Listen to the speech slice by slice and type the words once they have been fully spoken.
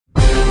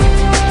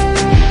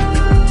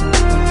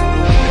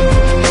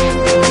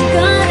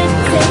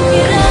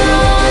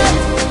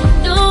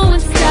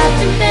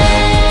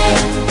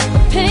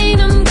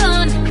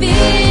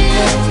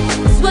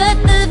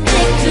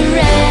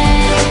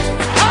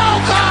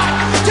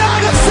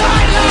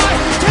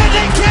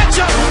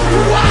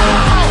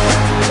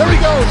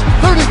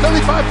30,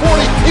 35,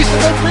 40, he's to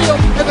midfield,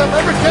 and they'll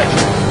never catch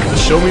him. The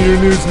Show Me Your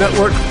News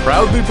Network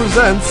proudly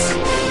presents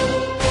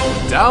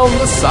Down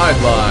the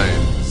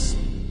Sidelines.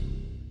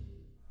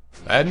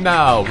 And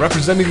now,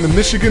 representing the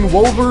Michigan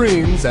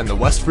Wolverines and the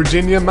West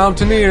Virginia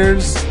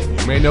Mountaineers,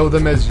 you may know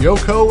them as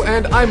Yoko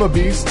and I'm a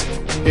Beast,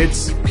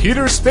 it's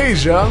Peter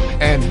Spezia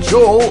and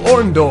Joel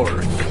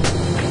Orndorff.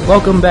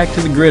 Welcome back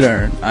to the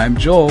Gridiron. I'm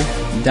Joel.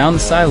 Down the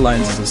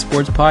Sidelines is a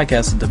sports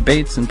podcast that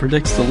debates and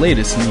predicts the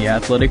latest in the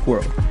athletic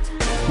world.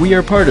 We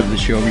are part of the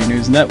Show Me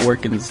News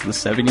Network, and this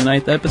is the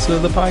 79th episode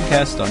of the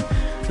podcast on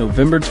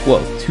November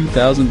 12th,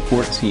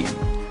 2014.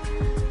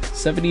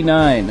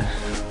 79.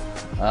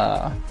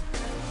 I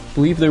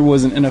believe there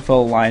was an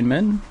NFL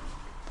lineman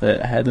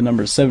that had the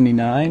number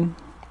 79.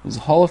 It was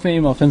Hall of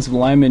Fame offensive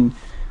lineman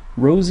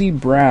Rosie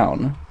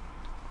Brown,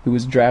 who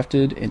was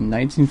drafted in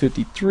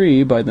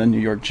 1953 by the New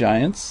York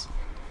Giants,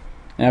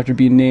 and after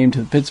being named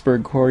to the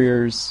Pittsburgh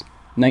Couriers'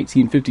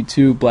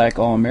 1952 Black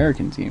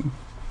All-American team.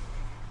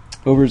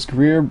 Over his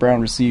career,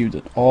 Brown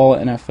received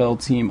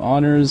All-NFL team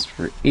honors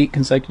for 8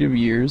 consecutive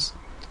years,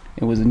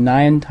 and was a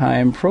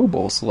 9-time Pro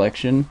Bowl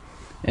selection,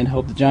 and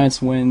helped the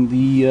Giants win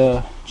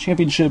the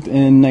championship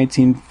in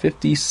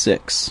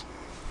 1956.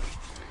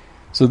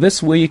 So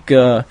this week,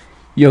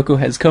 Yoko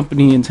has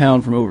company in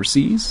town from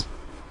overseas.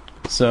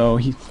 So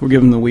we're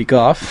giving him the week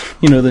off,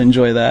 to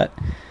enjoy that.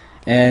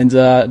 And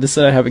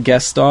decided I have a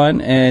guest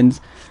on, and,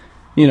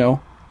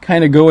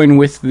 kind of going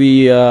with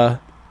the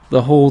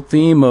whole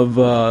theme of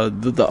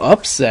the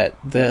upset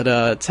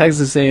that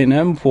Texas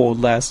A&M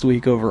pulled last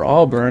week over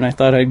Auburn. I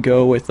thought I'd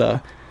go with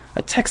a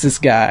Texas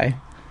guy.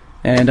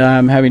 And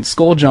I'm having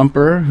Skull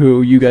Jumper,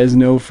 who you guys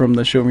know from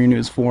the Show Me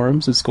News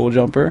forums, is Skull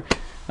Jumper.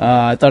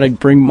 I thought I'd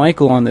bring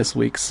Michael on this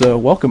week, so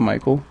welcome,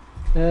 Michael.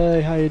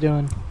 Hey, how you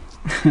doing?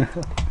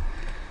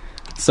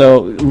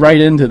 So, right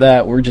into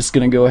that, we're just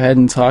going to go ahead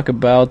and talk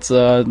about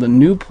the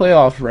new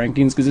playoff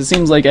rankings, because it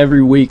seems like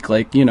every week,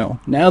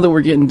 now that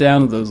we're getting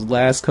down to those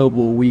last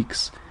couple of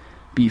weeks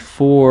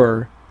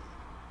before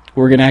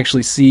we're going to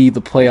actually see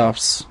the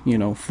playoffs,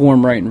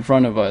 form right in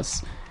front of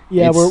us.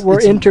 Yeah,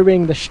 we're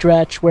entering the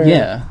stretch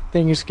where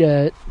things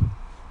get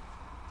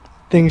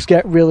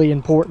really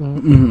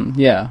important. Mm-hmm,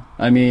 yeah,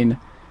 I mean,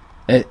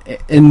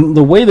 in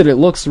the way that it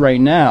looks right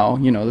now,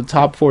 the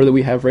top 4 that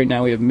we have right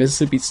now, we have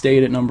Mississippi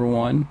State at number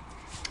 1,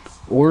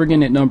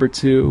 Oregon at number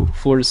 2,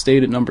 Florida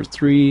State at number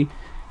 3,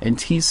 and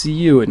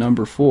TCU at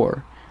number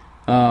 4.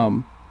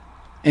 And,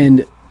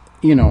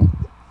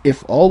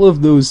 if all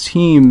of those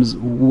teams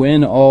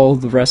win all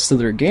the rest of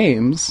their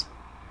games,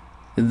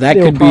 that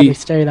They'll could probably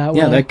stay that way.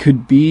 Yeah, that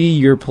could be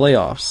your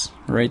playoffs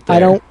right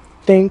there.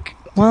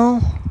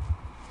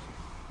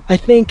 I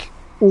think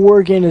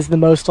Oregon is the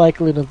most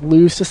likely to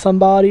lose to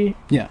somebody.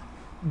 Yeah.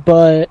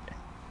 But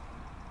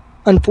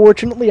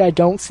unfortunately, I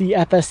don't see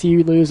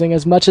FSU losing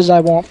as much as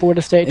I want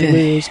Florida State to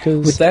lose.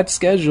 Cause, with that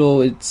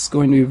schedule, it's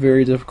going to be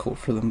very difficult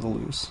for them to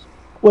lose.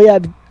 Well, yeah,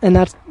 and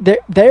that's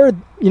they're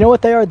you know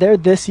what they are? They're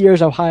this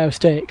year's Ohio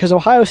State, because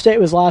Ohio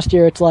State was last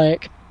year. It's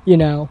like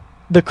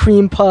the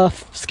cream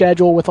puff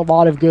schedule with a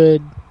lot of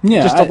good.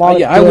 Yeah, just a lot of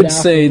good I would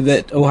athletes. say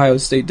that Ohio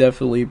State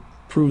definitely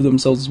proved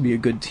themselves to be a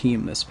good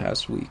team this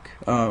past week.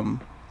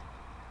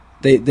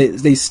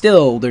 They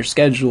still, their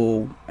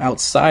schedule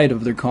outside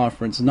of their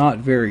conference, not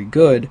very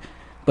good,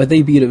 but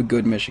they beat a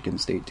good Michigan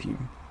State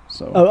team.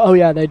 So. Oh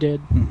yeah, they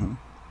did. Mm-hmm.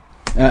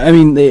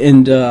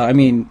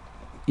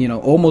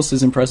 Almost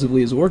as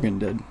impressively as Oregon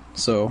did.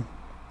 So,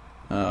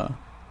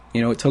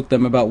 it took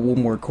them about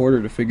one more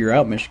quarter to figure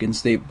out Michigan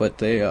State, but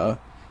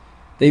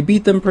they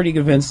beat them pretty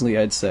convincingly,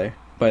 I'd say,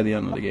 by the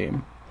end of the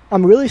game.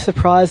 I'm really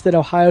surprised that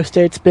Ohio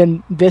State's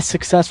been this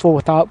successful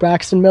without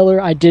Braxton Miller.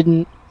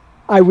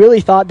 I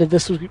really thought that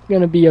this was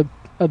going to be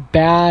a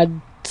bad,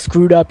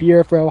 screwed up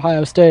year for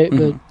Ohio State.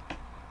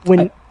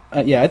 But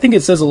I think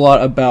it says a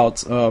lot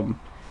about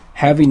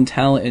having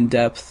talent and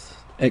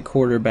depth at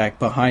quarterback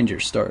behind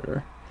your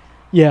starter.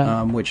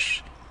 Yeah.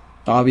 Which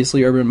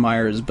obviously Urban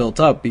Meyer has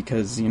built up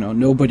because,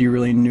 nobody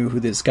really knew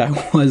who this guy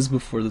was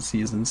before the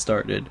season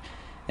started.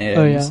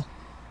 And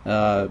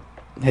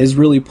has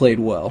really played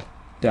well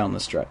down the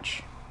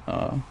stretch.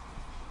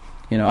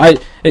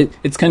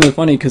 It's kind of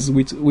funny because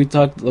we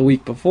talked the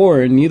week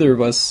before, and neither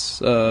of us,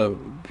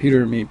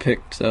 Peter and me,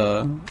 picked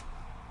them.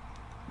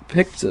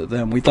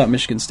 We thought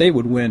Michigan State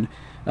would win.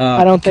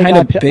 I don't think I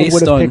would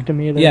have picked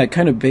them either. Yeah,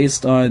 kind of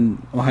based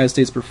on Ohio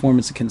State's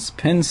performance against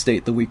Penn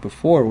State the week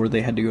before, where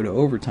they had to go to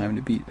overtime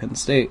to beat Penn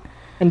State.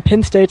 And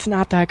Penn State's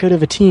not that good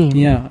of a team.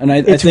 Yeah, and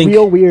I think it's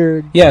real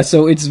weird. Yeah,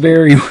 so it's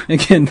very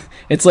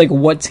it's like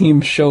what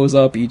team shows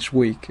up each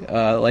week.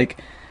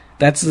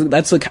 That's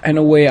the kind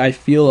of way I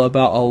feel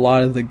about a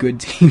lot of the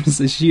good teams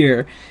this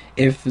year.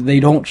 If they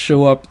don't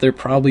show up, they're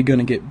probably going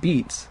to get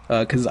beat.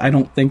 Because I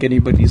don't think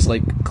anybody's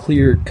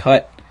clear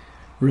cut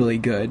really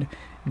good.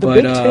 The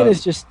Big Ten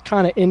is just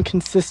kind of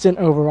inconsistent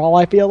overall,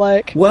 I feel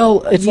like.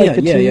 Well, it's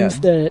the teams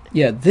that...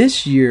 Yeah,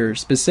 this year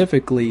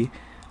specifically,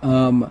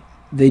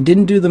 they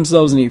didn't do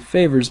themselves any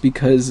favors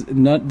because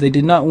they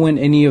did not win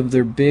any of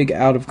their big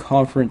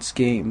out-of-conference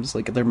games,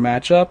 their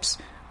matchups,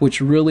 which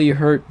really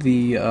hurt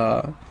the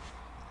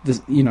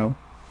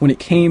when it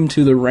came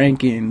to the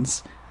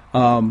rankings,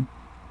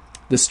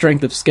 the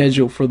strength of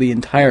schedule for the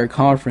entire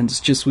conference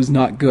just was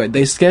not good.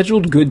 They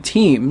scheduled good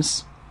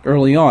teams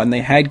early on.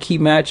 They had key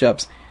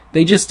matchups.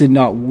 They just did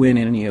not win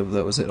any of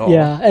those at all.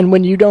 Yeah, and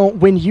when you don't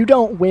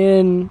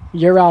win,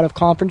 you're out of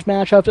conference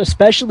matchups,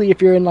 especially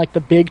if you're in like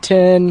the Big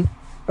Ten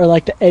or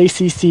like the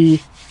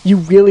ACC.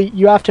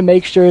 You have to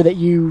make sure that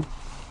you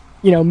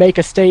make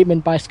a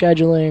statement by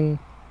scheduling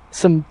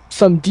some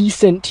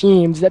decent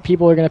teams that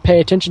people are going to pay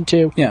attention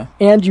to. Yeah,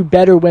 and you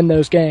better win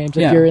those games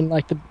if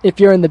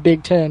you're in the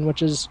Big Ten,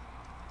 which has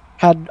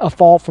had a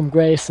fall from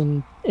grace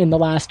in the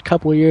last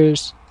couple of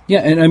years.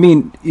 Yeah, and I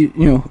mean,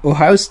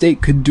 Ohio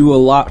State could do a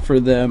lot for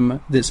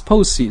them this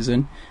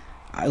postseason.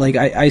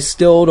 I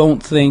still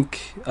don't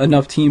think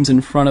enough teams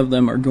in front of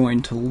them are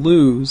going to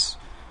lose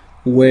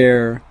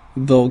where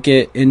they'll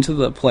get into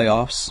the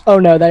playoffs. Oh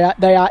no,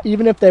 they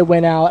even if they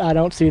win out, I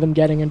don't see them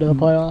getting into the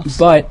playoffs.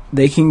 But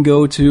they can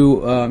go to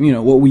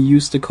what we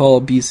used to call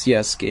a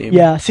BCS game.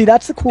 Yeah, see,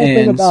 that's the cool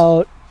thing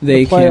about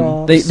the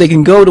playoffs. They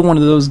can go to one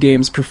of those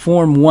games,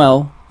 perform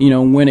well,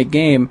 win a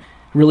game,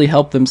 really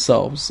help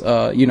themselves.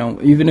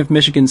 Even if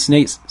Michigan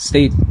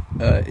State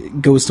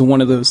goes to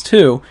one of those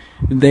two,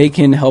 they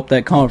can help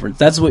that conference.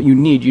 That's what you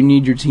need. You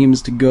need your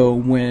teams to go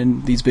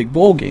win these big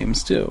bowl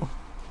games too.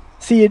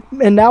 See,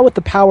 and now with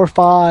the Power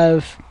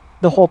 5,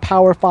 the whole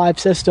Power 5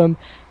 system,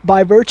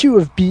 by virtue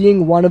of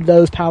being one of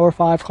those Power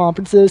 5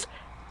 conferences,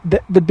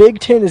 the Big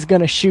Ten is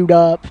going to shoot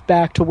up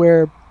back to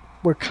where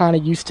we're kind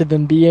of used to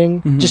them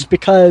being, just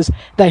because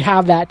they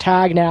have that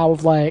tag now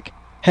of like,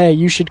 hey,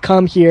 you should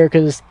come here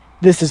because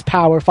this is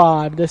Power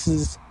 5. This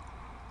is,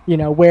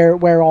 where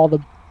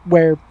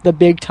the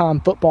big time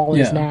football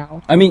is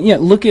now. I mean,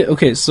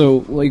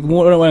 so like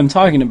what I'm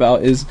talking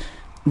about is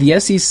the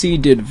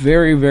SEC did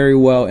very, very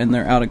well in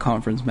their out of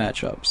conference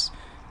matchups.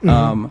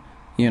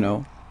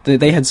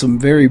 They had some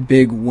very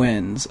big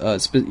wins.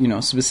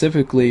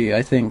 Specifically,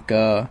 I think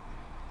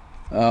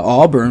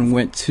Auburn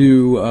went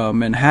to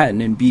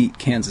Manhattan and beat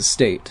Kansas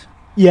State.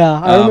 Yeah,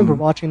 I remember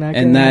watching that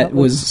game. And that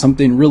was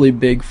something really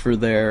big for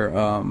their,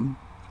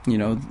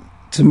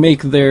 to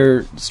make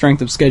their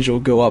strength of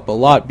schedule go up a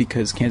lot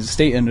because Kansas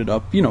State ended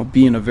up,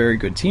 being a very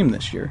good team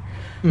this year.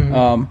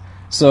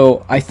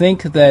 So I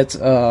think that,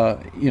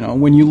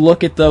 when you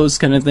look at those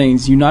kind of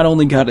things, you not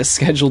only got to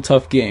schedule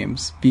tough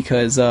games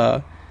because,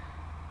 and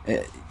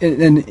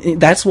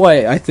that's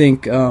why I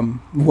think,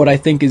 what I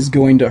think is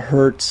going to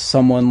hurt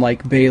someone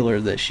like Baylor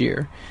this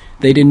year.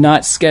 They did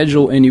not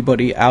schedule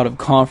anybody out of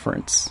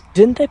conference.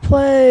 Didn't they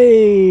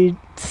play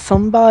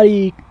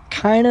somebody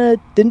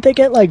didn't they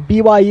get like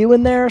BYU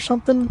in there or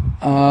something?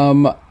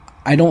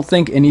 I don't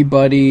think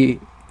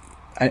anybody,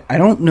 I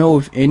don't know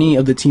if any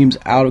of the teams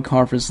out of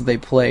conference that they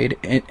played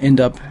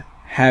end up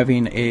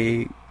having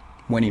a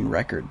winning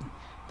record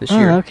this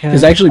year. Okay.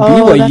 Because actually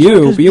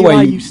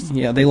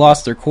BYU, they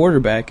lost their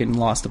quarterback and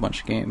lost a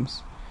bunch of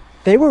games.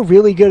 They were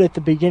really good at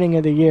the beginning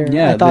of the year.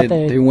 Yeah, I thought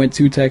they went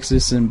to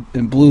Texas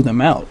and blew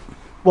them out.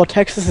 Well,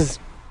 Texas is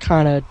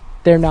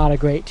they're not a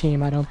great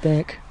team, I don't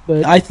think.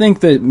 But I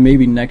think that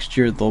maybe next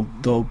year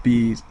they'll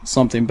be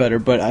something better,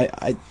 but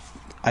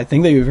I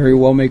think they could very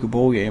well make a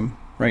bowl game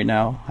right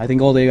now. I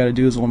think all they got to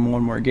do is win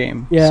one more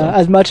game. Yeah, so.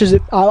 As much as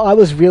I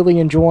was really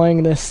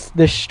enjoying this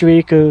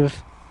streak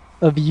of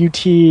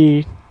UT.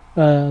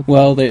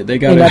 Well, they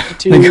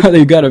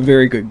got a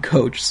very good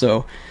coach,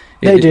 so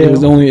it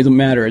was only a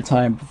matter of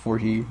time before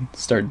he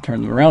started to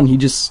turn them around. He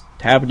just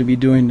happened to be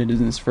doing it in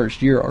his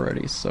first year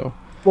already. So,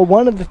 well,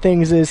 one of the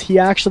things is he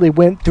actually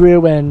went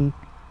through and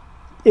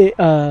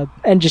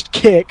just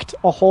kicked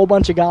a whole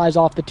bunch of guys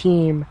off the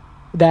team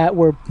that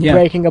were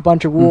breaking a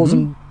bunch of rules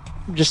and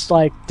just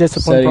like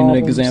discipline setting problems.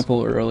 An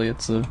example early.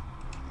 It's a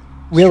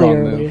really strong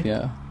early move.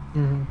 Yeah.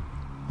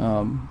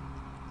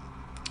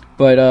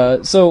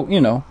 But so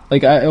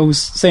like I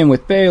was saying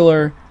with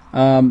Baylor,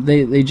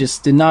 they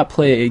just did not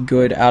play a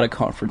good out of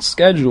conference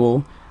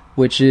schedule,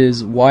 which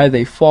is why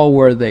they fall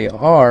where they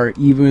are,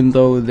 even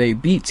though they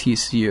beat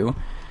TCU.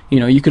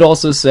 You could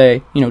also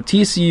say,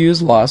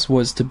 TCU's loss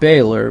was to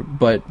Baylor,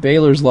 but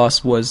Baylor's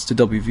loss was to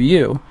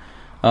WVU.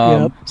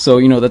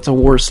 So, that's a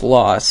worse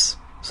loss.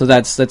 So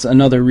that's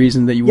another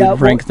reason that you would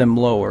rank them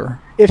lower.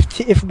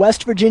 If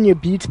West Virginia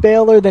beats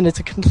Baylor, then it's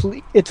a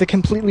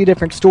completely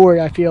different story,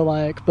 I feel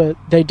like, but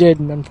they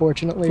didn't,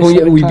 unfortunately. Well,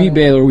 so we beat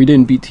Baylor, we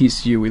didn't beat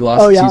TCU. We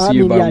lost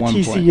TCU by 1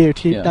 TCU,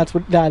 point.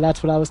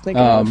 That's what I was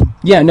thinking of.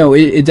 Yeah, no,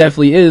 it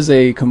definitely is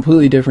a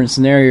completely different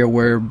scenario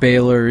where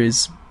Baylor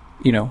is,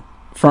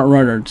 front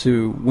runner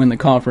to win the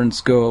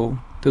conference, go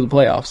to the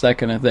playoffs, that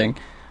kind of thing.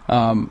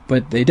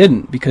 But they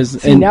didn't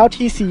because now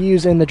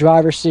TCU's in the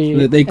driver's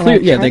seat. They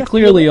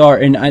clearly are.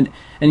 And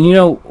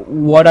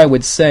what I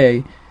would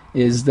say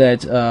is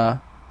that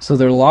so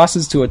their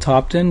losses to a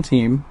top 10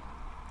 team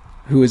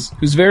who's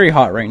very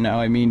hot right now.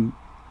 I mean,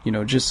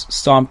 just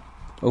stomped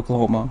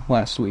Oklahoma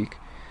last week.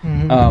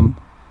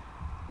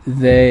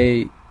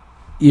 They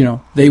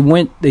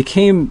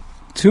came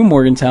to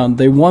Morgantown.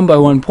 They won by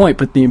 1 point,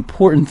 but the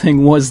important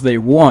thing was they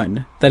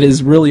won. That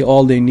is really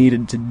all they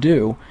needed to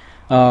do.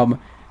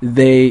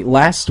 They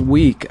last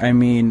week, I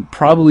mean,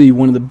 probably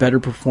one of the better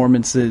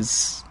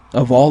performances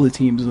of all the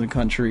teams in the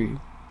country.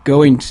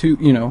 Going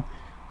to,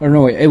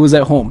 it was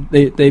at home.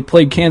 They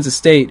played Kansas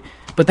State,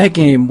 but that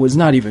game was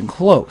not even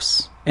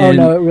close. And,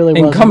 it really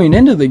wasn't. And coming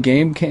into the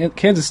game,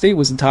 Kansas State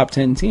was a top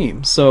 10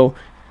 team. So,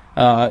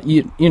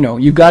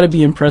 you got to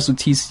be impressed with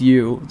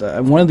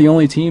TCU. One of the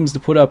only teams to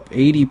put up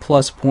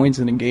 80-plus points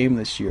in a game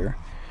this year.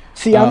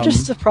 See, I'm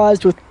just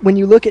surprised with when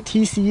you look at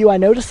TCU. I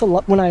noticed a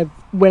lot when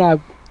I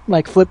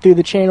like flip through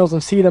the channels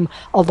and see them.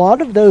 A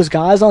lot of those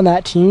guys on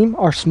that team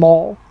are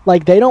small.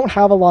 Like they don't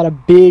have a lot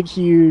of big,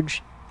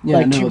 huge,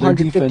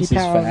 250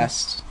 pound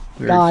fast.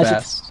 Very guys.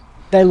 Fast.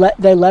 They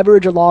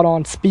leverage a lot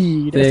on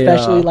speed,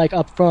 especially like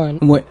up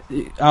front.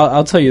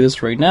 I'll tell you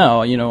this right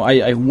now.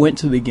 I went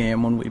to the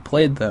game when we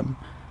played them,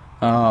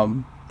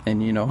 and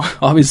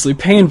obviously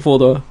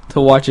painful to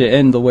watch it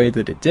end the way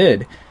that it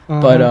did.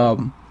 But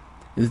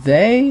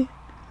they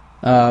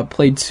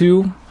played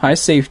 2 high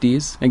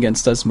safeties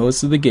against us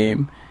most of the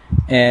game,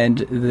 and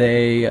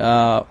they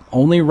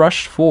only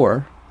rushed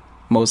 4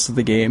 most of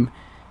the game,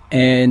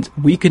 and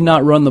we could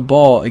not run the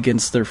ball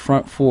against their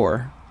front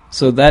 4.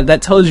 So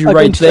that tells you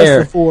right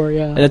there.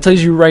 That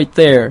tells you right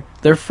there.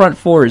 Their front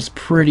 4 is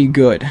pretty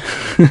good.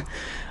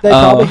 They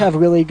probably have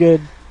really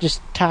good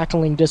just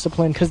tackling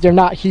discipline because they're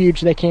not huge.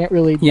 They can't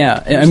really.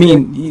 Yeah, I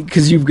mean,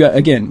 because you've got,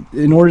 again,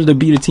 in order to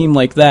beat a team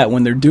like that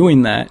when they're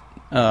doing that,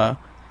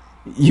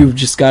 you've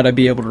just got to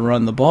be able to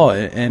run the ball,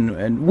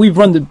 and we've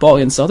run the ball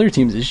against other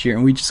teams this year,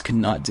 and we just could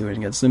not do it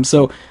against them.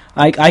 So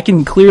I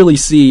can clearly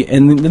see,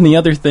 and then the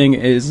other thing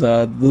is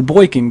the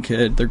Boykin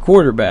kid, their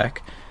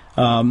quarterback.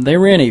 They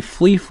ran a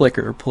flea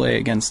flicker play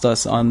against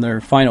us on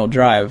their final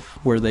drive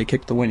where they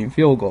kicked the winning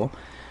field goal.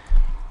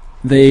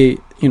 They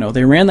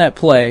ran that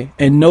play,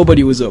 and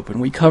nobody was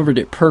open. We covered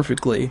it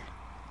perfectly,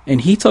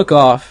 and he took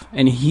off,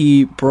 and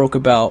he broke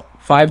about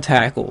 5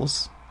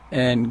 tackles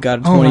and got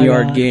a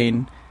 20-yard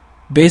gain.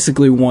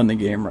 Basically won the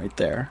game right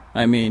there.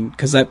 I mean,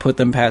 because that put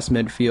them past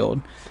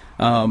midfield.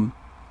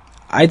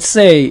 I'd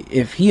say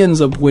if he ends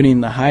up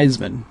winning the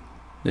Heisman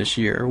this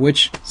year,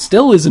 which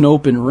still is an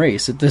open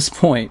race at this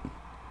point,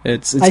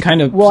 it's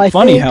kind of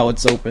funny how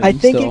it's open. I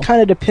think it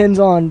kind of depends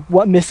on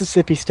what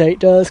Mississippi State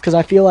does, because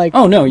I feel like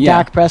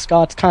Dak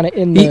Prescott's kind of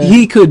in the...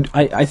 He could,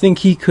 I think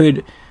he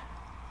could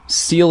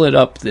seal it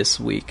up this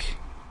week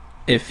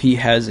if he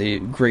has a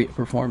great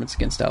performance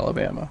against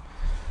Alabama.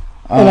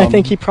 And I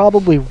think he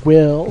probably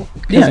will.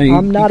 Because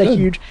I'm not a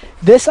huge...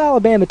 This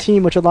Alabama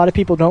team, which a lot of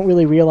people don't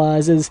really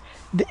realize, is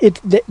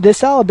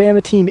this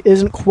Alabama team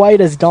isn't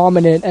quite as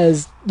dominant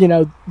as,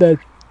 the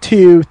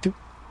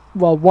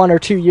 1 or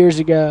 2 years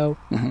ago.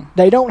 Mm-hmm.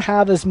 They don't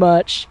have as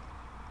much...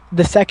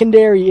 The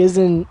secondary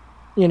isn't,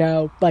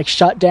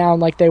 shut down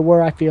like they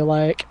were, I feel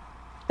like.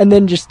 And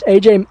then just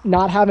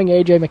not having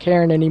A.J.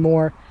 McCarron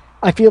anymore.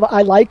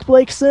 I like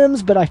Blake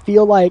Sims, but I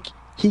feel like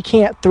he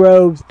can't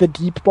throw the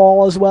deep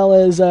ball as well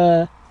as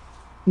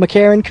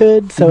McCarron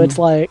could. So it's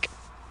like,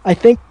 I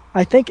think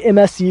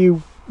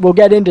MSU, we'll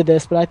get into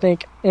this, but I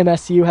think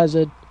MSU has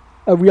a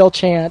real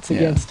chance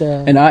against...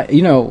 and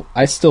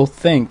I still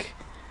think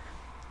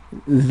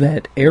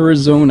that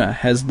Arizona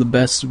has the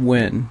best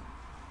win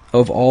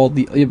of all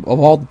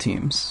the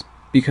teams,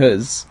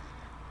 because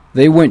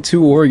they went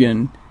to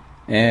Oregon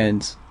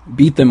and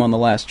beat them on the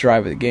last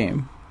drive of the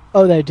game.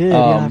 Oh, they did.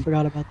 I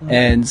forgot about that.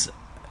 And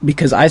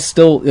because I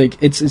still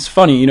it's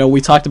funny,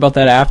 we talked about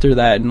that after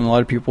that, and a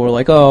lot of people were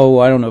like, "Oh,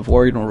 I don't know if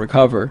Oregon will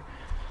recover."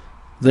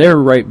 They're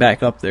right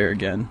back up there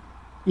again.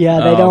 Yeah,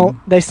 they don't.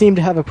 They seem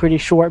to have a pretty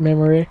short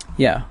memory.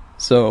 Yeah,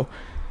 so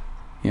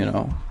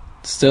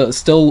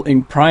still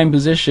in prime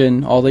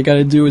position. All they got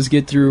to do is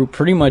get through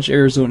pretty much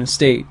Arizona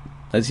State.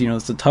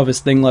 It's the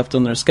toughest thing left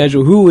on their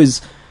schedule. Who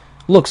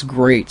looks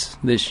great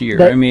this year.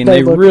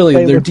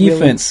 Their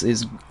defense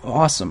is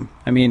awesome.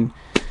 I mean,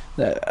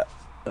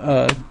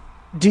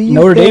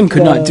 Notre Dame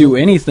could not do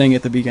anything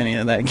at the beginning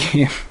of that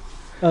game.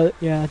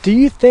 Yeah. Do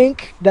you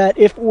think that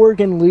if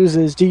Oregon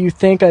loses, do you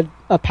think a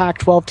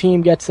Pac-12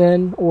 team gets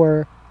in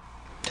or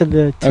to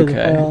the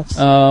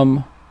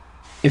playoffs?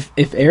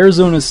 If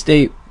Arizona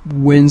State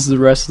wins the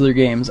rest of their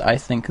games, I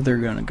think they're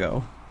going to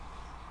go.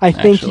 I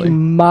think you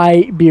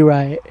might be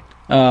right.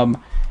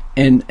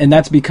 And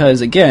that's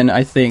because, again,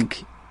 I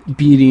think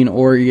beating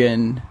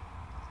Oregon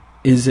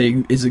is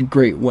a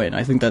great win.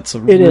 I think that's a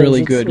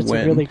really good win. It's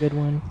a really good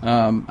win.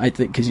 I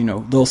think because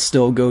they'll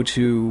still go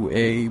to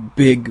a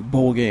big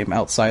bowl game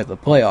outside the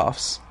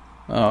playoffs.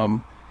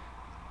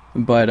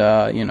 But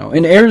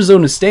in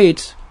Arizona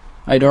State,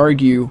 I'd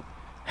argue,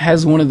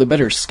 has one of the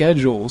better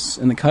schedules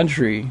in the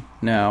country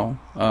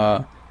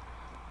now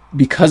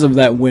because of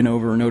that win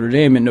over Notre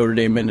Dame, and Notre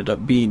Dame ended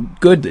up being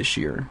good this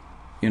year.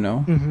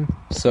 Mm-hmm.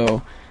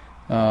 So.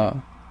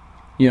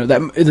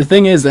 That the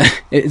thing is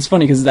that it's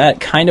funny because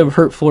that kind of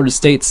hurt Florida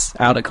State's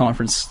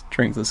out-of-conference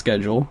strength of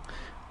schedule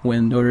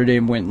when Notre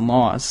Dame went and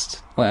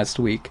lost last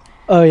week.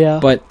 Oh yeah,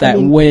 but that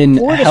win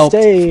helped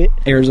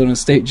Arizona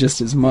State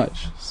just as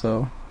much.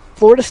 So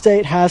Florida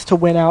State has to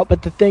win out,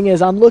 but the thing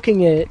is, I'm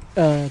looking at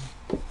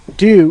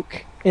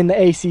Duke in the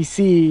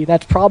ACC.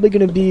 That's probably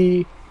going to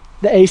be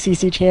the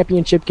ACC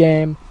championship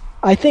game.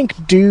 I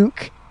think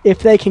Duke,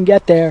 if they can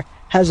get there,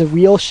 has a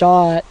real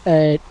shot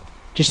at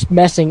just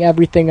messing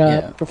everything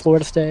up for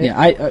Florida State.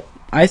 Yeah,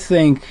 I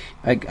think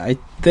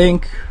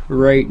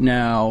right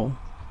now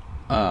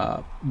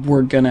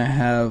we're gonna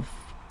have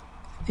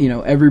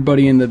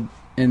everybody in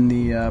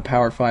the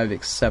Power 5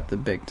 except the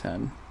Big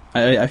Ten.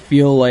 I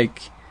feel like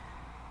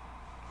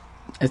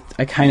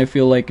I kind of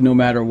feel like no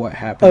matter what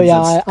happens,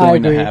 it's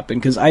going to happen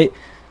because the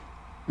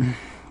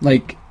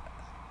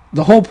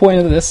whole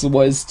point of this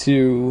was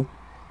to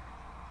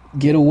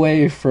get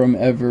away from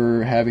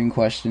ever having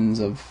questions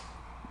of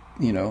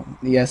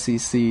the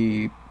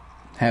SEC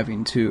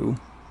having two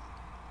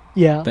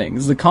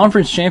things. The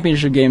conference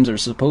championship games are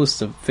supposed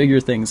to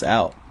figure things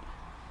out.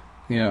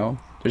 They're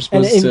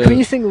supposed and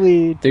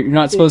increasingly you're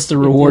not supposed to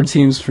reward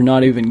teams for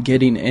not even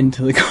getting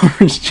into the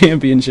conference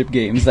championship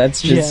games.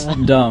 That's just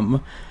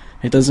dumb.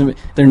 It doesn't.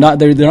 They're not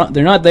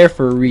there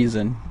for a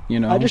reason.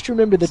 I just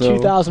remember the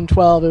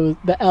 2012. It was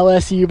the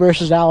LSU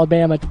versus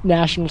Alabama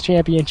national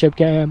championship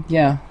game.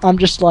 Yeah. I'm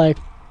just like,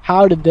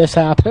 how did this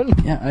happen?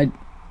 Yeah.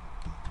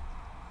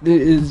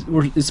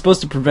 It's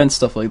supposed to prevent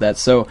stuff like that.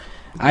 So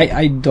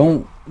I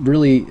don't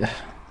really.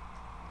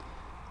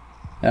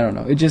 I don't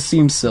know. It just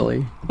seems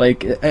silly.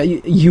 Like,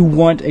 you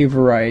want a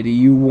variety.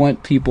 You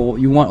want people.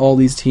 You want all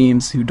these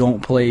teams who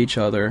don't play each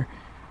other.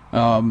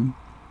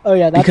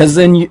 Because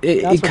then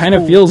it kind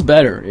of feels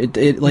better.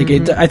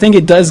 I think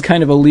it does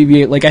kind of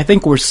alleviate. Like, I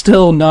think we're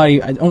still not.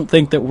 I don't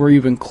think that we're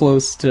even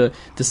close to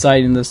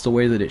deciding this the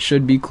way that it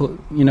should be.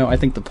 I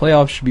think the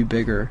playoffs should be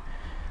bigger.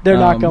 They're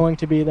not going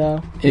to be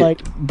though.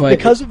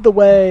 Because of the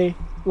way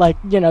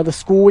the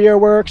school year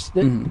works.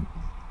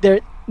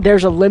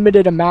 There's a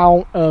limited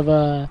amount of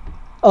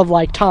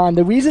time.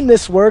 The reason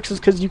this works is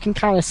because you can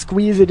kind of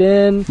squeeze it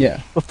in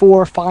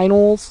before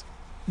finals,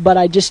 but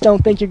I just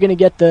don't think you're going to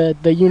get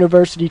the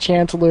university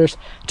chancellors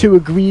to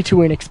agree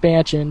to an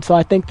expansion. So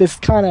I think this is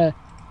kind of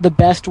the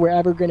best we're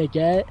ever going to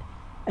get,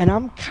 and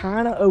I'm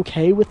kind of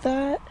okay with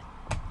that.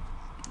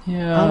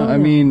 Yeah, I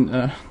mean,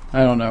 I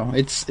don't know.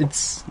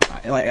 It's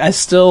I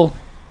still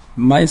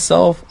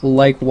myself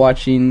like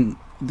watching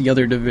the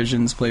other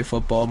divisions play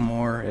football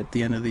more at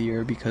the end of the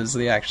year because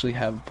they actually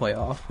have a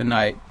playoff, and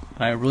I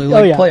really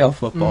like playoff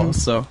football.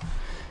 So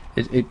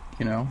it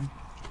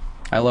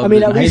I love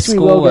it in high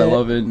school, I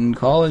love it in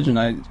college, and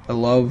I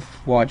love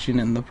watching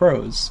in the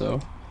pros.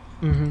 So,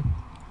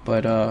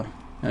 but I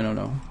don't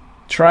know,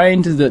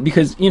 trying to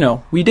because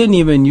we didn't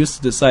even used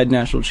to decide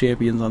national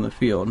champions on the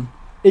field.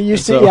 It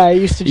used to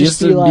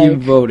be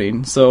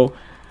voting. So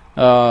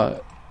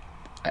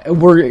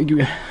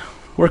we're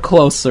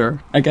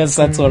closer. I guess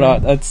that's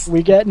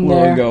we're getting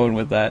where there. We're going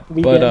with that.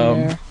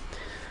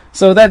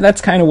 So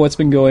that's kind of what's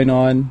been going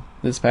on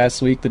this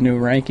past week, the new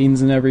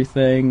rankings and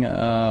everything.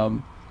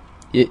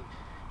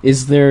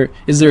 Is there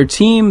a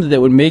team that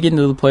would make it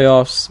into the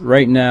playoffs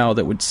right now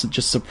that would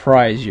just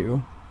surprise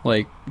you?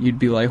 Like, you'd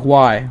be like,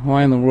 why?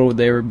 Why in the world would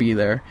they ever be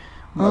there?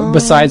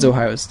 Besides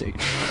Ohio State.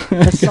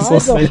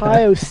 Besides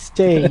Ohio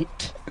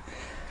State,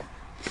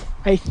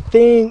 I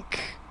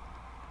think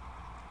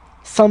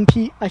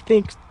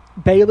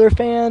Baylor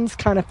fans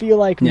kind of feel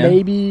like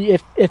maybe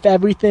if a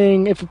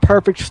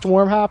perfect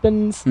storm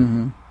happens,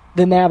 then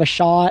they have a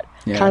shot.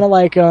 Yeah. Kind of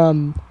like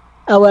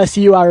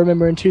LSU, I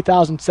remember in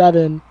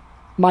 2007,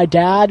 my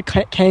dad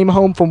came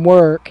home from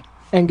work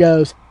and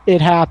goes,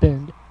 "It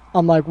happened."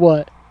 I'm like,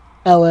 "What?"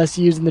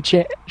 LSU's in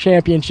the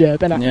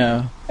championship,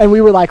 and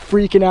we were like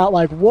freaking out,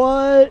 like,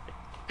 "What?"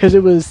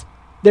 Because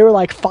there were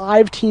like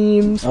 5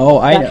 teams. Oh,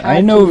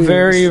 I know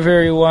very,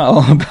 very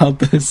well about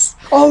this.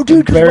 Oh,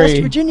 dude, because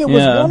West Virginia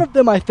was one of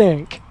them, I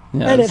think.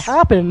 Yes. And it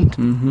happened.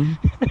 Mm-hmm.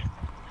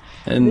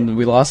 And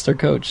we lost our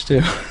coach,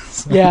 too.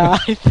 So. Yeah,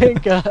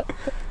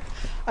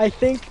 I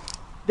think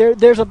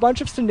there's a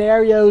bunch of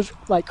scenarios,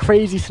 like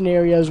crazy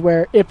scenarios,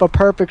 where if a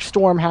perfect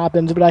storm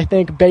happens, but I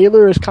think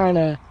Baylor is kind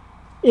of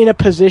in a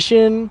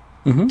position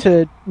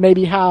to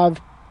maybe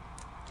have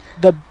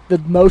the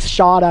most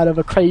shot out of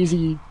a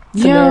crazy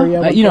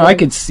scenario. Yeah, I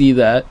could see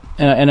that,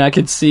 and I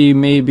could see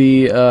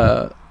maybe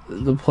the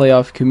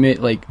playoff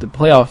the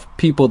playoff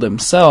people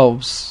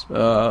themselves.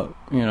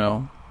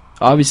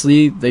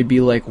 Obviously they'd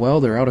be like,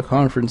 well, their out of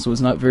conference was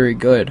not very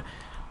good,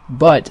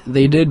 but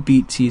they did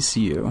beat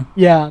TCU.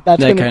 Yeah, that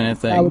kind of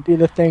thing. That would be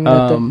the thing.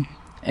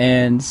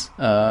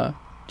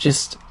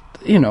 Just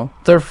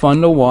they're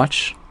fun to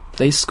watch.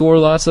 They score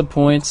lots of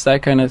points,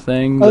 that kind of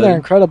thing. Oh, they're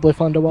incredibly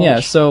fun to watch. Yeah,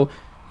 so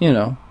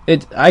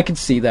I could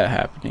see that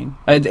happening.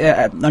 I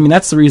mean,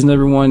 that's the reason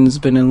everyone's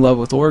been in love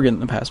with Oregon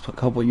the past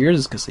couple of years,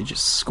 is because they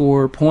just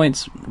score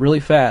points really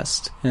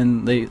fast,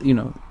 and they,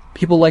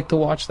 people like to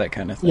watch that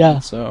kind of thing. Yeah.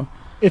 So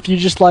if you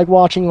just like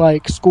watching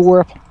like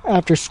score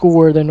after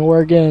score, then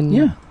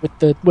Oregon, with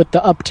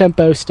the up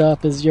tempo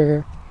stuff it's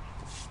your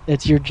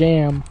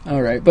jam.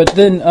 All right, but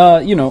then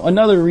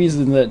another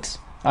reason that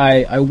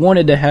I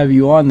wanted to have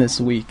you on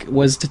this week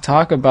was to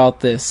talk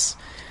about this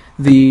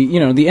the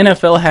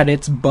NFL had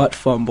its butt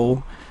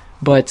fumble,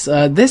 but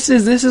this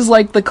is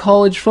like the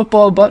college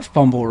football butt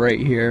fumble right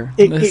here.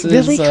 It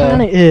really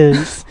kind of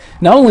is.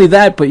 Not only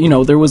that, but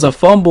there was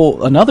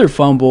another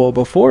fumble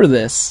before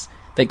this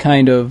that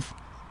kind of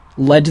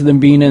led to them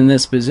being in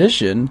this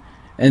position,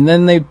 and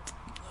then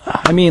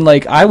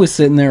I was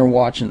sitting there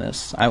watching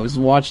this. I was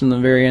watching the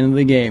very end of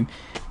the game,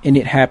 and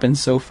it happened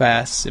so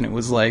fast, and it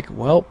was like,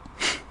 well,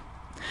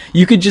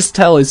 you could just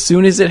tell as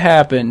soon as it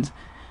happened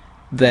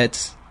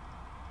that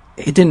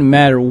it didn't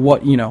matter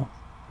what,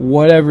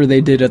 whatever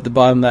they did at the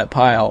bottom of that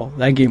pile,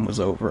 that game was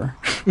over.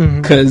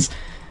 Because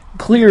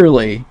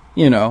clearly,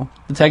 the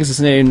Texas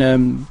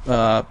A&M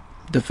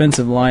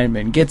defensive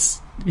lineman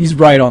he's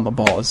right on the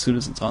ball as soon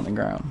as it's on the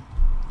ground.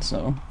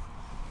 So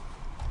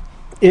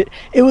it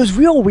was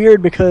real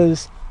weird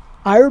because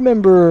I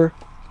remember,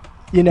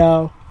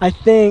 I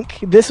think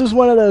this was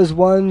one of those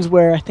ones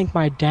where I think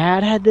my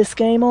dad had this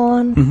game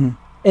on,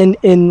 and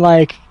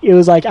it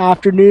was like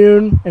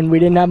afternoon, and we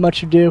didn't have much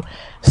to do,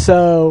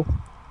 so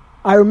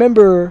I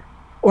remember,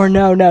 or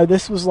no,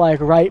 this was like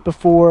right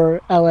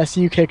before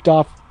LSU kicked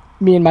off.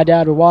 Me and my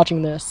dad were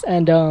watching this,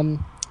 and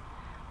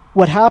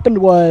what happened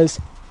was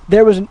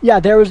there was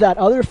that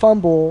other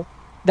fumble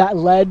that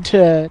led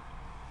to,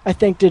 I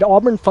think, did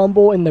Auburn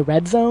fumble in the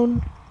red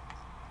zone?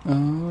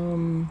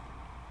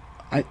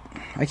 I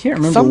can't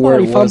remember. Somebody where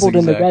it was fumbled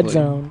in the red exactly.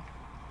 zone,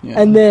 Yeah.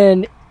 and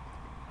then,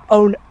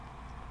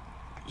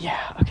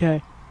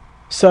 okay.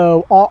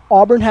 So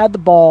Auburn had the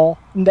ball.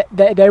 And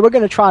they were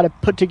going to try to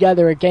put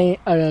together a game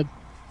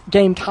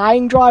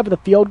tying drive with a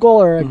field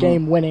goal or a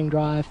game winning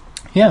drive.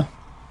 Yeah.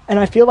 And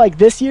I feel like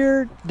this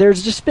year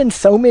there's just been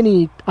so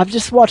many. I've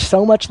just watched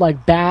so much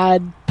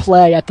bad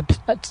play at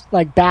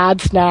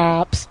bad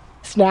snaps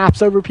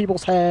over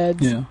people's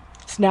heads,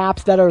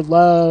 snaps that are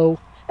low,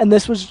 and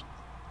this was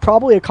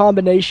probably a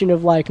combination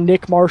of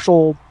Nick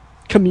Marshall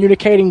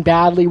communicating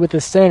badly with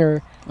his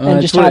center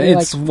and just having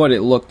it's what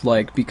it looked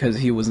like because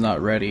he was not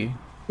ready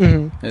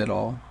at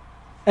all.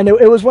 And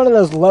it was one of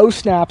those low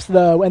snaps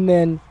though, and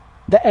then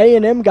the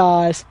A&M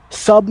guys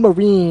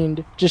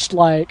submarined just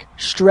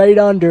straight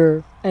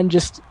under and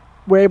just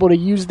were able to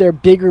use their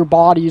bigger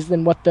bodies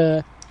than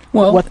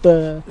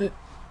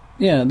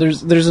Yeah,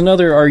 there's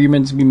another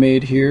argument to be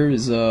made here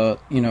is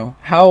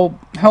how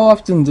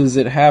often does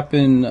it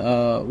happen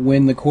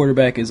when the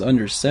quarterback is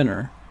under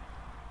center?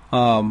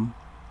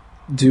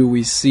 Do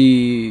we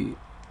see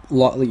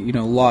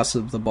loss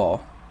of the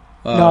ball?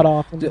 Not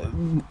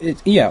often.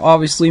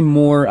 Obviously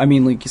more.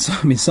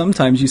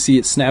 Sometimes you see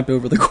it snap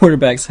over the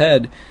quarterback's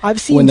head. I've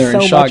seen when they're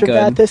so in shotgun. much of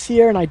that this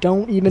year, and I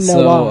don't even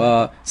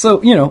know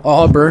why.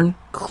 Auburn,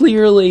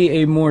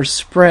 clearly a more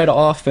spread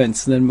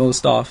offense than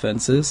most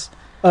offenses.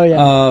 Oh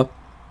yeah.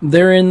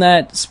 They're in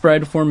that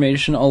spread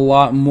formation a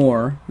lot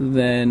more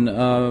than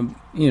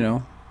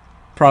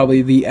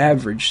probably the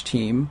average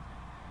team,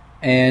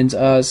 and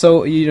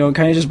so it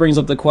kind of just brings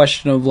up the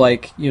question of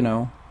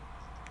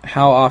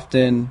how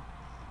often.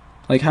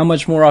 How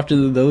much more often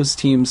do those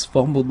teams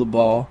fumble the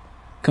ball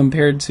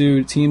compared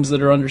to teams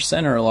that are under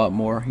center a lot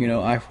more?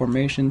 I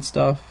formation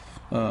stuff.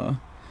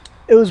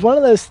 It was one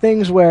of those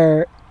things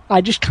where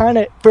I just kind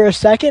of, for a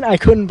second, I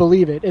couldn't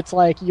believe it. It's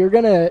like you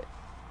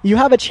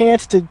have a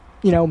chance to,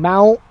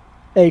 mount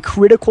a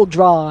critical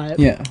drive.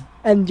 Yeah.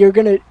 And you're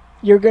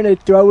gonna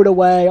throw it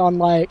away on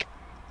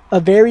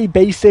a very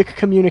basic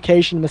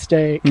communication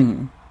mistake.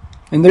 Mm.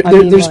 And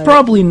there's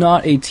probably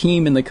not a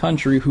team in the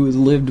country who has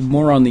lived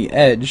more on the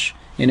edge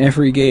in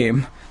every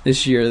game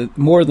this year,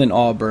 more than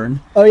Auburn.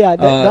 Oh yeah,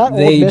 that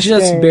they Ole Miss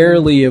just game.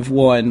 barely have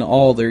won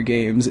all their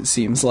games, it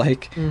seems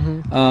like.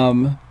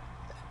 Mm-hmm.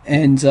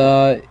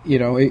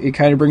 It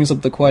kind of brings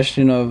up the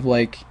question of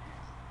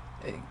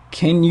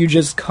can you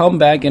just come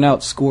back and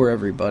outscore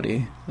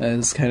everybody?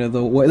 As kind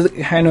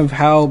of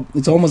how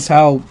it's almost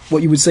how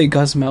what you would say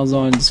Gus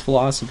Malzahn's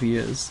philosophy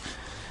is.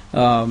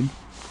 So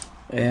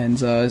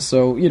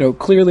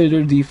clearly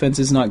their defense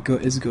is not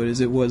as good as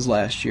it was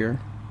last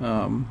year.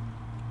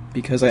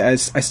 Because I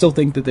still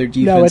think that their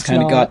defense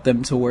kind of got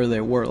them to where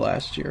they were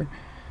last year.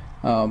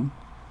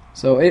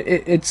 So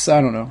it's I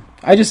don't know.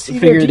 I just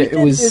figured it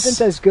was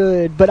isn't as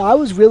good, but I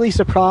was really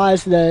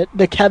surprised that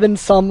the Kevin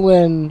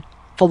Sumlin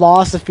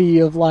philosophy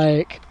of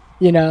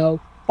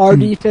our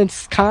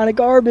defense kind of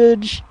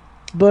garbage,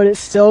 but it's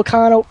still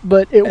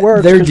but it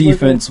works. Their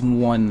defense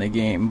won the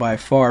game by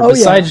far.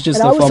 Besides just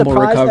the fumble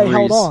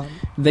recoveries,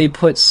 they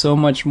put so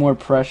much more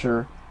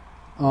pressure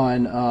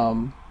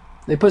on.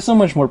 They put so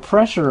much more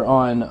pressure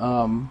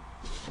on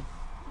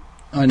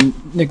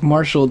Nick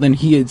Marshall than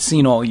he had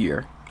seen all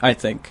year, I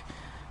think.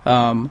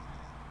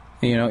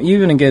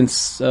 Even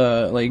against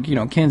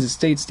Kansas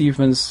State's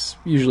defense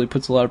usually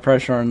puts a lot of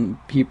pressure on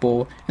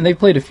people, and they've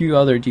played a few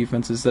other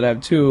defenses that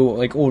have too,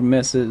 like Ole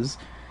Miss's,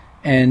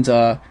 and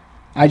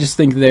I just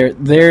think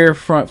their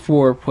front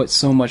four put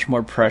so much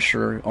more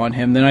pressure on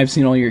him than I've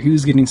seen all year. He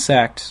was getting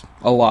sacked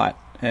a lot,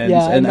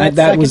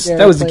 that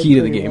was the key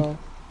to the game. Well.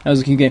 That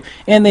was a key game.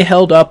 And they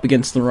held up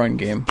against the run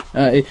game.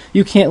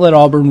 You can't let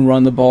Auburn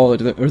run the ball or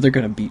they're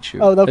going to beat you.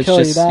 Oh, they'll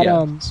kill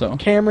you. So.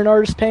 Cameron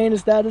Artis-Payne,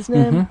 is that his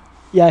name? Mm-hmm.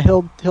 Yeah,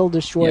 he'll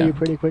destroy Yeah. you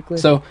pretty quickly.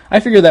 So I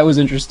figured that was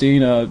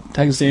interesting.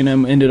 Texas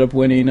A&M ended up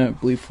winning, I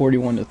believe,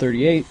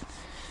 41-38,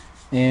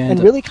 and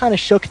really kind of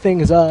shook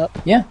things up.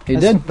 Yeah, they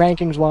as did.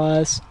 rankings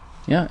wise.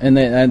 Yeah, and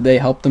they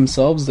helped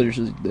themselves.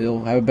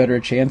 They'll have a better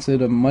chance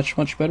at a much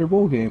better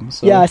bowl game.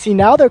 So. Yeah, see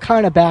now they're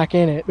kind of back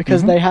in it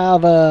because they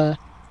have I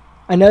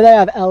know they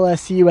have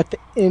LSU at the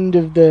end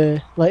of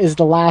the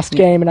last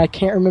game, and I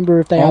can't remember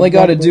if they. All they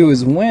got to do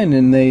is win,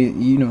 and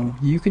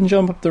you can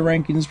jump up the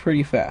rankings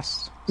pretty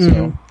fast. So.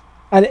 Mm-hmm.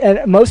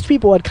 And most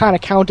people had kind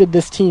of counted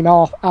this team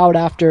out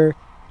after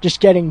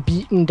just getting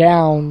beaten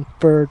down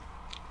for,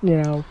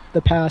 the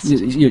past.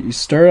 You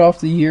start off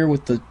the year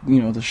with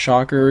the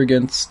shocker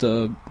against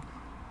who's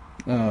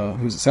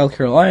it, South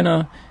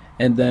Carolina,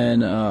 and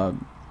then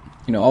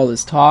all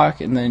this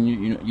talk, and then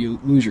you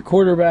lose your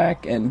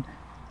quarterback, and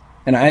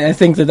I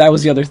think that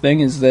was the other thing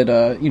is that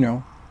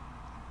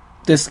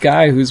this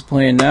guy who's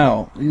playing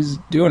now, he's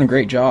doing a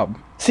great job.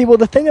 See, well,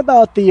 the thing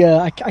about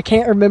I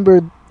can't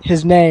remember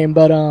his name,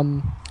 but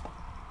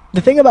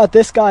the thing about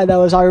this guy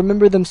though is I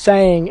remember them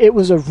saying it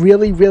was a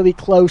really, really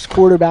close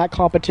quarterback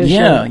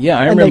competition. Yeah,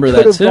 I remember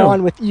that too. And they could have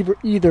gone with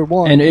either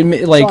one. And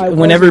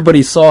when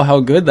everybody saw how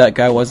good that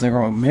guy was, they're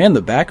going, "Man,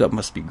 the backup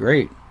must be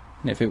great."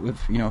 And if it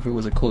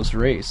was a close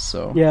race,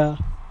 so yeah.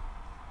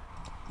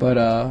 But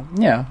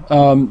yeah.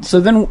 So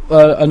then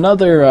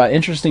another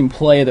interesting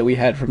play that we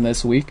had from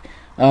this week.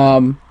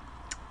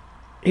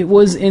 It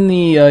was in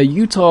the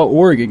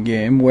Utah-Oregon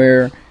game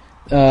where.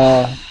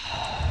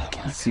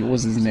 Let's see, what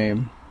was his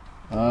name?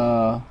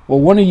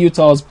 One of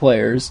Utah's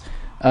players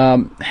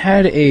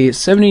had a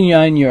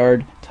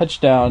 79-yard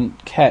touchdown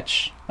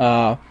catch,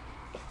 and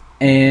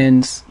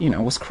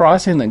was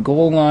crossing the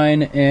goal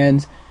line.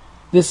 And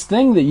this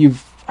thing that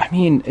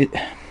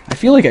I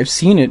feel like I've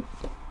seen it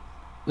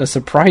a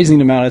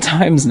surprising amount of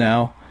times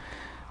now,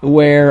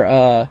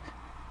 where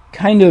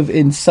kind of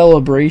in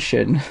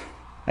celebration.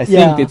 I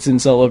think it's in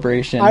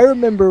celebration. I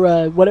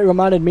remember what it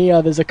reminded me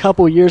of is a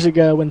couple years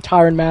ago when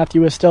Tyrann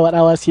Mathieu was still at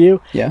LSU.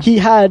 Yeah.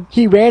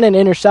 He ran an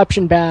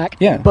interception back,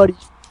 but he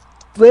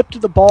flipped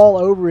the ball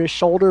over his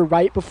shoulder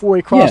right before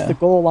he crossed the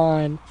goal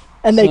line.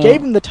 And they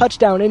gave him the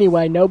touchdown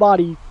anyway.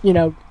 Nobody, they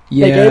gave him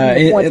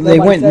the points. They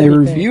went and they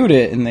reviewed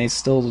it, and they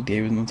still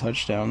gave him the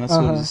touchdown. That's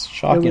what was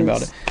shocking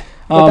about it.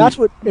 But that's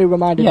what it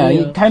reminded me of.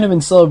 Yeah, he kind of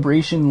in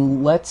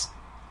celebration lets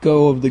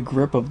go of the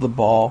grip of the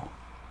ball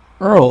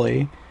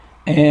early,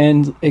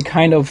 and it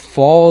kind of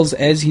falls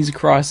as he's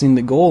crossing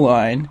the goal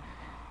line,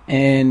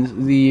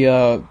 and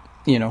the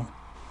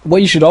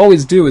what you should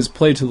always do is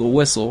play to the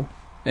whistle,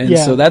 and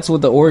so that's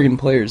what the Oregon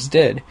players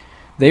did.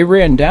 They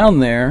ran down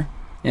there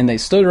and they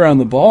stood around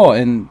the ball,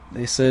 and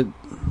they said,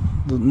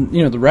 the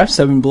refs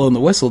haven't blown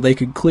the whistle. They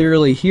could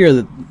clearly hear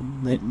that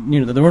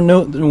there were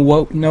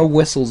no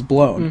whistles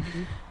blown.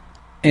 Mm-hmm.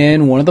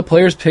 And one of the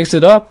players picks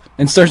it up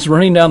and starts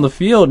running down the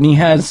field, and he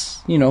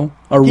has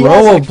a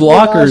row of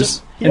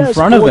blockers in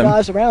front of him.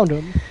 Guys around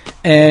him.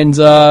 And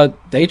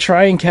they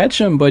try and catch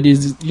him, but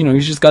he's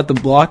just got the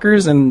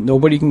blockers, and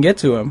nobody can get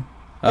to him.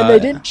 And they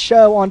didn't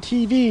show on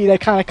TV. They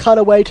kind of cut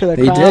away to the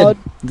crowd.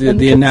 They did.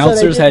 The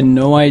announcers had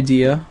no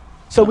idea.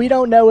 So we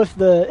don't know if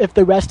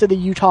the rest of the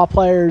Utah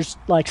players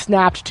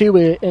snapped to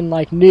it and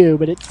knew,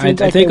 but it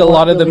seems I think a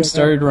lot of them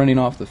started running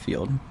off the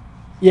field.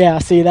 Yeah,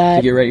 see that?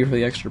 To get ready for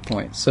the extra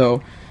point.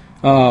 So,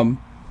 the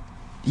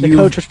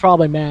coach was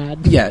probably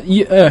mad. Yeah,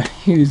 he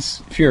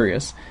was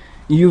furious.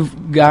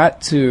 You've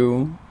got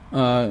to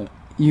play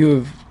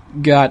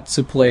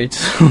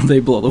till they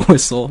blow the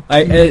whistle.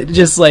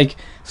 Just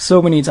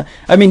so many times.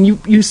 I mean,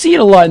 you see it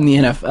a lot in the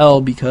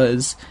NFL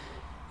because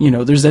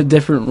there's a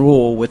different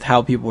rule with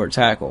how people are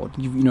tackled.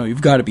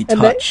 You've got to be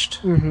touched.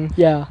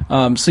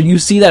 So you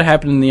see that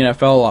happen in the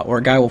NFL a lot, where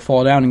a guy will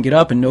fall down and get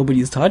up and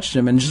nobody's touched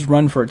him and just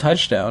run for a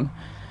touchdown.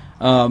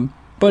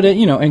 But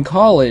in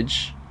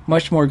college,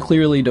 much more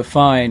clearly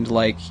defined.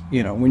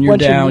 When you're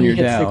down, you're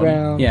down. The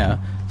ground. Yeah.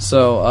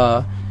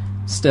 So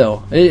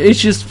still, it's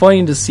just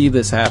funny to see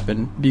this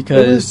happen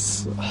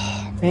because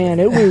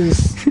it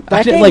was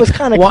that game was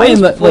kind of close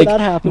before that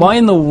happened. Why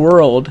in the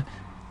world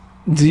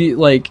do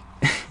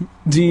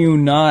you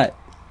not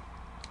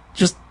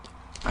just?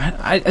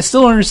 I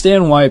still don't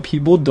understand why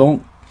people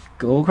don't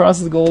go across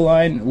the goal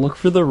line, look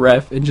for the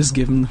ref, and just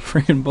give him the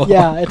friggin' ball.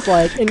 Yeah, it's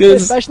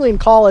especially in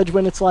college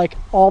when it's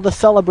all the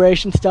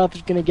celebration stuff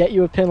is going to get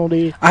you a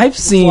penalty. I've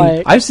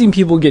seen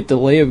people get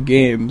delay of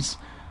games,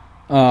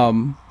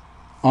 on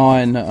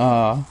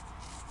extra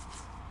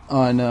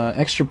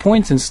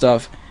points and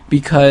stuff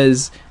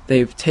because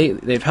they've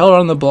held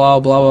on the blah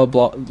blah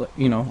blah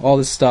blah, all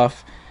this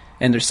stuff.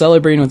 And they're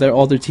celebrating with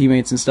all their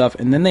teammates and stuff,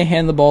 and then they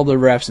hand the ball to the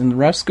refs, and the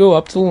refs go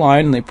up to the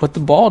line, and they put the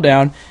ball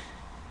down,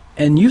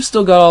 and you've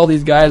still got all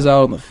these guys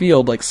out on the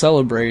field,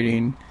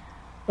 celebrating,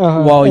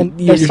 while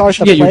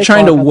you're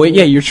trying to wait.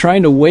 Yeah, you're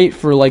trying to wait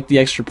for, the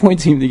extra point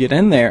team to get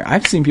in there.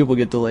 I've seen people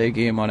get delay a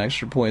game on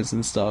extra points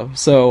and stuff.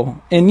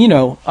 So, and,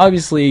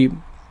 obviously,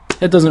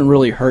 it doesn't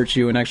really hurt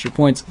you in extra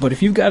points, but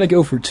if you've got to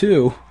go for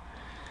two,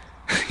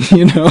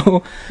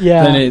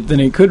 Yeah. then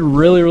it could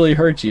really, really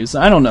hurt you. So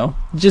I don't know.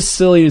 Just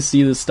silly to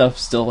see this stuff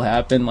still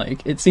happen.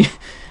 Like it's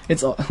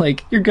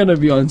like you're gonna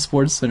be on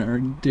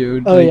SportsCenter,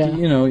 dude. Oh like, yeah.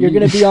 You're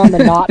gonna you be on the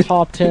not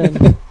top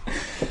 10.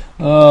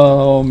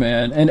 Oh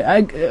man, and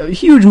a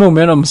huge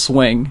momentum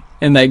swing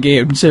in that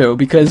game too,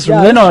 because from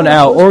Yeah, then on that's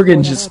out, what Oregon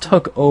happened. just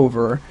took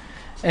over,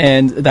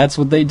 and that's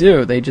what they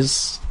do. They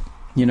just,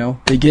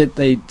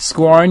 they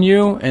score on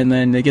you, and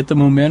then they get the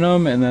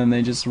momentum, and then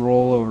they just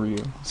roll over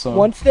you. So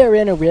Once they're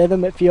in a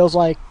rhythm, it feels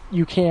like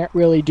you can't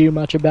really do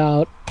much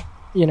about,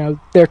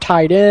 their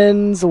tight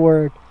ends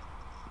or,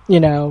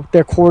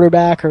 their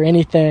quarterback or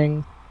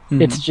anything.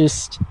 Mhm. It's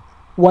just,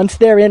 once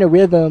they're in a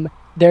rhythm,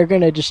 they're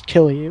gonna just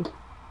kill you.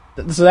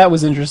 So that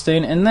was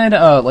interesting, and then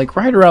like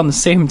right around the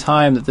same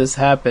time that this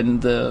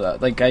happened,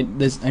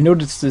 I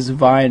noticed this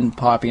Vine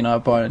popping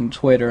up on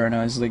Twitter, and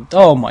I was like,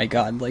 oh my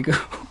god, like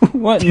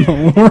what in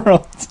the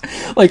world?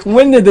 Like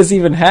when did this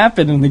even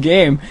happen in the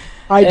game?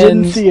 I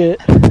didn't see it.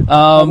 watched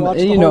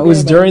the It whole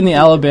was game, I during the didn't see it.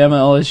 Alabama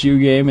LSU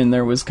game, and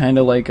there was kind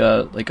of like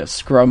a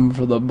scrum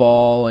for the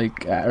ball, I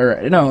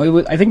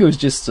think it was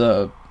just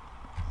a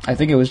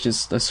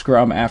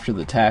scrum after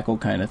the tackle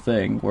kind of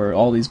thing, where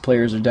all these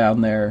players are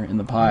down there in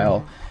the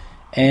pile.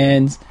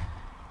 And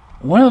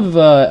one of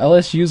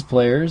LSU's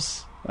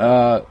players,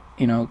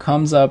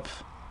 comes up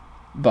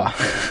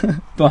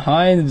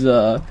behind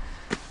the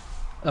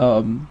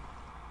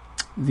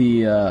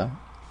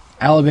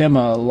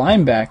Alabama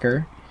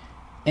linebacker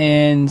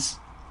and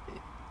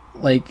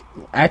like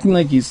acting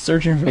like he's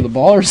searching for the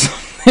ball or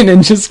something,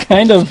 and just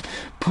kind of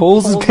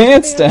pulls his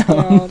pants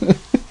down.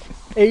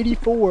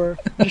 84,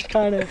 just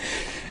kind of.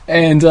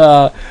 And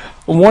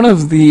one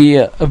of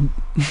the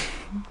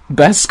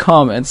best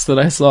comments that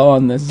I saw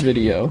on this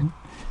video,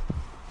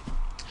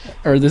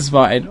 or this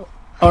Vine,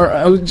 or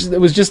it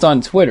was just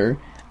on Twitter,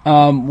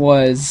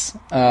 was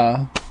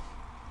it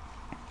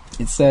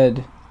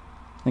said,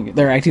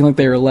 they're acting like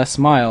they were Les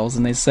Miles,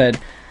 and they said,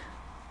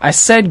 "I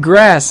said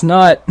grass,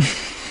 not."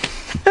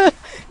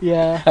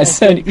 Yeah. I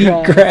said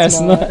eat grass,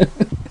 not.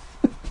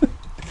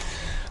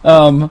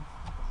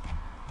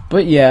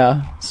 But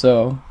yeah,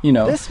 so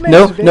This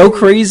makes no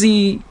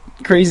very-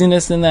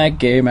 craziness in that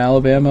game.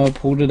 Alabama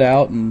pulled it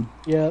out, and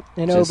Yep,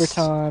 in Just-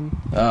 overtime.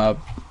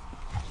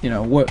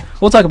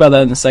 we'll talk about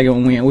that in a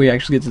second when we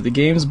actually get to the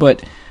games.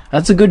 But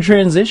that's a good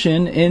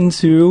transition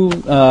into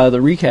the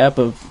recap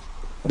of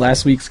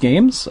last week's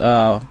games.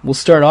 We'll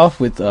start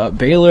off with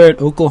Baylor at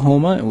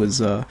Oklahoma. It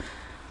was a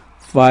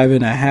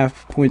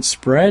 5.5 point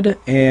spread,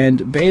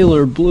 and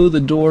Baylor blew the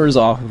doors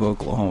off of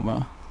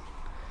Oklahoma.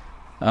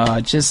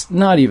 Just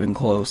not even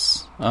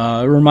close.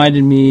 It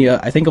reminded me,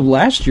 I think, of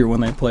last year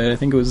when they played. I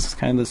think it was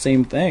kind of the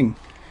same thing.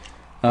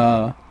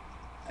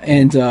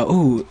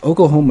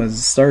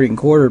 Oklahoma's starting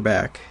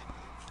quarterback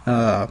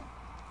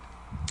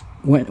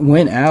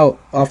went out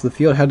off the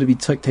field, had to be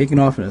taken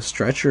off in a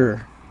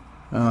stretcher.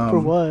 For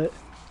what?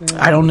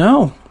 I don't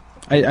know.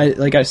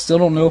 I still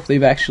don't know if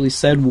they've actually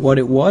said what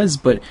it was,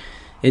 but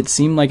it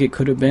seemed like it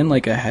could have been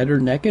like a head or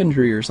neck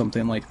injury or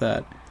something like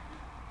that.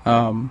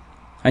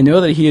 I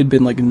know that he had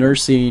been like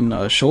nursing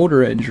a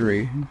shoulder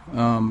injury,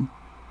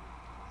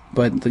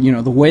 but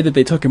the way that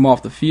they took him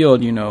off the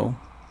field,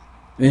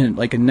 in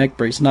like a neck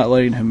brace, not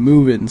letting him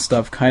move it and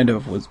stuff, kind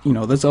of was,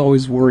 that's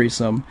always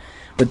worrisome.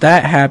 But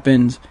that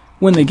happened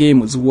when the game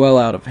was well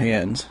out of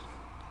hand,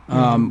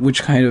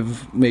 which kind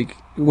of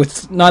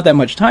with not that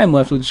much time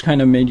left, which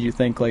kind of made you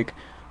think like,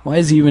 why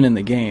is he even in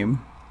the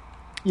game?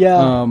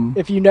 Yeah,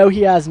 if you know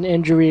he has an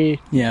injury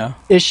Yeah.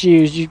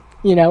 issues,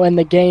 and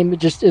the game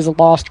just is a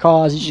lost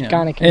cause, you should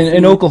kind of.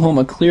 And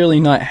Oklahoma clearly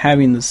not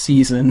having the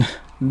season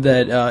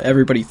that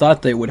everybody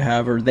thought they would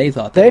have, or they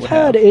thought they They've would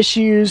have. had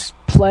issues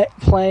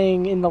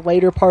playing in the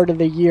later part of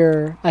the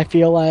year, I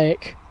feel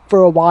like,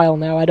 for a while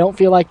now. I don't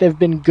feel like they've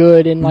been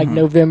good in like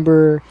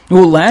November.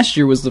 Well, last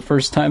year was the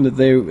first time that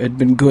they had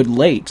been good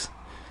late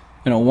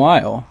in a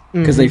while,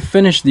 because they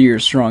finished the year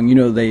strong.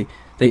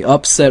 They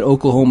upset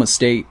Oklahoma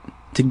State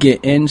to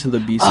get into the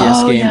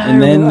BCS game, yeah,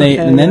 and then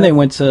okay, they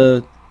went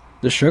to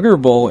the Sugar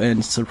Bowl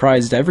and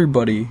surprised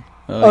everybody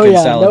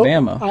against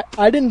Alabama. No,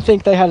 I didn't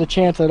think they had a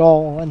chance at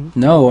all. And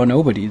No,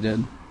 nobody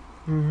did.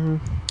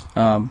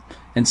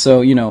 And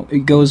so,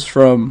 it goes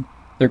from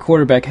their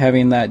quarterback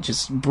having that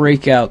just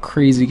breakout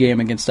crazy game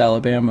against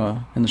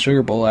Alabama in the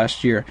Sugar Bowl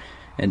last year,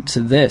 and to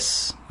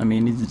this. I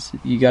mean,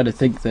 you got to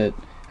think that,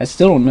 I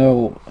still don't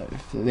know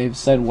if they've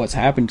said what's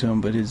happened to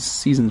him, but his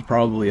season's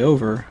probably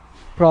over.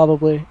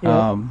 probably.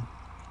 Yeah.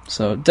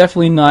 So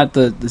definitely not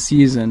the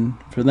season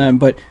for them,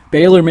 but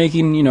Baylor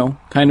making,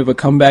 kind of a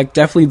comeback,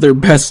 definitely their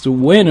best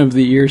win of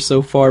the year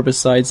so far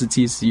besides the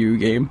TCU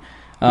game.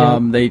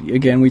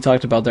 We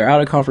talked about their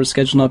out-of-conference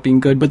schedule not being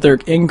good, but their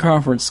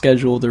in-conference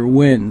schedule, their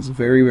wins,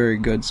 very, very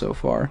good so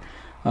far.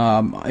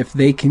 If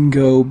they can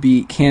go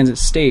beat Kansas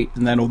State,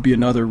 then that'll be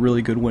another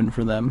really good win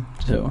for them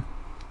too.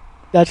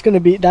 That's gonna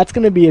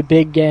be a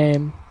big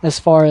game as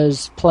far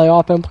as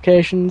playoff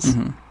implications.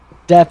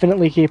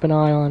 definitely keep an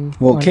eye on.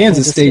 Well, on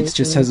Kansas State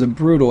just too. has a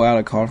brutal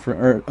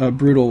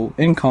brutal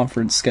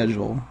in-conference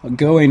schedule,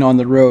 going on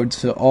the road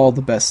to all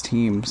the best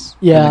teams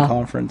in the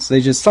conference.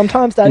 They just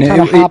sometimes that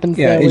kind of happens.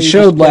 Yeah, it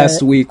showed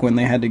last week when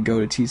they had to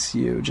go to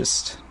TCU.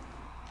 Just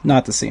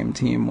not the same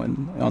team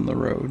when on the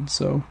road.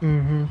 So,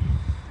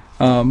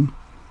 and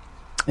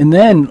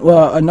then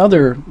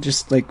another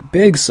just like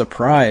big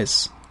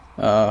surprise,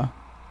 Notre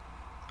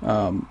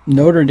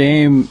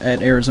Dame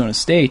at Arizona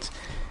State.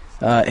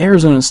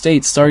 Arizona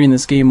State starting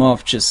this game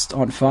off just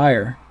on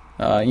fire.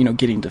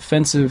 Getting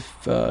defensive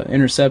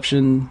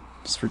interceptions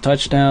for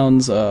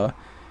touchdowns,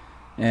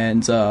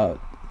 and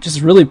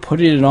just really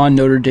putting it on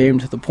Notre Dame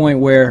to the point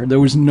where there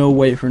was no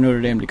way for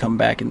Notre Dame to come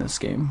back in this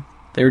game.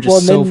 They were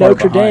just so far behind.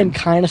 Notre Dame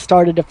kind of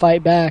started to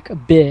fight back a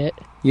bit.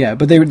 Yeah,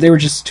 but they were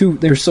just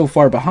they were so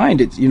far behind.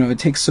 It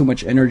takes so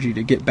much energy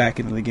to get back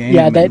into the game.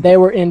 Yeah, they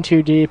were in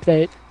too deep.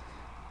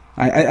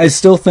 I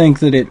still think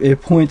that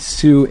it points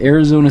to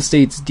Arizona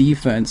State's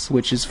defense,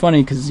 which is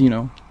funny because,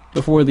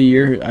 before the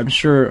year, I'm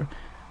sure,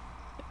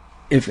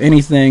 if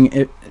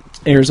anything,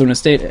 Arizona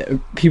State,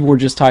 people were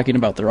just talking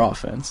about their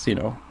offense,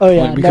 Oh,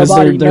 yeah. because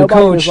their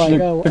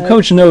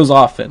coach knows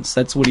offense.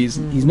 That's what he's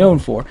known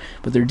for.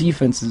 But their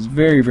defense is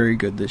very, very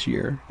good this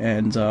year.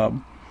 And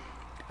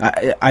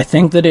I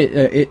think that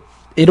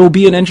it'll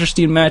be an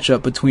interesting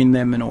matchup between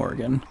them and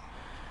Oregon.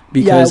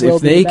 Because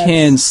if they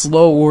can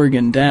slow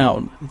Oregon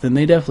down, then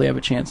they definitely have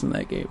a chance in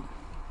that game.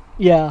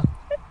 Yeah,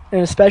 and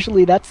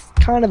especially that's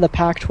kind of the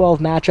Pac-12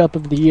 matchup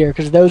of the year,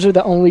 because those are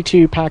the only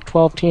two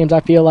Pac-12 teams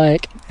I feel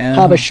like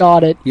have a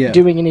shot at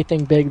doing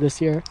anything big this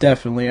year.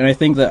 Definitely, and I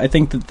think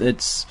that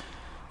it's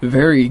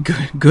very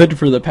good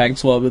for the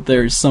Pac-12 that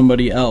there's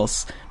somebody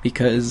else,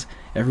 because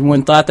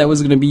everyone thought that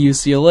was going to be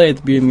UCLA at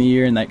the beginning of the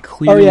year, and that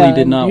clearly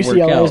did not work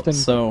out.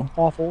 Been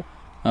awful.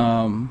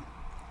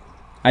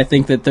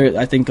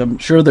 I'm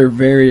sure they're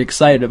very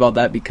excited about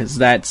that, because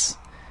that's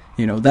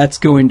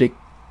going to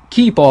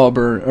keep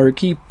Auburn or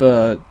keep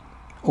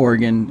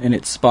Oregon in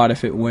its spot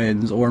if it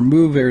wins, or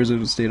move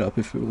Arizona State up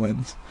if it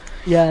wins.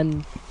 Yeah,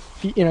 and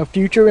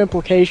future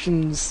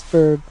implications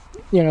for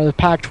the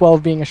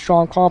Pac-12 being a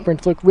strong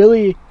conference look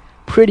really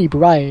pretty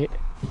bright.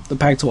 The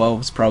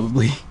Pac-12 is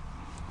probably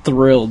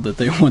thrilled that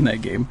they won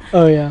that game.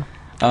 Oh yeah.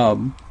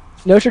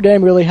 Notre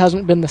Dame really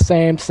hasn't been the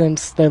same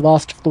since they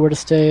lost to Florida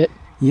State.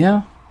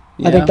 Yeah.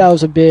 I think that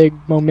was a big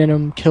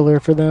momentum killer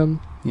for them.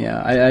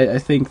 Yeah, I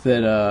think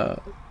that,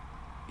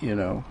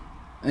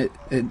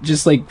 it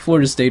just like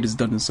Florida State has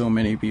done to so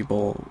many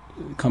people,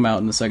 come out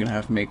in the second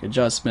half and make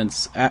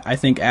adjustments. I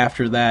think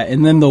after that,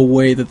 and then the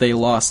way that they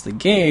lost the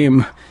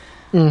game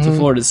to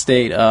Florida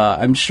State,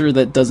 I'm sure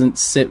that doesn't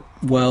sit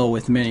well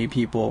with many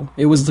people.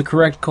 It was the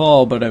correct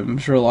call, but I'm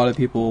sure a lot of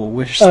people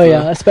wish the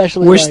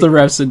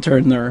refs had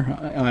turned their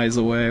eyes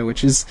away,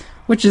 which is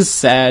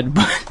sad,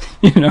 but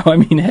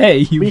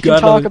hey, we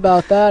can talk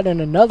about that in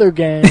another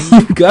game.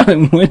 You've got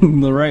to win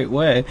the right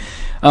way.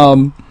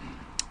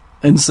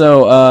 And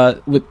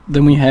so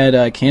then we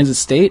had Kansas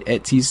State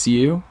at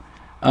TCU,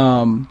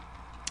 and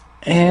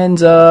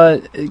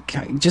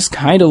just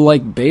kind of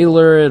like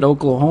Baylor at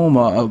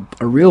Oklahoma,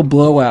 a real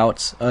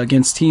blowout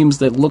against teams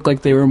that looked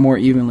like they were more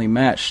evenly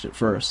matched at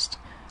first.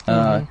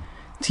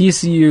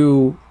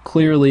 TCU,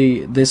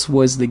 clearly this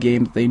was the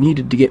game that they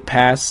needed to get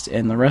past,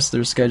 and the rest of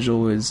their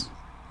schedule was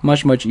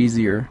much, much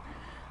easier.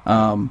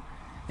 And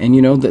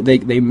that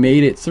they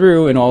made it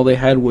through, and all they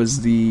had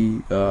was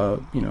the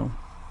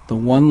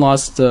one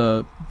loss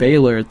to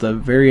Baylor at the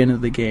very end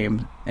of the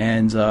game,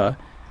 and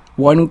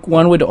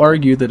one would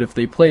argue that if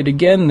they played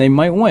again, they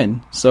might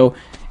win. So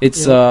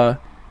it's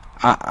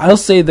I'll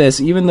say this: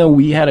 even though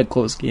we had a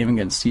close game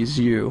against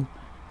TCU,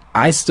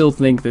 I still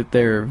think that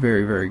they're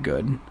very, very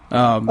good.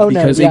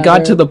 Because it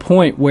got to the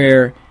point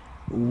where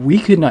we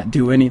could not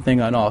do anything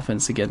on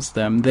offense against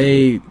them.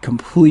 They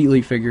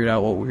completely figured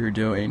out what we were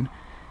doing,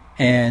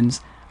 and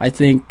I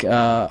think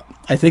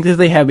that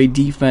they have a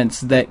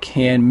defense that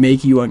can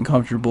make you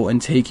uncomfortable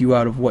and take you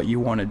out of what you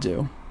want to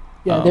do.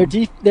 Yeah,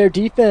 their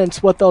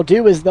defense, what they'll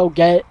do is they'll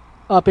get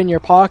up in your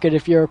pocket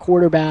if you're a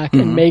quarterback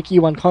and make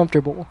you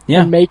uncomfortable.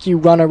 Yeah. And make you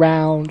run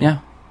around. Yeah.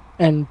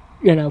 And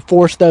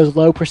force those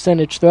low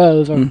percentage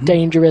throws or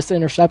dangerous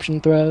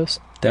interception throws.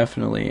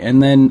 Definitely.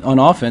 And then on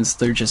offense,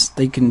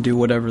 they can do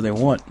whatever they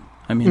want.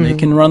 I mean, they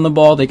can run the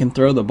ball, they can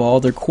throw the ball.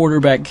 Their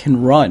quarterback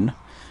can run.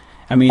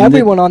 I mean,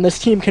 everyone on this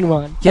team can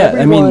run. Yeah,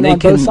 everyone on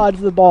both sides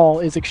of the ball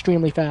is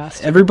extremely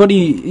fast.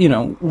 Everybody,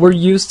 we're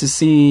used to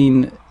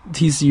seeing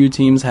TCU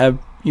teams have,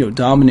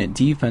 dominant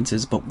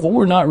defenses, but what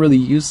we're not really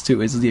used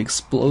to is the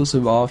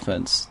explosive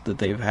offense that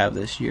they've had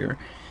this year.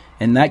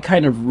 And that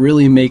kind of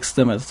really makes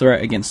them a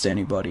threat against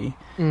anybody.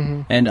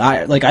 And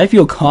I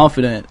feel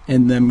confident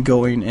in them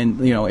going, and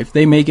if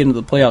they make it into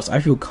the playoffs, I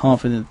feel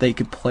confident they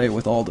could play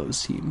with all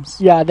those teams.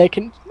 Yeah, they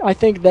can. I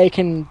think they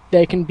can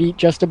beat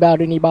just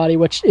about anybody,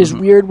 which is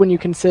weird when you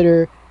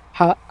consider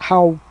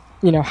how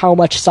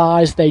much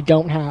size they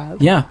don't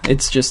have. Yeah,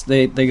 it's just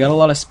they got a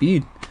lot of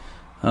speed,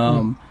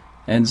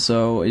 and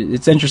so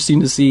it's interesting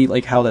to see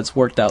how that's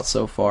worked out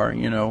so far.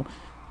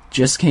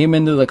 just came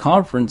into the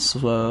conference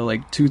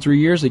like 2-3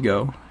 years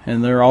ago,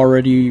 and they're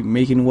already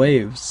making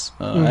waves.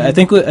 I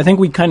think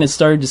we kind of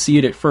started to see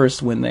it at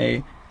first when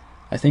I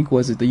think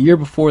was it the year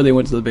before they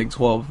went to the Big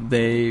 12,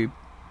 they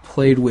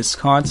played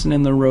Wisconsin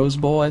in the Rose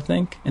Bowl, I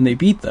think, and they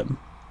beat them.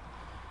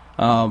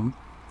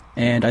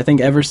 And I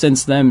think ever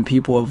since then,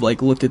 people have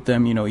like looked at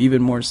them,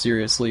 even more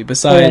seriously.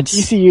 Besides,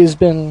 TCU's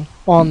been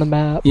on the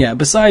map. Yeah,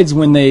 besides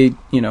when they,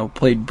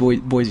 played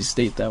Boise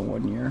State that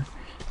one year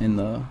in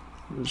the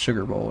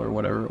Sugar Bowl or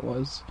whatever it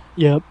was.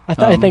 Yep,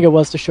 I think it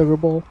was the Sugar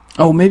Bowl.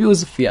 Oh, maybe it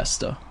was the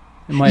Fiesta.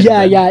 It might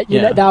yeah, have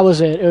been. yeah, that was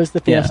it. It was the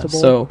Fiesta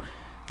Bowl. So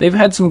they've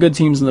had some good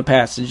teams in the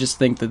past. I just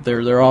think that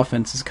their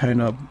offense is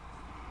kind of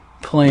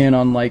playing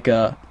on like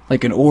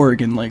an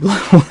Oregon like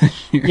level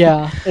this year.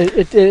 Yeah,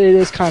 it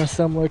is kind of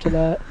similar to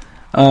that.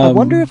 I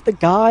wonder if the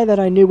guy that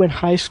I knew in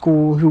high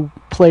school who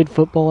played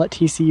football at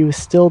TCU is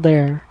still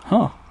there.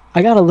 Huh.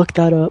 I gotta look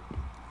that up.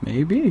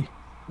 Maybe.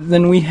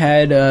 Then we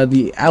had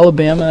the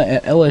Alabama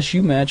at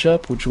LSU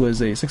matchup, which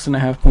was a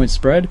 6.5-point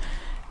spread,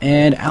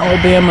 and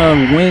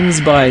Alabama wins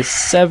by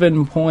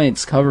 7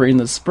 points, covering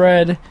the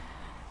spread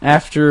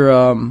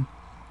after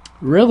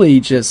really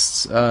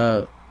just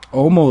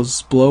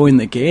almost blowing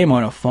the game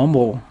on a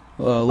fumble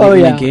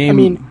late in the game, I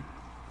mean,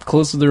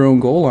 close to their own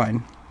goal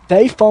line.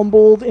 They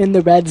fumbled in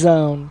the red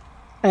zone,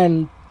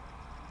 and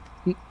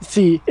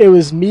see, it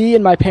was me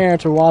and my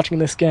parents were watching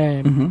this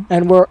game,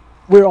 and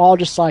we're all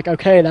just like,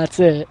 okay, that's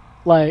it.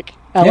 Like,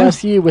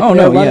 LSU with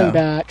no running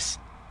backs,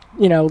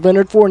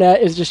 Leonard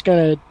Fournette is just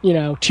going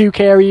to, 2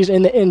 carries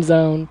in the end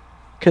zone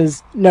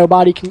because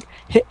nobody can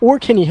hit, or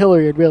Kenny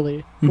Hilliard,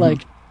 really.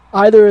 Like,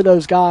 either of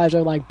those guys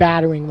are like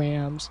battering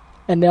rams,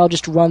 and they'll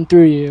just run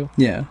through you.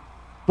 Yeah.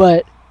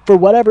 But for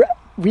whatever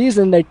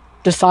reason, they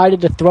decided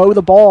to throw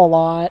the ball a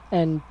lot,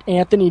 and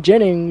Anthony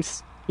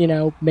Jennings,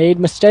 made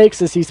mistakes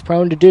as he's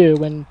prone to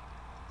do. And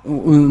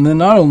then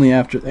not only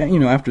after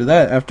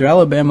that, after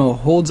Alabama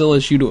holds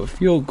LSU to a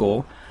field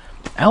goal,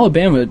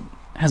 Alabama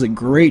has a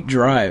great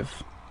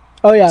drive.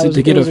 Oh yeah,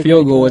 to get a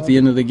field goal at the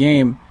end of the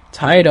game,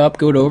 tie it up,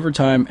 go to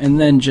overtime, and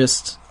then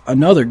just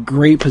another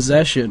great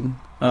possession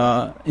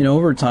in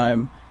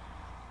overtime.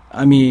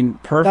 I mean,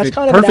 perfect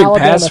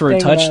pass for a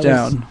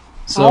touchdown.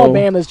 So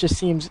Alabama's just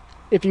seems,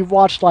 if you've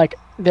watched like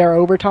their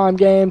overtime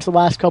games the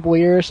last couple of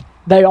years,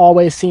 they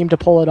always seem to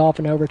pull it off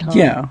in overtime.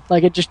 Yeah,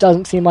 like it just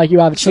doesn't seem like you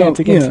have a chance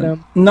against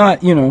them.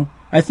 Not,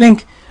 I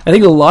think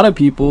a lot of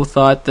people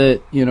thought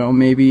that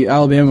maybe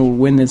Alabama would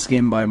win this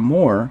game by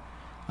more,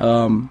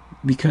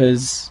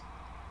 because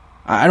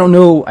I don't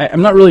know.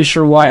 I'm not really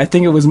sure why. I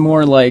think it was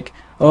more like,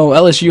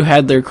 LSU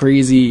had their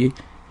crazy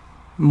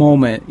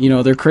moment,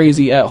 their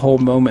crazy at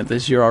home moment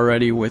this year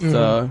already with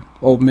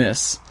Ole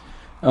Miss,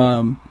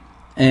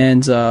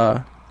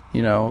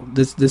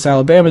 this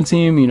Alabama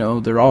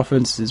team, their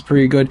offense is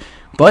pretty good,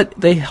 but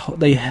they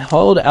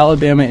held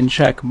Alabama in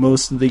check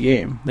most of the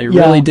game. They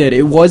really did.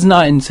 It was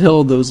not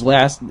until those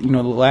the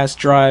last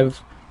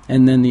drive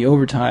and then the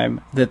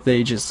overtime that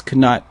they just could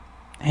not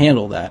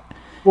handle that.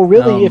 Well,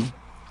 really, if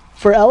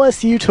for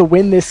LSU to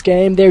win this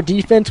game, their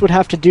defense would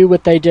have to do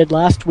what they did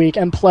last week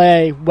and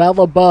play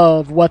well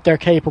above what they're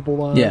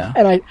capable of. Yeah.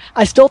 And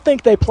I still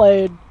think they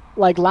played,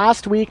 like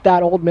last week,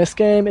 that Ole Miss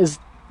game,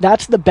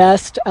 that's the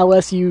best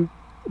LSU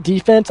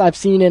defense I've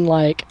seen in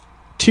like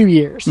 2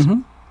 years.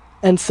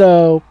 And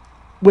so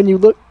when you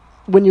look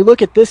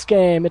at this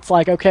game, it's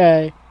like,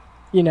 okay,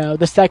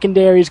 the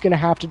secondary is going to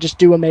have to just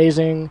do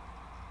amazing.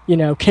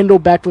 Kendall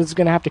Beckwith is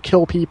going to have to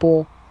kill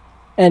people,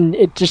 and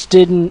it just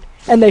didn't.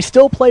 And they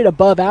still played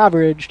above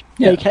average.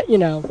 Yeah.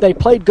 They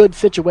played good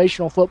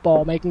situational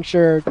football, making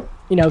sure,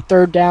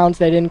 third downs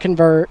they didn't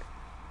convert.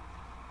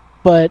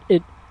 But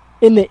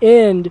in the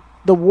end,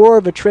 the war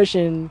of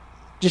attrition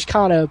just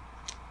kind of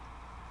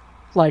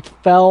like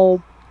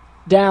fell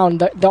down.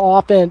 The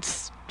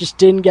offense just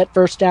didn't get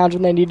first downs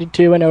when they needed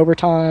to in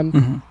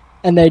overtime,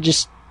 and they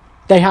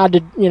had to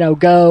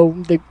go.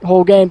 The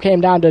whole game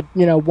came down to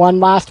one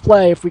last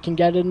play if we can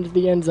get it into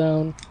the end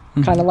zone,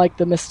 kind of like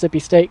the Mississippi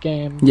State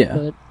game. Yeah.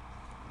 But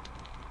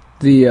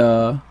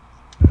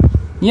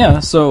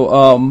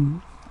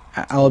so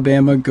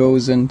Alabama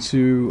goes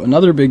into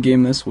another big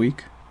game this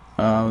week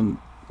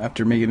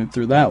after making it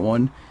through that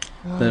one.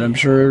 That I'm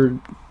sure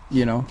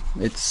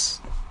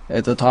it's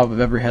at the top of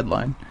every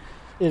headline.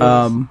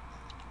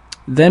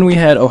 Then we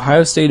had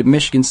Ohio State at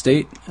Michigan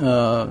State.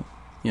 Many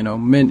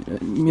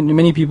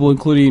people,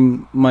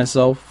 including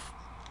myself,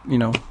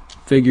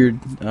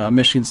 figured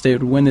Michigan State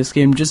would win this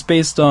game just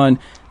based on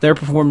their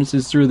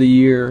performances through the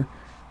year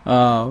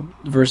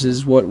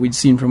versus what we'd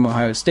seen from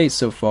Ohio State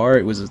so far.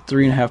 It was a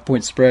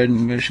 3.5-point spread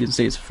in Michigan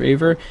State's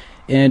favor,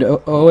 and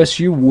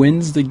OSU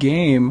wins the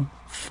game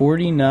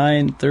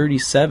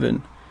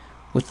 49-37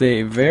 with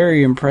a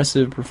very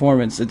impressive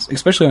performance,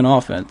 especially on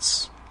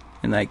offense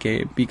in that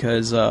game,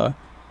 because that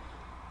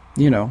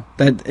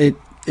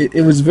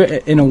it was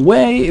in a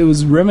way it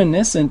was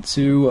reminiscent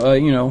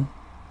to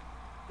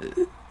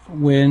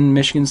when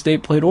Michigan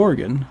State played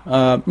Oregon.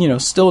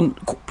 Still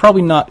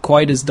probably not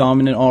quite as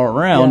dominant all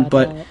around,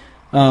 but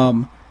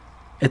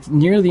at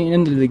near the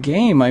end of the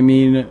game, I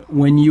mean,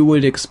 when you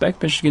would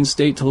expect Michigan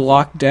State to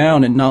lock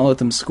down and not let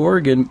them score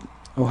again,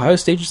 Ohio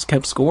State just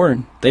kept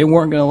scoring. They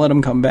weren't going to let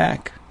them come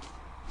back.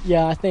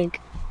 Yeah, I think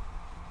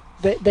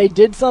they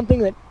did something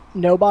that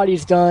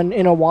nobody's done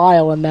in a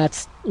while, and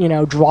that's,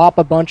 drop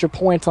a bunch of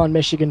points on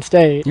Michigan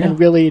State and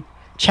really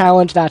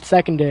challenge that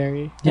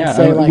secondary. And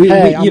say,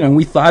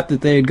 we thought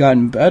that they had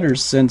gotten better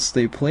since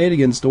they played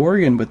against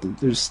Oregon, but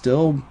there's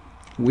still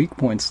weak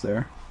points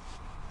there.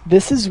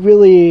 This is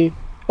really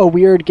a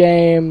weird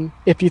game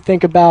if you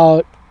think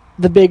about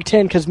the Big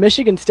Ten, because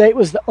Michigan State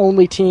was the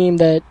only team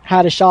that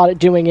had a shot at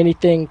doing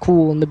anything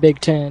cool in the Big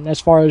Ten as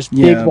far as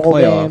big bowl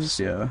playoffs, games.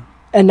 Yeah.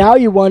 And now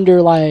you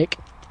wonder,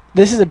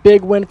 this is a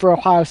big win for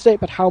Ohio State,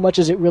 but how much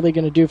is it really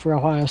going to do for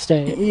Ohio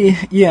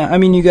State? Yeah, I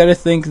mean, you got to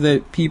think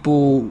that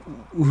people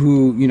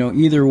who,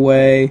 either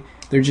way,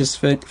 they're just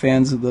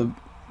fans of the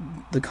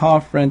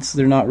conference.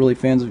 They're not really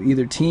fans of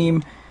either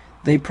team.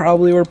 They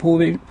probably were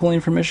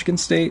pulling for Michigan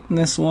State in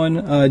this one,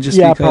 just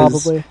because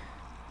probably.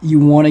 You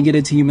want to get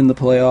a team in the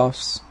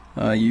playoffs.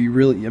 You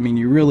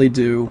really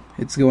do.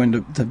 It's going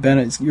to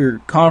benefit. Your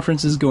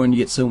conference is going to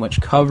get so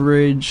much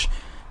coverage,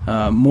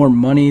 more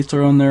money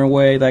thrown their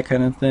way, that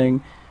kind of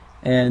thing.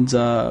 And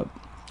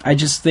I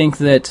just think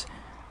that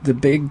the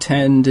Big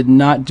Ten did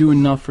not do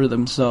enough for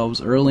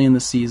themselves early in the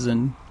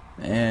season,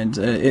 and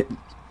in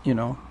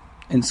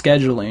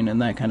scheduling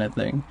and that kind of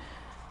thing.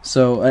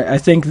 So I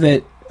think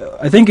they'll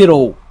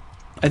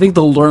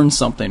learn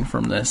something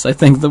from this. I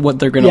think that what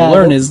they're going to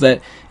learn is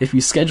that if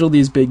you schedule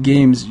these big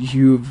games,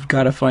 you've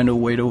got to find a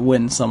way to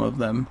win some of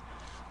them.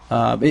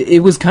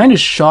 It was kind of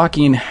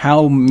shocking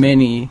how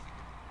many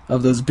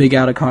of those big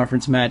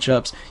out-of-conference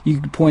matchups. You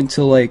could point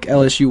to,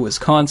 LSU,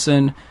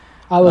 Wisconsin.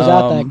 I was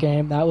at that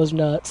game. That was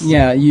nuts.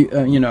 Yeah,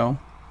 even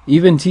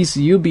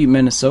TCU beat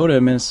Minnesota.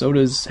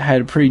 Minnesota's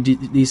had a pretty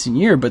decent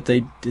year, but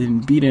they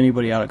didn't beat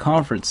anybody out of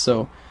conference.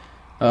 So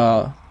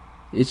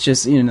it's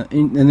just, and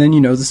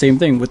then, the same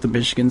thing with the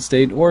Michigan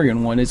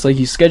State-Oregon one. It's like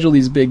you schedule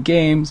these big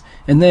games,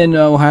 and then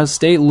Ohio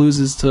State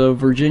loses to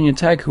Virginia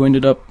Tech, who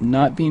ended up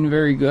not being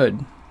very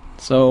good.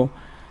 So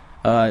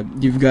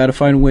you've got to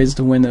find ways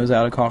to win those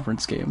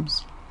out-of-conference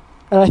games.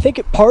 And I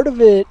think part of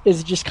it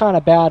is just kind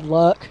of bad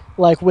luck.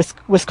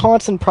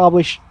 Wisconsin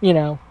probably, I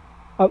don't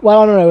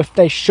know if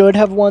they should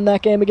have won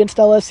that game against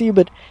LSU,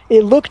 but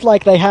it looked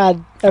like they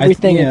had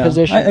everything in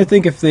position. I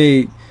think if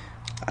they,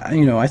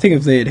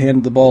 had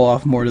handed the ball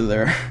off more to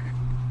their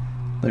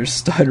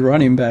stud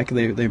running back,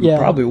 they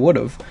probably would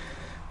have.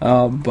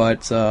 I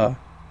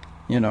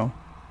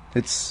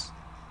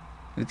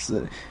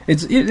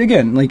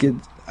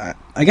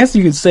guess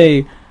you could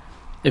say,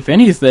 if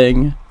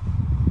anything,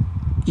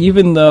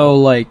 even though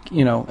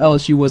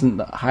LSU wasn't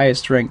the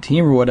highest ranked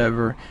team or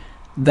whatever,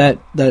 that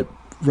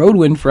road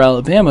win for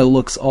Alabama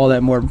looks all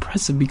that more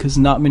impressive because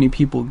not many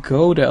people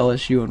go to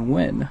LSU and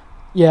win.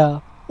 Yeah,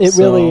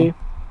 really.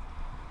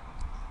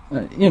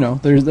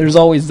 There's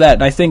always that.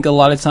 And I think a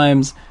lot of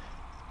times,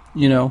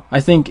 I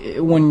think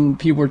when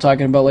people were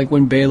talking about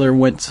when Baylor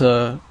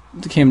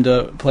came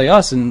to play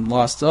us and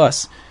lost to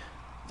us,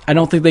 I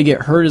don't think they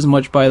get hurt as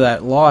much by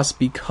that loss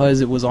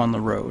because it was on the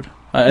road.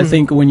 I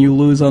think when you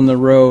lose on the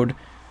road,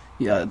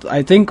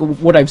 I think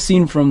what I've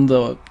seen from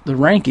the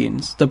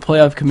rankings, the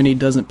playoff committee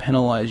doesn't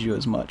penalize you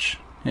as much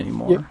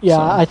anymore.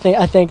 Yeah, so.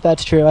 I think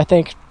that's true. I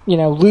think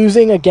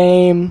losing a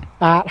game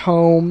at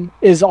home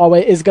is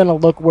going to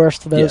look worse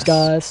to those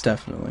guys.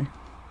 Definitely.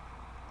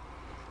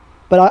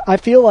 But I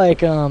feel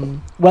like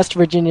West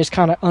Virginia's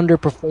kind of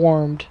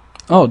underperformed.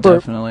 Oh,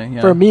 definitely. Yeah.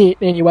 For me,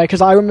 anyway,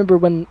 because I remember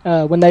when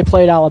they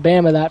played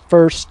Alabama that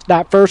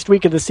first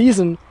week of the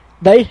season,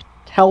 they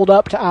held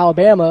up to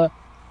Alabama,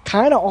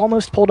 kind of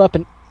almost pulled off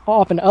an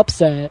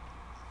upset.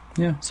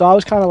 Yeah. So I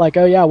was kind of like,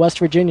 oh yeah, West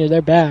Virginia,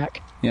 they're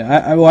back.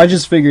 Yeah, I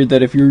just figured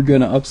that if you're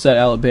going to upset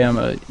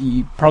Alabama,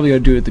 you probably got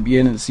to do it at the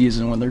beginning of the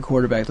season when their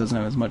quarterback doesn't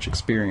have as much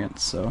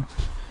experience. So,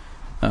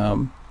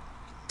 and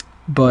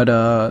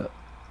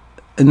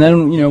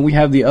then, we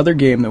have the other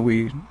game that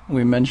we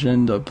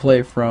mentioned a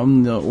play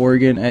from, the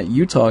Oregon at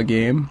Utah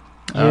game.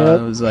 Yep.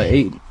 It was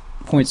an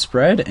 8-point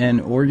spread, and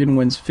Oregon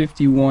wins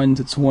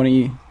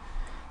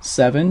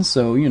 51-27.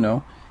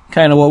 So,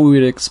 kind of what we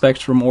would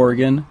expect from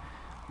Oregon.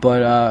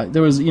 But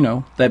there was,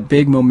 that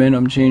big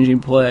momentum-changing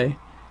play.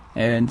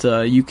 And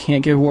you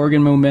can't give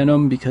Oregon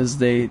momentum because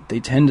they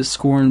tend to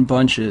score in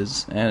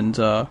bunches. And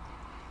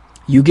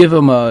you give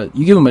them a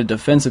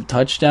defensive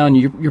touchdown,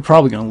 you're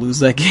probably going to lose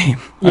that game.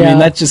 I mean,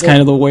 that's just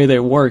kind of the way they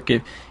work.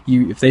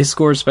 If they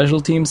score a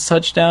special teams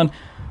touchdown,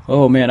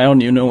 oh man, I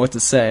don't even know what to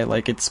say.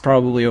 It's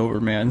probably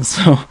over, man.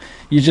 So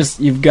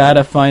you've got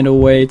to find a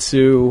way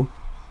to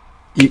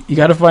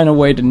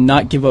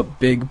not give up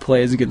big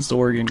plays against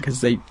Oregon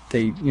because they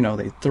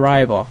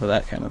thrive off of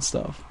that kind of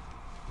stuff.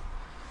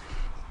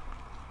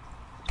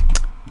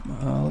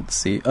 Let's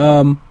see.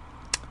 Our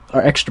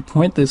extra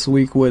point this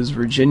week was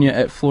Virginia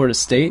at Florida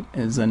State.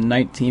 It's a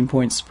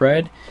 19-point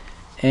spread,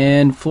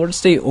 and Florida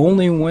State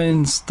only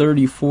wins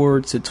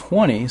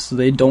 34-20, so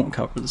they don't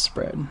cover the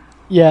spread.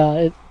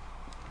 Yeah,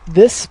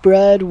 this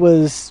spread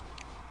was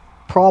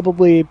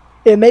probably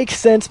it makes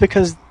sense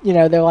because,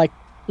 they're like,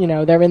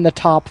 they're in the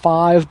top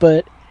 5,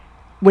 but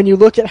when you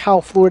look at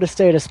how Florida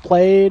State has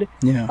played,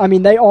 I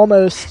mean, they've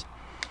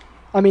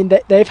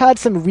had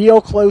some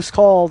real close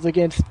calls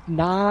against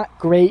not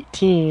great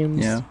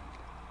teams. Yeah.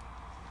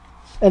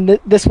 And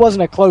this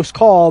wasn't a close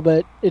call,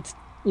 but it's,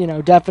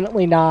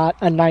 definitely not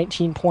a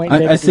 19-point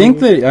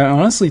victory. I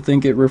honestly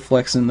think it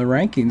reflects in the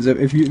rankings.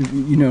 If you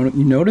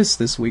notice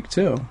this week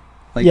too,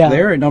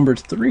 they're at number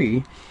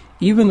 3,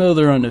 even though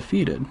they're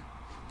undefeated,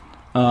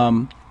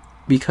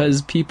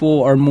 because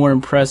people are more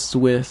impressed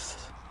with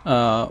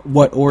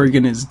what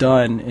Oregon has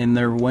done in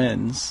their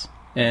wins,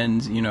 and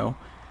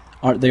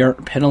they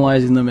aren't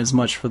penalizing them as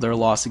much for their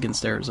loss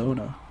against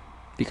Arizona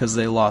because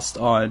they lost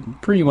on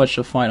pretty much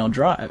the final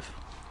drive.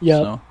 Yeah.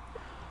 So,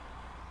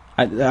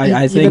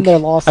 I think I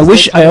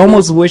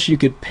almost wish you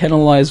could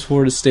penalize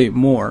Florida State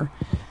more,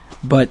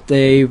 but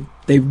they've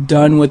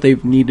done what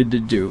they've needed to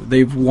do.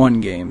 They've won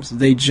games.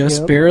 They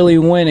just barely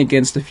win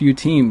against a few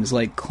teams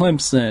like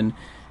Clemson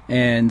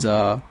and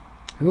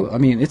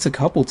it's a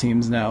couple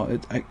teams now.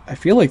 I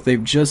feel like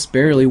they've just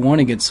barely won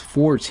against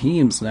 4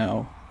 teams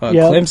now.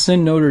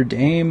 Clemson, Notre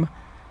Dame.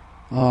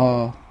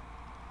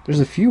 There's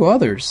a few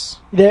others.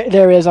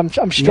 There is. I'm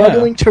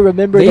struggling to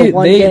remember the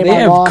one game they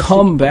have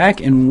come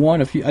back and won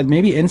a few.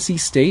 Maybe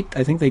NC State.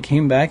 I think they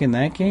came back in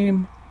that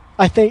game.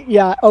 I think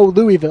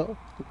Louisville.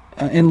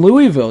 In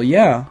Louisville,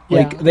 yeah.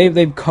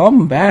 They've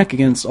come back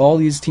against all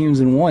these teams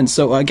and won.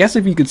 So I guess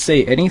if you could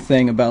say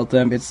anything about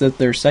them, it's that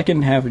their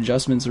second half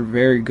adjustments are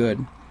very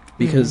good,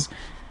 because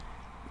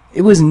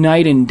it was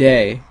night and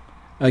day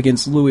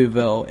against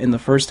Louisville in the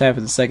first half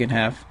and the second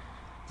half.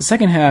 The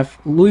second half,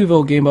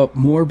 Louisville gave up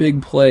more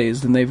big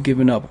plays than they've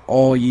given up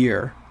all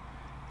year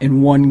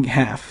in one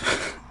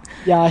half.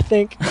 I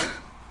think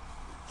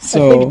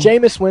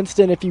Jameis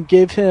Winston, if you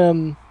give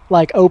him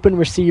open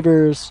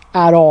receivers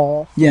at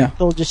all,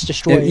 he'll just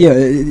destroy it. Yeah,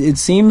 it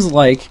seems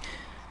like,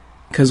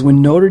 because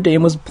when Notre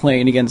Dame was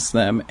playing against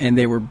them and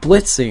they were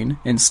blitzing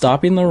and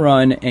stopping the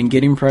run and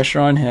getting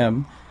pressure on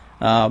him,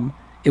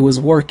 it was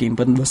working.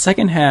 But in the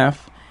second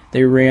half,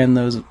 they ran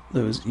those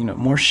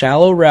more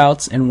shallow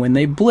routes, and when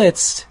they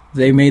blitzed,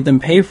 they made them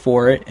pay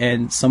for it,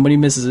 and somebody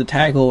misses a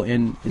tackle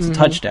and it's a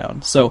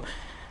touchdown. So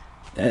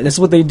that's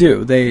what they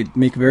do. They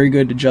make very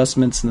good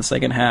adjustments in the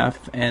second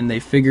half, and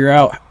they figure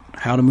out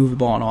how to move the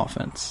ball on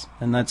offense,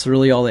 and that's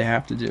really all they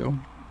have to do.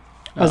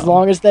 As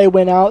long as they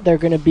win out, they're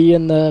going to be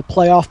in the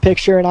playoff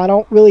picture, and I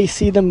don't really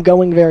see them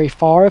going very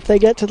far if they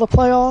get to the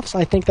playoffs.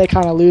 I think they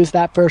kind of lose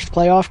that first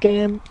playoff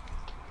game.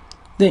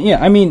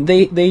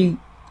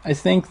 I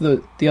think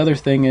the other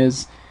thing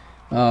is,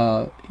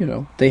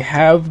 they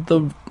have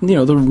the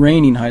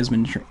reigning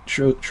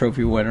Heisman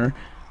Trophy winner.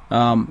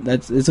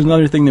 It's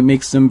another thing that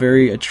makes them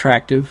very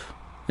attractive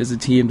as a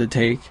team to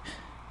take,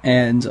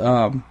 and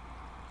I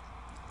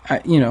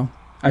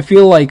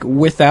feel like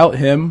without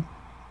him,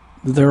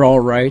 they're all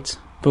right,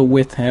 but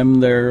with him,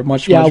 they're a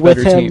much better team. Yeah,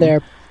 with him,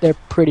 they're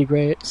pretty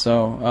great.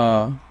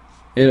 So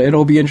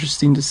it'll be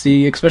interesting to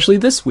see, especially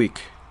this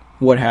week,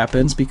 what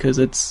happens, because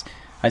it's,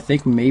 I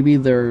think, maybe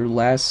their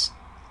last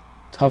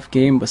tough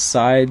game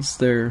besides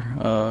their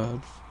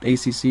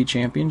ACC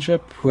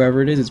championship.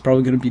 Whoever it is, it's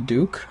probably going to be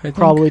Duke, I think.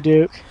 Probably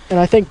Duke. And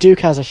I think Duke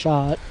has a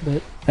shot.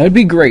 But that would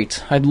be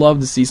great. I'd love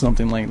to see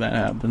something like that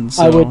happen.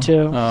 So, I would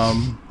too.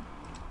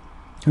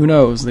 Who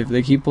knows?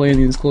 They keep playing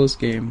these close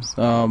games.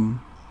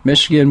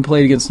 Michigan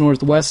played against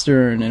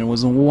Northwestern, and it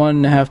was a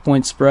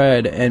 1.5-point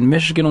spread, and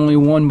Michigan only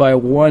won by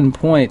 1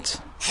 point.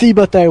 See,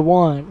 but they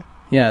won.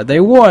 Yeah, they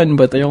won,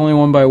 but they only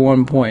won by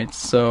 1 point,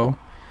 so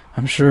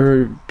I'm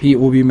sure Pete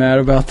will be mad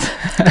about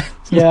that.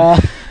 Yeah,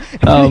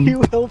 he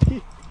will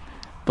be.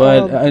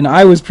 But and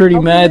I was pretty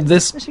mad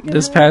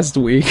this past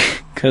week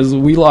because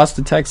we lost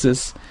to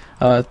Texas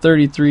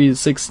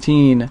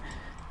 33-16,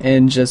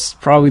 and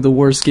just probably the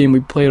worst game we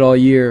played all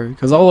year,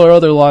 because all our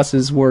other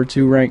losses were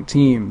to ranked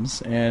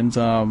teams, and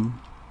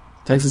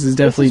Texas is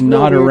definitely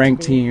not a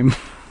ranked team.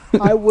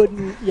 I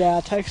wouldn't. Yeah,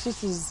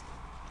 Texas is.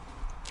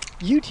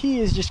 UT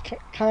is just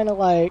kind of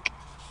like,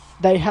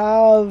 they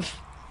have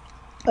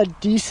a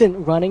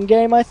decent running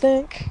game, I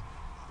think,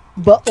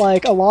 but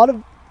a lot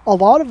of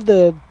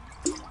the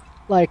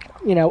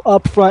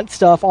up front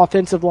stuff,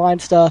 offensive line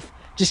stuff,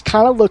 just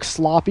kind of looks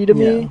sloppy to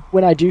me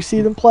when I do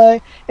see them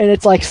play, and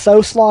it's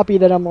so sloppy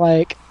that I'm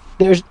like,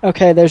 there's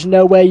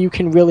no way you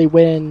can really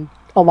win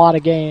a lot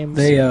of games.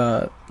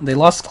 They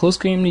lost a close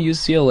game to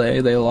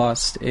UCLA. They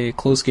lost a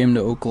close game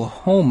to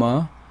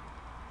Oklahoma.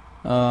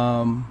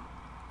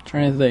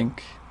 Trying to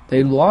think.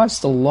 They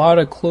lost a lot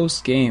of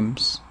close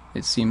games,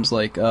 it seems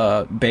like.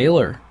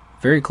 Baylor.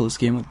 Very close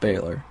game with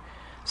Baylor.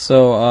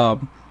 So,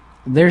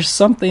 there's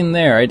something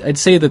there. I'd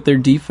say that their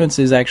defense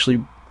is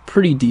actually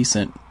pretty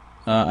decent.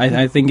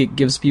 I think it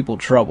gives people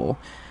trouble.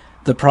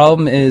 The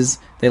problem is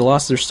they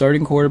lost their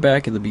starting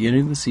quarterback at the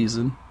beginning of the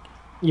season.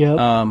 Yep.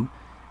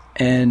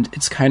 And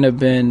it's kind of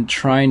been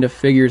trying to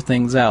figure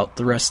things out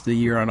the rest of the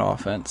year on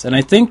offense. And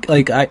I think,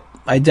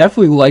 I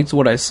definitely liked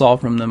what I saw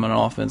from them on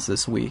offense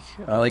this week.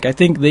 I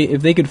think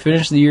if they could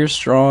finish the year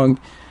strong,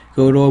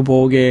 go to a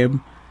bowl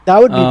game, That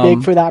would be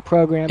big for that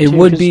program. It too,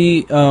 would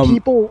be.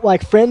 People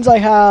like friends I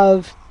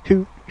have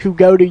who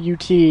go to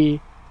UT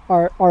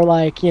are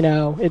like,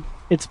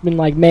 it's been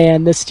like,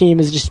 man, this team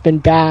has just been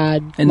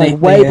bad. And like,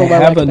 they below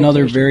have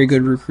another expectations. very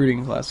good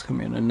recruiting class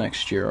coming in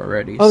next year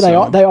already. Oh,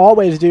 so, they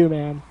always do,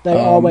 man. They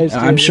always do.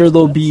 I'm sure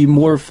there'll be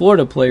more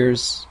Florida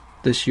players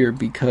this year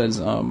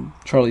because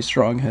Charlie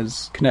Strong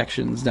has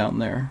connections down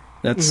there.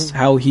 That's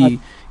how he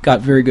got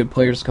very good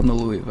players to come to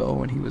Louisville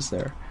when he was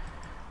there.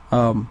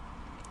 And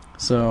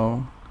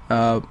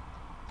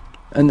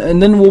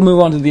then we'll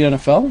move on to the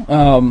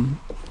NFL.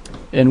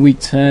 In Week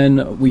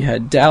 10, we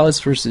had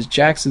Dallas versus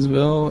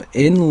Jacksonville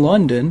in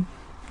London,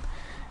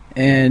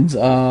 and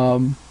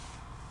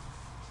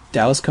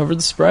Dallas covered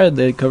the spread.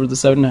 They covered the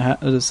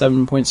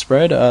 7-point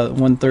spread,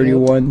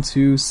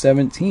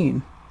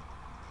 131-17.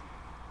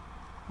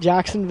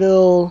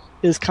 Jacksonville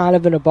is kind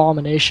of an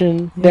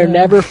abomination. They're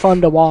never fun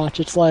to watch.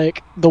 It's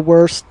like the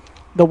worst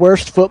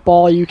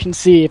football you can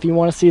see. If you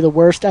want to see the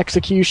worst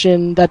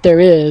execution that there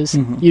is,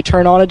 you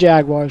turn on a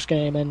Jaguars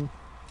game, and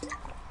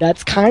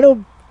that's kind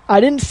of. I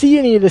didn't see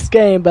any of this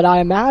game, but I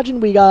imagine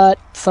we got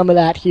some of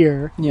that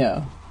here.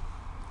 Yeah,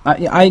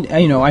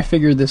 I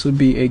figured this would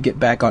be a get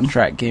back on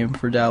track game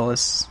for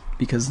Dallas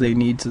because they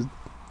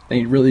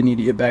really need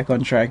to get back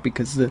on track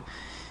because the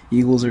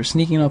Eagles are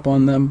sneaking up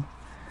on them.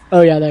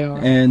 Oh yeah, they are.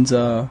 And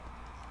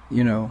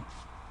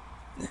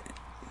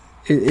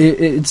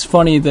it's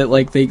funny that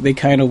like they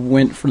kind of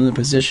went from the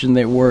position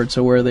they were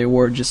to where they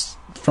were just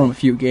from a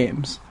few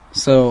games.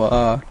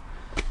 So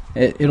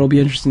it'll be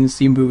interesting to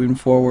see moving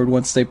forward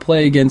once they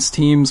play against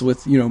teams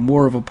with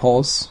more of a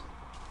pulse,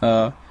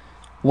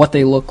 what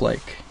they look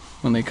like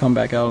when they come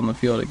back out on the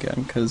field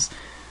again. Because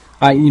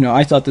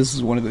I thought this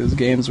was one of those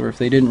games where if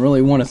they didn't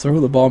really want to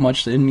throw the ball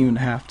much, they didn't even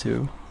have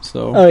to.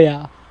 So. Oh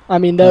yeah, I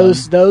mean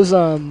those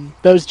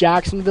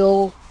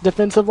Jacksonville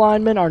defensive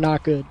linemen are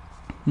not good.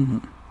 Mm-hmm.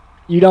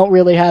 You don't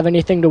really have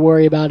anything to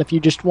worry about if you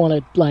just want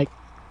to like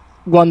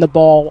run the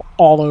ball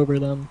all over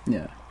them.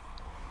 Yeah.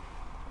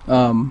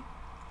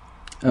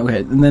 Okay,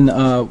 and then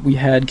we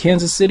had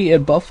Kansas City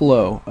at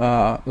Buffalo.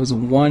 It was a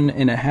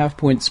 1.5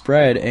 point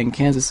spread, and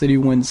Kansas City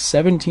wins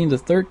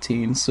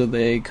 17-13, so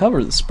they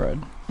cover the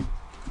spread.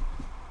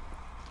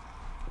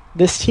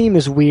 This team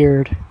is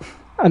weird.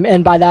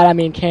 And by that I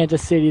mean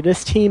Kansas City.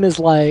 This team is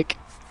like,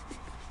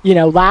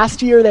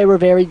 last year they were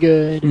very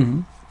good.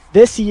 Mm-hmm.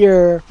 This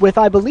year, with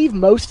I believe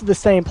most of the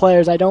same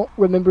players, I don't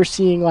remember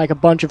seeing like a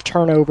bunch of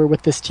turnover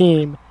with this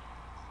team.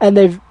 And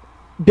they've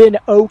been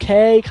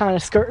okay, kind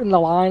of skirting the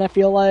line, I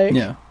feel like.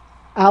 Yeah.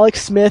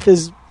 Alex Smith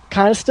is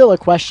kind of still a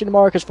question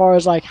mark as far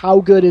as like how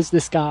good is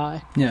this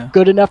guy? Yeah.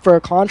 Good enough for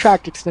a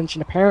contract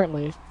extension,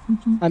 apparently.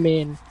 Mm-hmm. I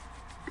mean,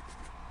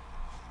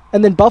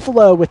 and then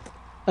Buffalo with,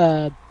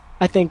 I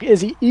think,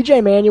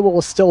 EJ Manuel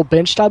is still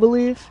benched, I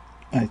believe.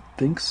 I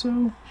think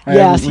so. I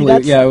haven't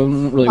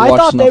really I watched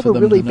thought enough they were of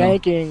them really to know.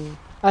 banking.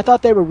 I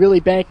thought they were really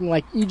banking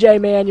like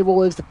EJ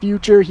Manuel is the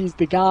future. He's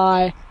the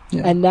guy,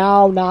 and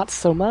now not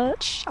so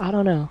much. I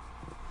don't know.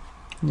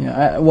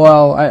 Yeah,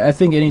 I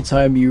think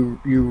anytime you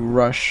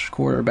rush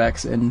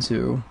quarterbacks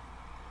into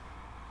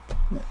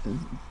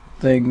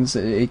things,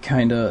 it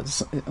kind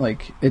of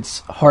like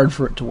it's hard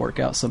for it to work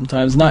out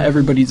sometimes. Not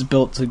everybody's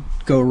built to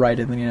go right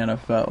in the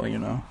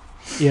NFL,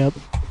 Yep.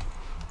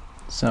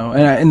 So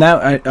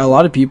a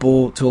lot of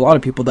people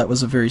that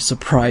was a very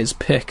surprise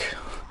pick.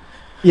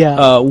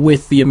 Yeah.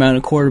 With the amount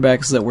of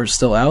quarterbacks that were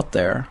still out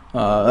there,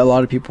 a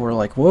lot of people were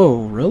like,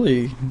 "Whoa,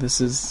 really? This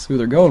is who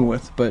they're going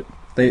with?" But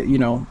they,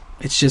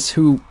 it's just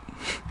who.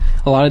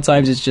 A lot of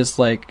times, it's just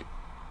like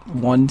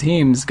one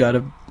team's got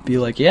to be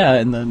like, "Yeah,"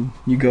 and then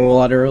you go a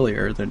lot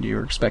earlier than you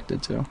were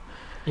expected to.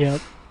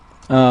 Yep.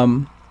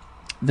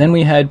 Then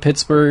we had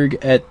Pittsburgh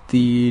at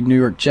the New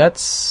York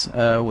Jets.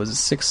 Was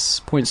a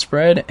 6-point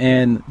spread,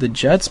 and the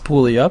Jets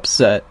pull the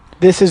upset.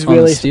 This is on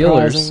really the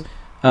Steelers. surprising.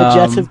 The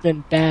Jets have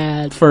been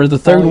bad for the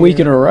third all week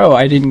year. in a row.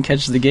 I didn't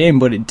catch the game,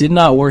 but it did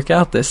not work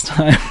out this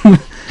time.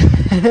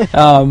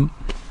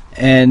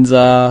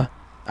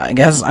 I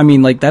guess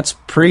that's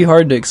pretty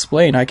hard to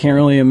explain. I can't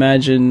really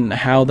imagine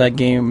how that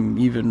game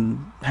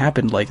even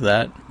happened like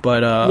that.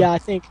 But yeah, I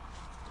think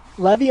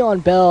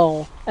Le'Veon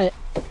Bell,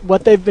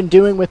 what they've been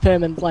doing with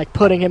him and like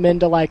putting him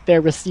into like their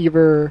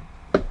receiver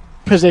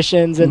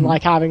positions and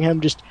like having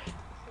him just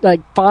like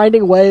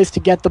finding ways to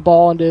get the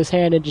ball into his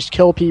hand and just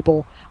kill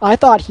people. I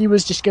thought he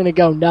was just going to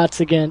go nuts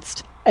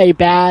against a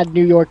bad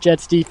New York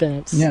Jets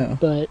defense. Yeah.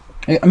 But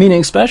I mean,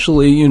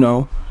 especially,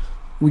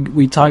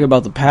 we talk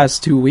about the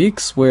past 2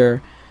 weeks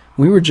where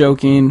we were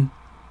joking,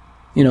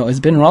 is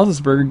Ben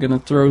Roethlisberger going to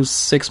throw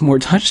 6 more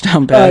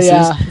touchdown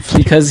passes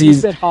because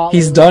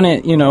he's done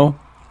it,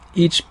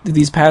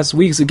 these past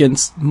weeks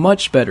against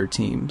much better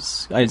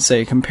teams, I'd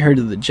say, compared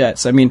to the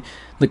Jets. I mean,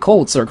 the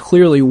Colts are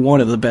clearly one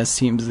of the best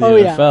teams in the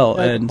NFL.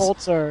 Yeah. And the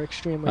Colts are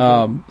extremely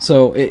good.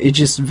 So it's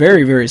just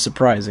very, very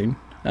surprising.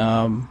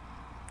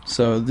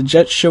 So the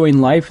Jets showing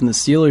life and the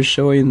Steelers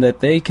showing that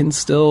they can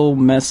still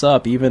mess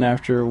up even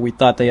after we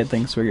thought they had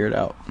things figured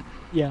out.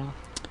 Yeah.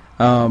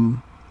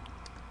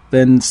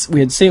 Then we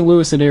had St.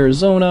 Louis and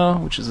Arizona,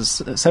 which is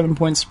a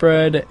 7-point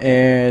spread,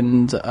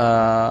 and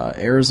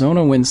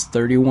Arizona wins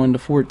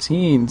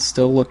 31-14.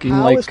 Still looking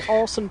How like is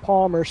Carlson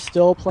Palmer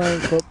still playing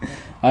football?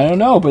 I don't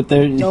know, but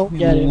they're Don't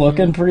get it,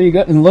 looking man. pretty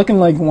good and looking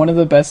like one of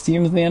the best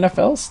teams in the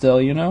NFL still,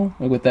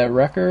 with that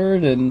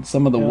record and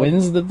some of the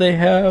wins that they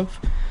have.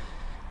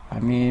 I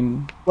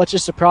mean, Which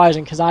is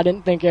surprising because I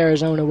didn't think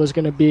Arizona was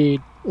going to be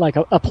like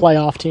a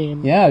playoff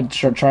team. yeah,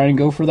 trying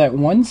to go for that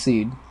 1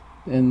 seed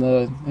in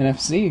the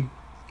NFC,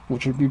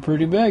 which would be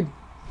pretty big.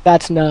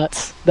 That's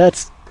nuts.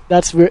 That's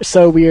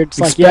so weird.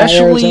 It's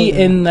Especially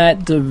Arizona. in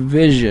that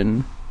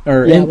division.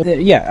 Or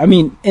Yeah,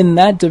 in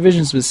that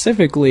division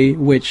specifically,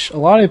 which a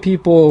lot of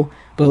people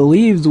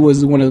believed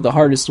was one of the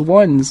hardest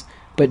ones,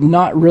 but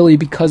not really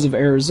because of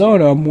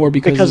Arizona, more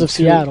because of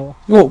Seattle.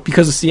 Well,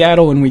 because of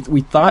Seattle, and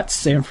we thought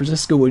San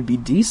Francisco would be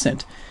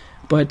decent,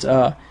 but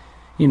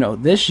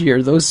this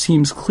year those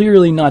teams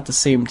clearly not the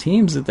same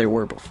teams that they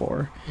were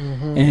before,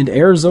 and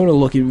Arizona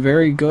looking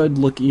very good,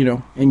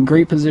 in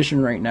great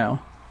position right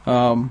now.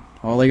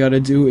 All they got to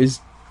do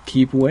is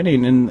keep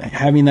winning, and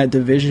having that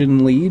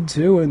division lead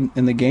too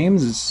in the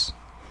games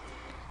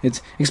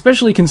it's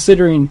especially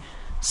considering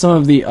some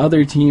of the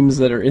other teams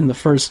that are in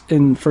first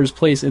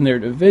place in their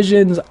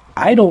divisions.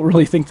 I don't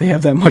really think they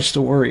have that much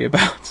to worry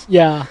about.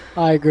 Yeah,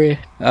 I agree.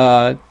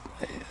 I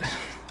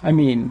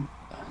mean,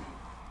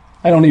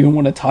 I don't even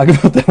want to talk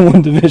about that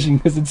one division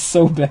because it's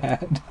so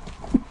bad.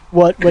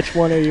 Which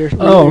one are your? The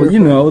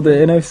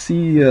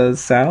NFC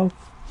South.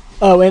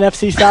 Oh,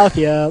 NFC South.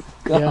 Yeah.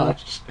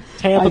 Gosh. Yeah.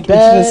 Tampa It's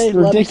Bay. just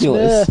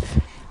ridiculous.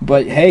 Smith.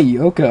 But hey,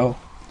 Yoko,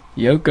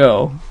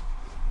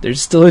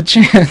 there's still a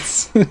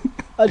chance.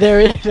 There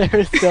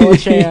is still a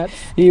chance.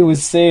 He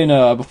was saying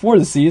before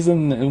the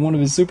season, and one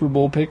of his Super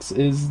Bowl picks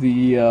is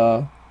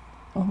the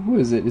who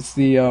is it? It's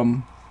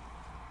the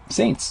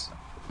Saints.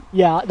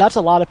 Yeah, that's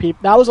a lot of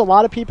people. That was a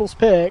lot of people's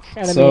pick.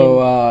 And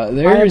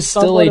there is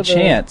still a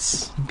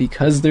chance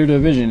because their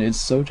division is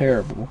so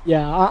terrible.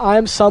 Yeah,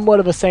 I'm somewhat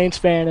of a Saints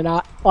fan, and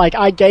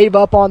I gave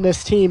up on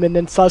this team, and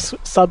then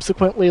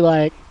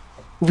subsequently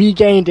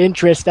regained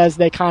interest as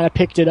they kind of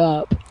picked it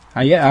up.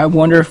 I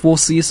wonder if we'll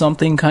see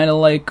something kind of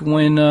like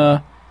when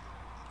who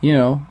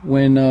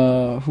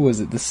was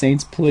it? The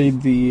Saints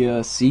played the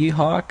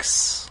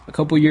Seahawks a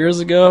couple years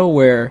ago,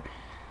 where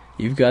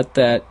you've got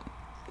that.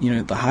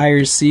 The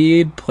higher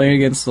seed playing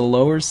against the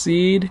lower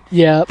seed.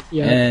 Yep.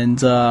 And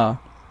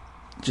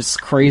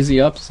just crazy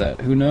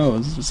upset. Who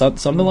knows?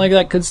 Something like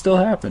that could still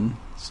happen.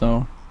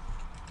 So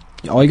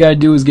all you gotta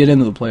do is get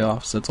into the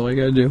playoffs. That's all you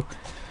gotta do.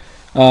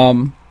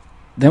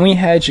 Then we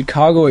had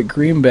Chicago at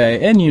Green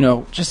Bay, and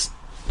just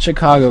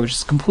Chicago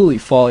just completely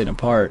falling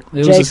apart.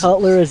 Jay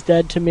Cutler is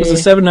dead to me. It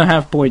was a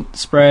 7.5 point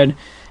spread,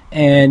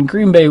 and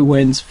Green Bay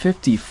wins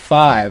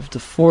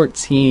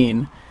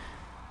 55-14.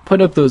 Put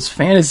up those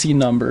fantasy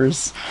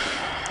numbers.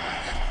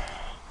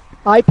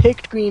 I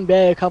picked Green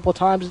Bay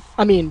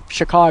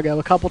Chicago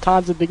a couple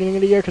times at the beginning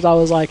of the year because I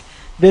was like,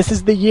 this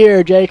is the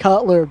year, Jay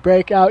Cutler,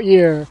 breakout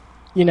year.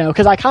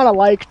 Because I kind of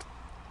liked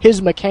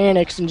his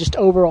mechanics and just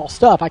overall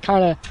stuff.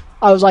 I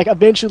was like,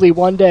 eventually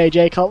one day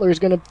Jay Cutler is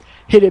going to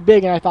hit it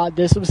big, and I thought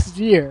this was his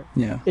year.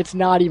 Yeah. It's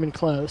not even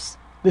close.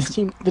 This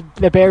team,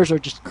 the Bears are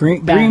just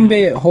Green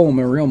Bay at home,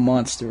 a real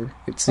monster.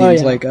 It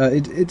seems like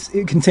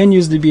it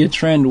continues to be a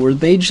trend where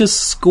they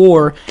just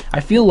score.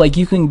 I feel like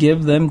you can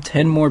give them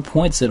 10 more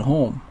points at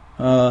home.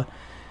 I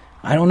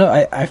don't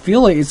know. I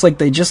feel like it's like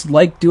they just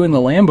like doing the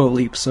Lambeau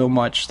leap so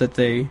much that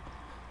they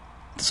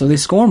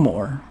score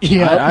more.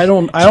 Yeah, I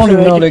don't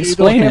even know how to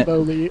explain it.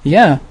 Leap.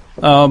 Yeah.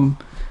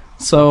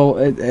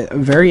 So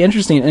very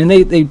interesting, and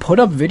they put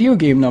up video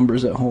game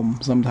numbers at home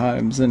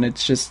sometimes, and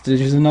it's just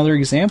another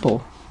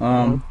example.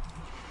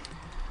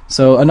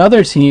 So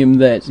another team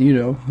that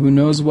who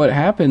knows what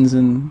happens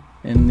in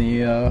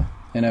the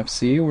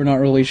NFC. We're not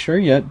really sure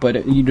yet,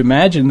 but you'd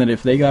imagine that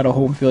if they got a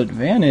home field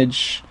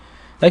advantage,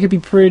 that could be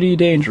pretty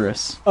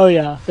dangerous. Oh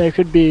yeah, they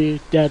could be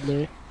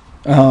deadly.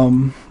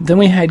 Then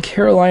we had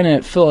Carolina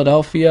at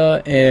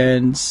Philadelphia,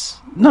 and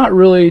not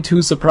really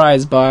too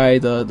surprised by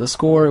the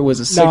score. It was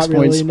a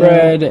 6-point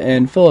spread,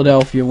 and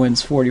Philadelphia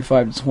wins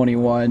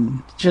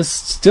 45-21.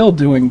 Just still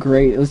doing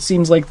great. It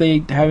seems like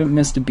they haven't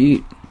missed a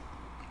beat.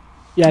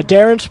 Yeah,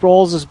 Darren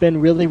Sproles has been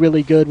really,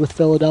 really good with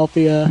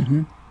Philadelphia.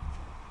 Mm-hmm.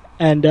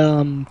 And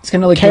it's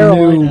kind of like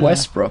Carolina. the new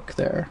Westbrook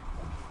there.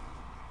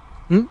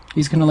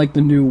 He's kind of like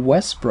the new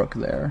Westbrook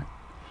there.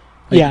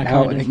 He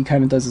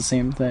kind of does the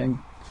same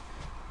thing.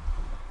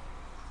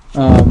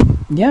 I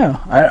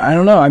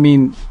don't know. I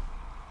mean,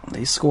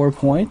 they score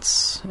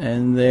points,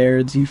 and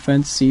their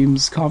defense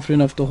seems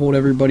confident enough to hold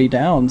everybody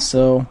down.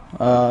 So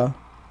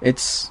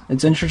it's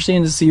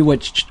interesting to see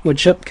what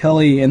Chip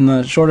Kelly, in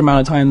the short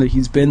amount of time that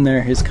he's been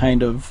there, has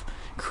kind of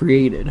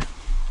created.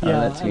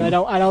 And I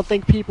don't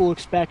think people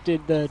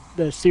expected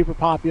the super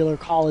popular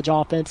college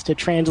offense to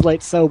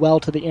translate so well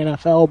to the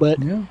NFL, but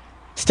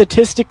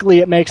statistically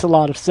it makes a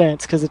lot of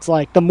sense because it's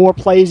like the more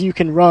plays you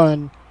can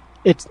run,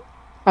 I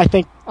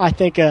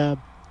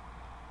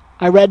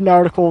read an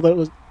article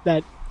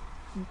that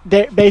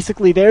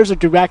basically there's a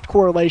direct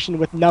correlation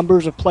with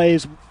numbers of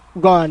plays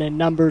run and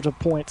numbers of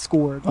points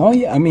scored. Oh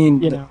yeah, I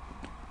mean,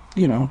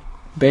 You know.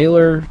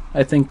 Baylor,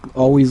 I think,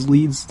 always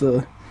leads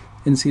the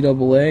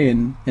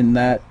NCAA in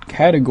that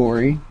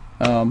category,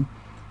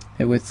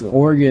 with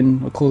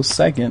Oregon a close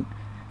second,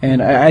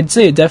 and I'd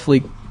say it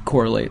definitely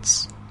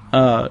correlates.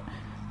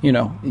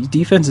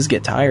 Defenses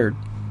get tired.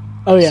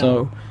 Oh yeah.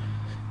 So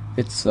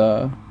it's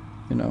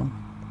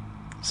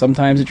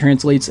sometimes it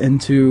translates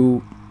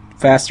into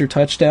faster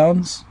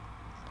touchdowns,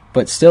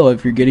 but still,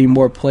 if you're getting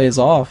more plays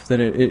off, then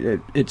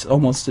it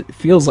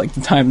feels like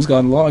the time's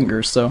gone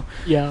longer. So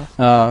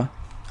yeah.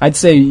 I'd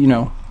say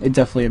it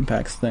definitely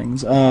impacts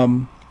things.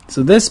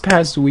 So this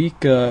past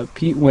week,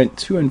 Pete went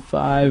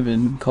 2-5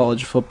 in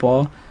college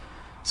football.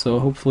 So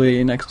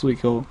hopefully next week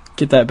he'll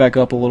get that back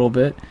up a little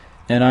bit.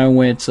 And I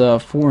went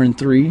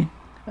 4-3.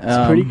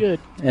 That's pretty good.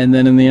 And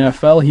then in the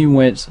NFL, he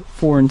went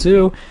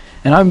 4-2,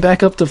 and I'm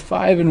back up to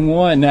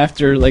 5-1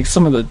 after like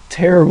some of the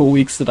terrible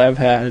weeks that I've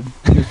had.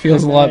 It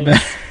feels a lot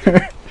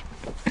better.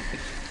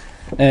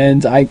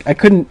 And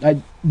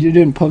you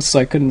didn't post, so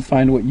I couldn't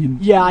find what you.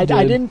 Yeah, I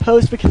didn't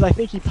post because I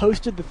think he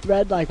posted the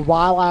thread like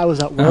while I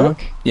was at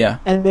work. Yeah.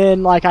 And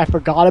then like I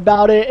forgot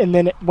about it, and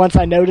then once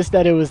I noticed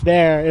that it was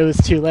there, it was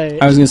too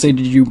late. I was gonna say,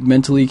 did you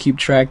mentally keep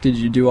track? Did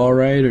you do all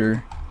right,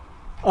 or?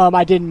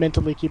 I didn't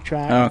mentally keep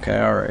track. Okay,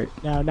 all right.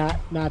 No,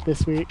 not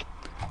this week.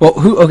 Well,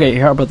 okay,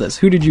 how about this?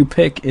 Who did you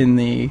pick in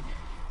the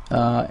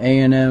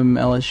A&M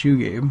LSU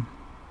game?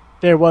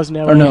 There was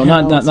no. Or no,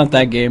 not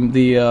that game.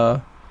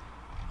 The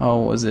what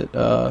was it?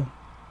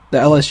 The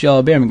LSU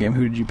Alabama game.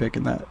 Who did you pick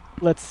in that?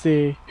 Let's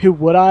see. Who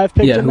would I have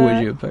picked? Yeah, in who that?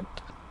 would you have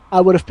picked?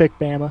 I would have picked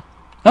Bama.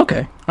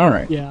 Okay, all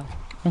right. Yeah.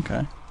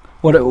 Okay.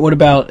 What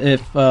about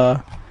if? As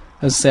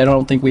I said, I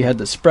don't think we had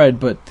the spread,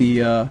 but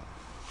the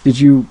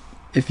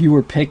if you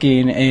were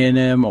picking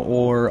A&M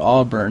or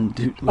Auburn,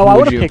 I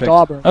would have picked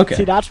Auburn. Okay.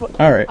 See, that's what.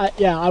 All right.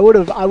 I would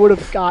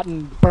have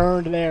gotten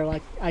burned there.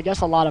 Like I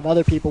guess a lot of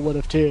other people would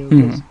have too.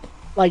 'Cause,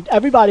 like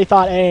everybody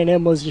thought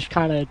A&M was just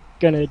kind of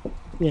gonna,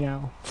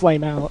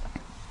 flame out.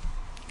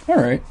 All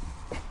right.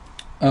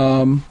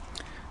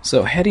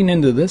 So heading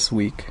into this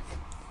week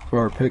for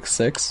our pick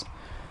 6,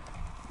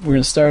 we're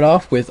gonna start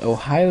off with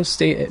Ohio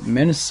State at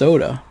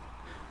Minnesota,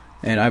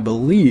 and I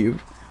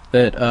believe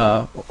that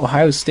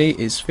Ohio State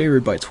is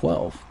favored by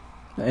 12.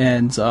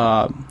 And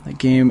the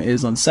game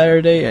is on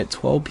Saturday at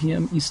 12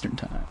 p.m. Eastern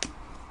Time.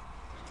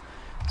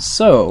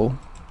 So,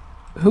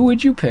 who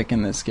would you pick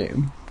in this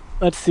game?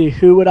 Let's see,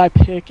 who would I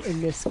pick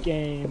in this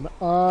game?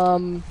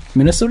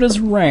 Minnesota's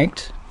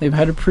ranked. They've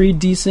had a pretty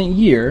decent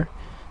year.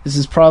 This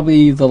is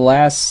probably the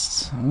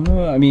last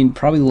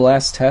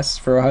test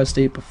for Ohio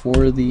State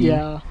before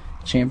the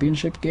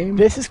championship game.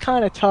 This is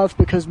kind of tough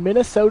because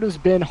Minnesota's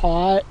been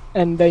hot,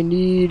 and they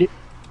need...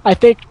 I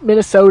think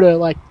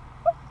Minnesota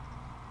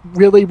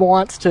really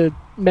wants to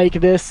make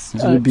this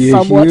would be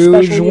somewhat a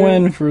huge special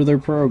win year. for their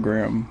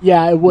program.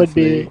 Yeah, it would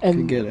be. They and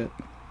could get it.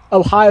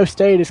 Ohio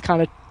State is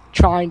kind of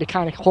trying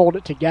to hold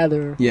it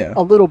together. Yeah.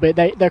 A little bit.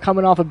 They're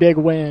coming off a big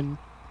win.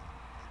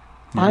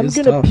 I'm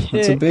gonna pick.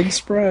 It's a big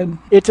spread.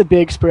 It's a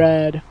big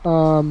spread.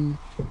 I'm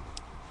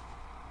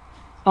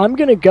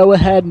gonna go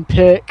ahead and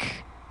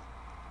pick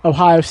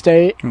Ohio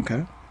State.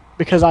 Okay.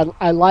 Because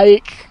I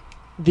like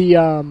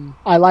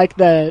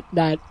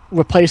that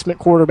replacement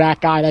quarterback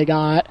guy they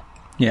got.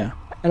 Yeah.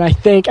 And I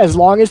think as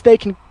long as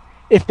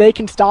if they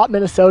can stop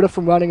Minnesota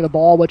from running the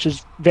ball, which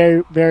is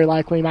very, very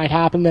likely might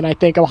happen, then I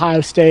think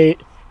Ohio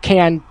State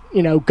can,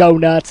 go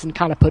nuts and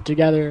kind of put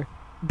together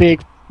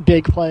big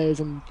plays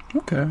and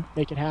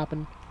make it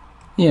happen.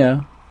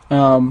 Yeah.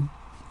 I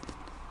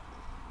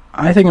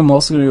think I'm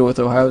also going to go with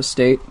Ohio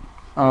State.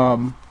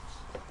 I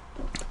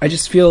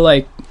just feel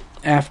like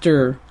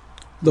after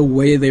the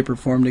way they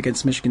performed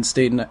against Michigan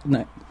State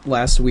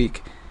last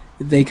week,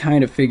 they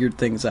kind of figured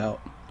things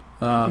out,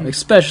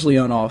 especially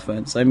on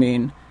offense. I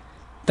mean,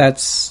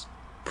 that's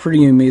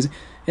pretty amazing.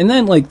 And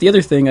then, the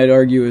other thing I'd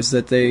argue is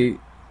that they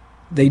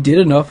did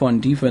enough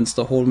on defense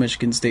to hold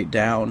Michigan State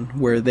down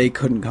where they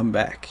couldn't come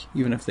back,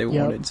 even if they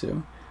wanted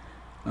to.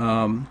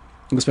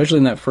 Especially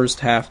in that first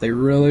half, they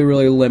really,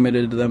 really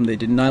limited them. They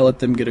did not let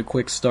them get a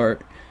quick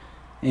start.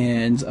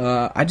 And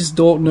I just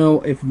don't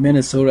know if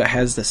Minnesota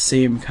has the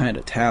same kind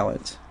of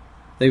talent.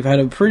 They've had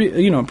a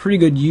pretty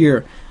good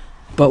year,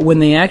 but when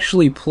they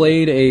actually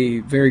played a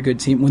very good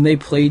team, when they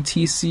played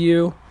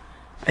TCU,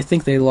 I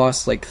think they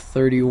lost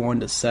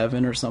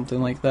 31-7 or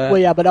something like that. Well,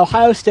 yeah, but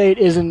Ohio State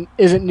isn't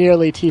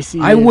nearly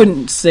TCU. I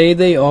wouldn't say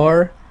they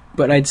are,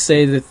 but I'd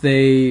say that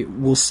they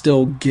will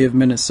still give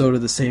Minnesota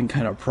the same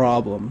kind of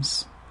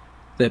problems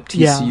that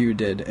TCU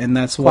did, and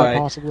that's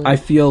why I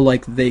feel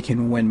like they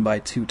can win by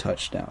 2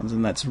 touchdowns,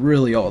 and that's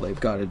really all they've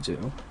got to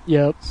do.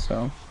 Yep.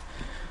 So,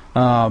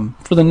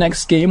 for the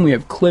next game, we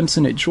have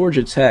Clemson at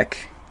Georgia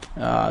Tech,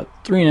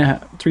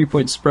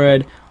 3-point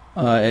spread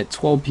at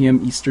 12 p.m.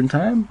 Eastern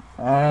Time.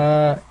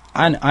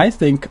 And I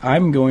think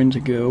I'm going to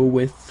go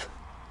with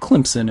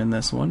Clemson in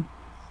this one.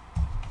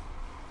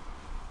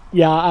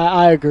 Yeah,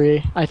 I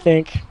agree. I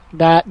think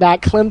that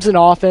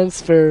Clemson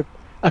offense for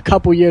a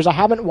couple years. I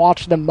haven't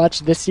watched them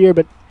much this year,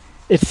 but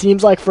it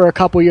seems like for a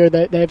couple years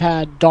that they've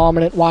had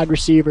dominant wide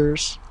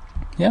receivers.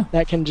 Yeah.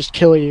 That can just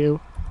kill you.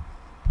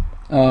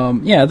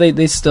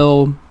 They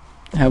still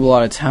have a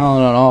lot of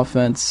talent on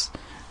offense.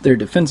 Their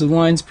defensive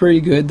line's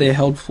pretty good. They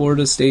held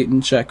Florida State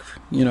in check,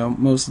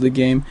 most of the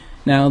game.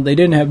 Now, they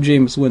didn't have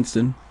Jameis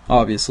Winston,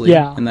 obviously,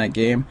 in that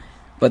game,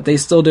 but they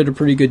still did a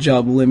pretty good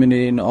job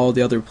eliminating all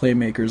the other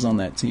playmakers on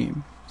that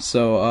team.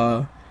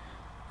 So,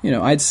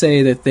 I'd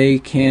say that they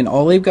can,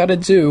 all they've got to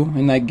do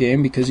in that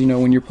game, because,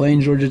 when you're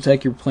playing Georgia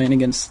Tech, you're playing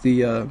against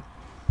the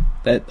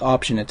that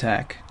option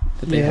attack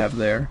that they have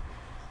there.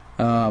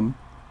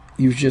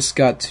 You've just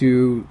got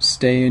to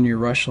stay in your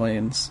rush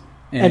lanes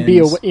and be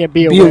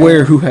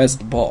aware who has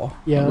the ball.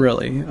 Yeah.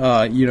 Really,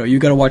 you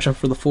got to watch out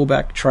for the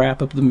fullback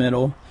trap up the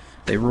middle.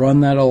 They run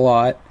that a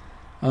lot,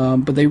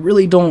 but they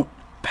really don't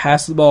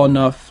pass the ball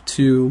enough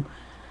to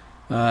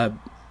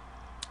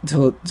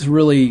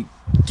really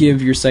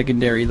give your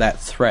secondary that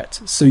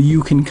threat. So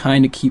you can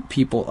kind of keep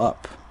people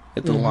up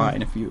at the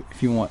line if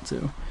you want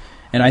to.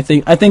 And I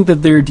think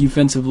that their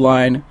defensive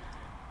line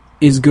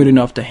is good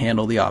enough to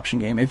handle the option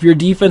game. If your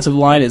defensive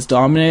line is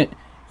dominant,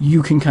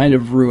 you can kind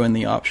of ruin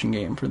the option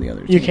game for the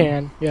other team. You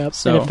can, yep.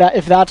 So, and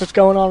if that's what's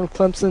going on with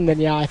Clemson,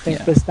 then I think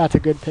that's a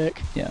good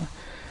pick. Yeah.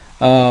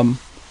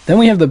 Then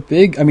we have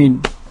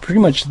pretty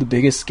much the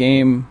biggest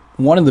game,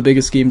 one of the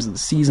biggest games of the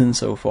season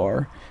so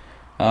far,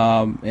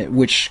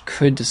 which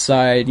could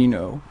decide,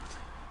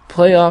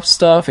 playoff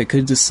stuff. It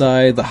could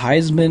decide the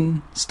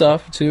Heisman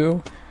stuff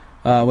too.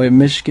 We have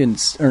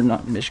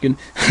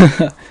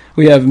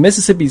we have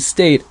Mississippi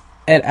State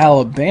at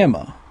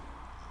Alabama.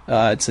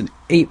 It's an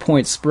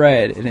 8-point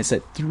spread, and it's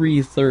at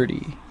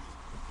 3:30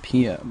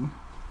 p.m.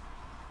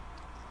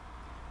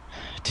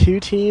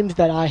 Two teams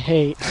that I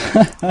hate.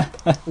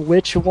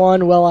 Which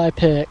one will I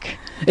pick?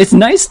 It's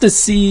nice to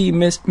see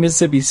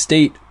Mississippi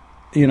State,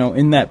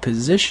 in that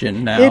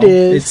position now. It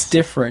is. It's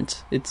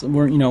different.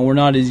 We're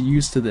not as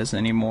used to this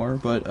anymore,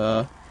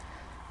 but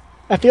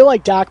I feel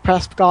like Dak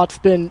Prescott's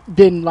been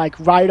like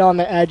right on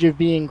the edge of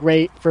being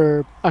great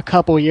for a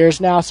couple years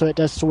now, so it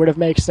does sort of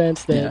make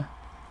sense that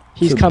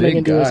he's coming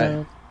into his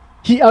own.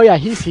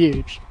 He's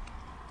huge.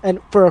 And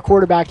for a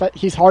quarterback,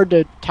 he's hard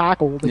to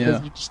tackle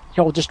because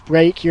he'll just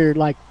break your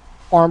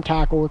arm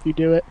tackle if you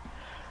do it.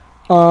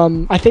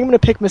 I think I'm going to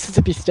pick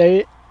Mississippi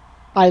State.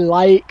 I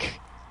like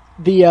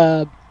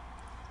the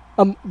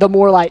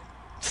more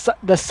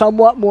the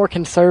somewhat more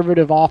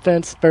conservative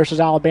offense versus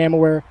Alabama,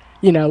 where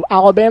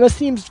Alabama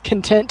seems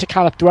content to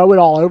kind of throw it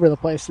all over the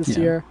place this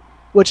year,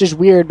 which is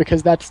weird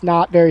because that's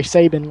not very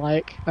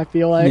Saban-like, I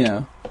feel like.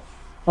 Yeah.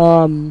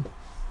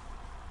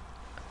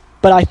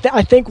 But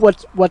I think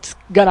what's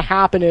going to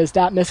happen is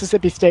that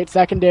Mississippi State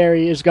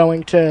secondary is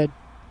going to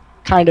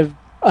kind of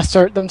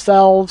assert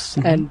themselves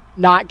and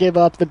not give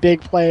up the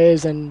big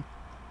plays, and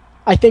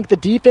I think the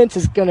defense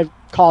is going to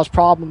cause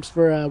problems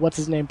for what's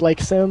his name,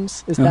 Blake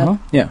Sims. Is that?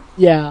 Yeah.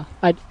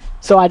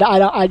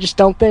 I just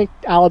don't think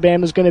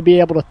Alabama's going to be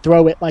able to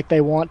throw it like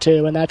they want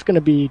to, and that's going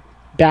to be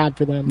bad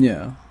for them.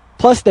 Yeah.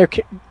 Plus,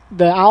 the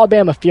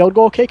Alabama field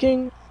goal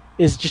kicking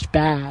is just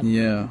bad.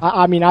 Yeah.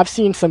 I mean, I've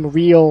seen some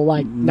real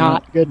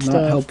not good stuff.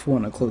 Not helpful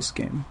in a close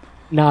game.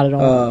 Not at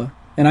all.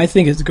 And I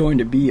think it's going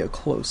to be a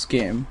close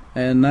game,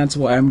 and that's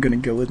why I'm going to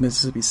go with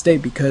Mississippi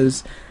State,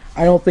 because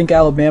I don't think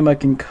Alabama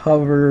can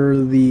cover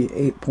the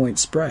 8-point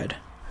spread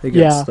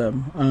against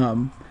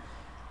them.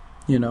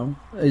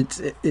 It's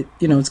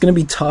going to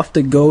be tough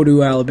to go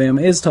to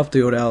Alabama. It is tough to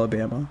go to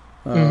Alabama.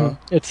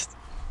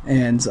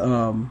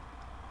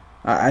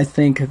 I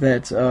think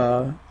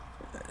that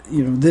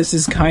this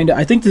is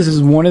I think this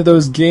is one of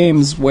those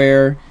games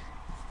where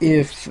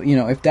if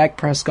Dak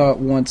Prescott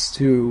wants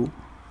to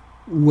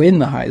win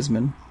the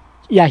Heisman,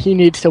 he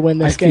needs to win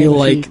this game. I feel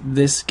like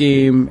this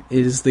game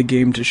is the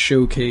game to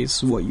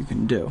showcase what you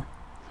can do.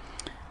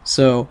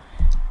 So,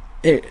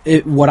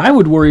 what I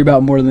would worry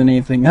about more than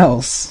anything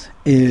else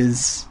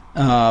is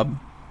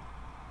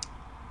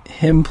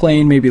him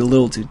playing maybe a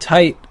little too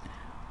tight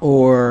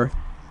or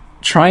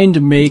trying to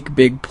make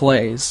big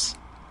plays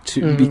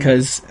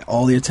because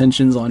all the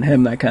attention's on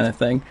him, that kind of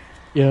thing.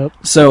 Yep.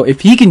 So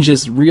if he can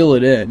just reel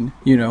it in,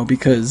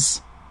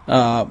 because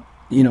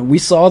we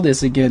saw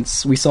this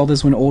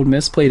when Ole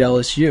Miss played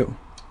LSU.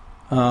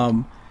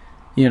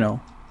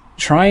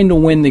 Trying to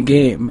win the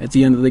game at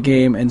the end of the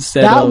game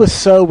that was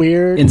so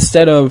weird.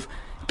 Instead of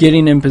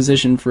getting in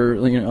position for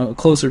a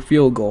closer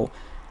field goal,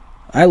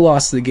 I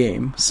lost the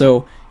game.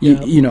 So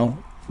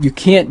you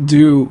can't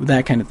do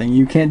that kind of thing.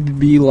 You can't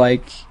be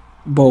like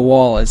Bo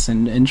Wallace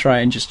and try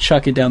and just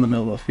chuck it down the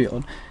middle of the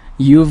field.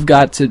 You've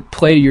got to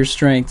play your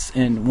strengths,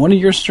 and one of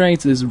your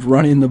strengths is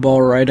running the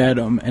ball right at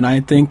him, and I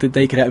think that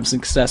they could have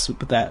success with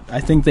that. I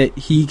think that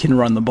he can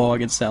run the ball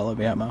against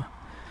Alabama.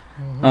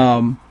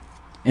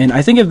 And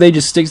I think if they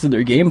just stick to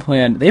their game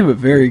plan, they have a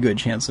very good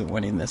chance of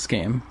winning this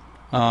game.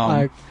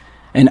 I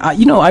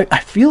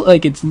feel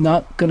like it's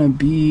not going to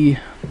be...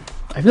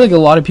 I feel like a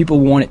lot of people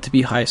want it to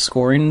be high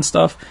scoring and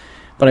stuff,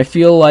 but I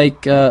feel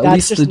like at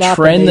least the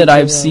trend that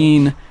I've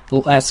seen the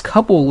last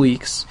couple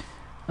weeks,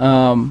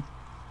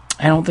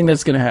 I don't think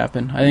that's going to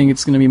happen. I think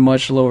it's going to be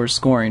much lower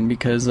scoring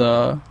because,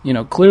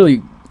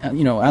 clearly,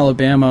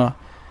 Alabama,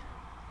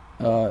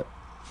 early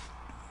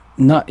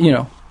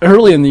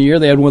in the year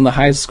they had one of the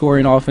highest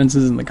scoring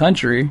offenses in the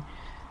country,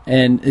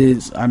 and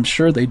I'm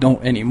sure they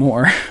don't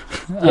anymore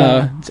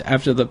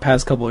after the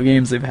past couple of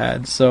games they've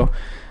had. So,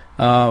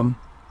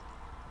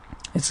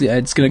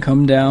 it's going to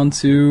come down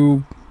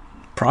to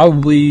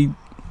probably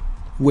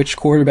which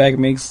quarterback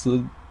makes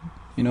the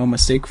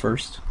mistake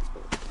first.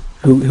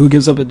 Who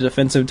gives up a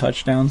defensive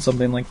touchdown,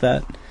 something like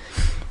that.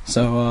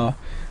 So,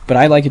 but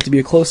I like it to be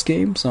a close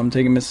game, so I'm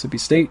taking Mississippi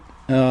State.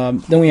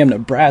 Then we have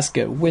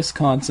Nebraska,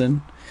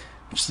 Wisconsin,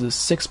 which is a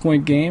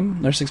 6-point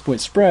game, or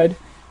 6-point spread,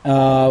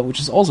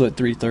 which is also at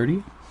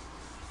 3:30.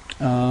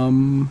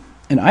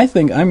 And I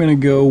think I'm going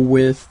to go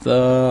with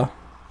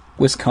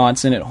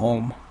Wisconsin at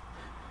home.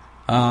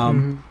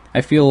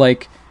 I feel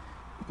like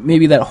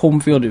maybe that home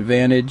field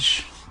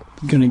advantage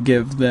is going to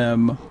give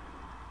them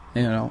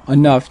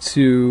enough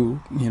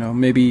to,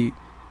 maybe,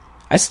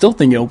 I still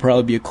think it'll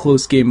probably be a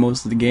close game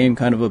most of the game,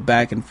 kind of a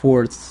back and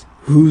forth,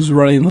 who's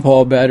running the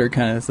ball better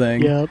kind of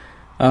thing. Yep.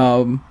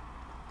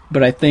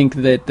 But I think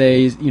that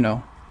they,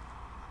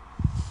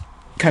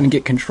 kind of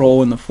get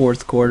control in the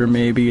fourth quarter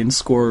maybe and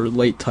score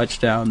late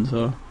touchdowns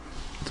to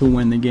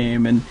win the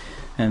game.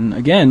 And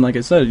again, like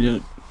I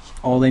said,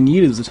 all they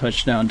need is a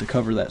touchdown to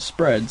cover that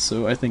spread,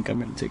 so I think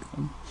I'm going to take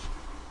them.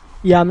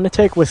 Yeah, I'm going to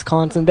take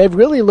Wisconsin. They've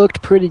really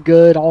looked pretty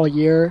good all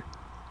year.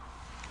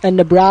 And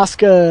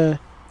Nebraska,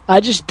 I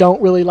just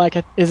don't really like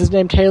it. Is his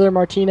name Taylor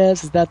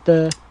Martinez? Is that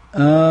the...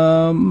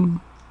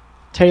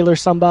 Taylor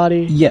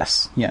somebody?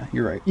 Yes. Yeah,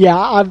 you're right. Yeah,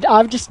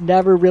 I've just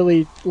never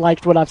really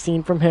liked what I've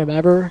seen from him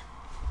ever.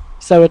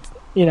 So it's,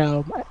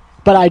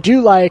 but I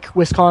do like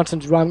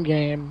Wisconsin's run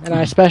game, and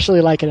I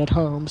especially like it at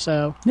home,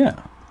 so...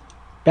 Yeah.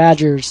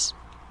 Badgers.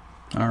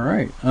 All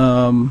right.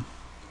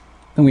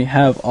 Then we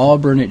have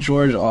Auburn at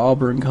Georgia.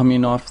 Auburn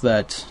coming off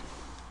that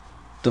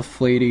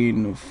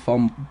deflating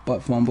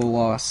butt fumble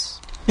loss.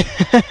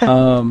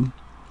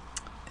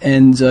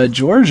 And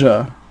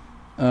Georgia,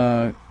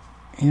 talk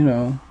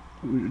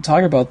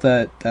about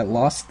that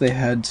loss they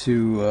had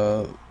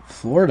to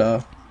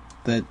Florida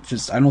that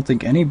just I don't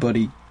think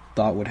anybody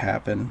thought would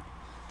happen.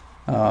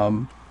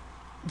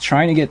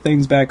 Trying to get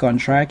things back on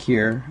track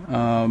here.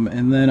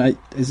 And then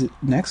is it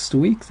next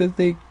week that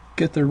they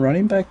get their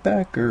running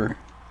back or...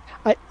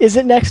 Is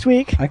it next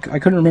week? I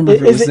couldn't remember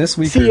if it was this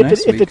week or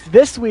next week. If it's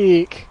this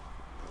week,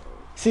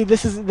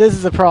 this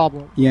is a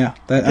problem. Yeah,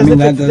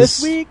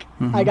 this week,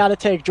 I got to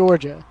take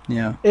Georgia.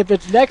 Yeah. If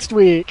it's next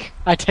week,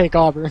 I take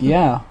Auburn.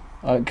 Yeah,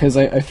 because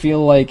I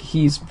feel like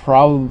he's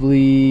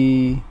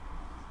probably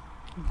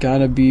got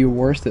to be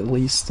worth at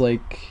least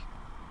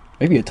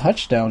maybe a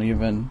touchdown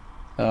even.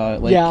 I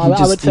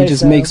would say he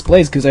just so. makes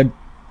plays because I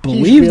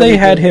believe they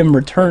had him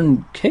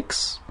return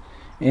kicks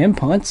and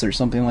punts or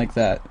something like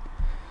that.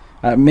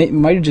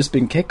 Might have just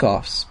been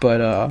kickoffs,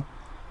 but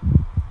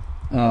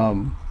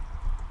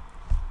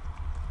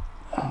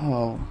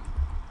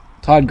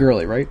Todd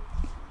Gurley, right?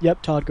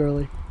 Yep, Todd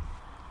Gurley.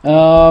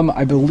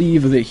 I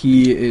believe that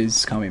he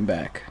is coming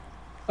back.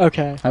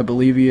 Okay. I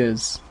believe he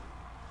is.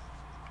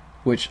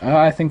 Which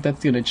I think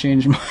that's gonna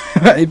change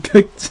my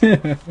pick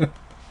too.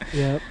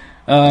 Yep.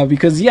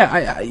 Because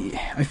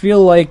I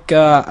feel like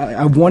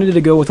I wanted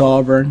to go with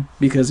Auburn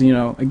because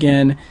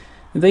again.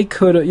 They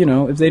could,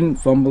 if they didn't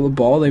fumble the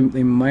ball,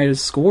 they might have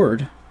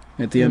scored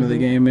at the end of the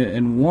game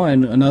and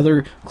won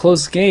another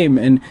close game.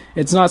 And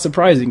it's not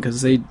surprising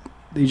because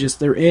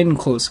they're in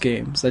close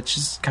games. That's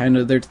just kind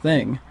of their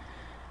thing.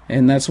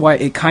 And that's why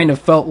it kind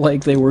of felt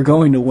like they were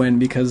going to win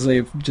because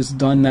they've just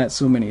done that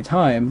so many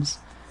times.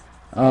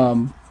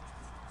 But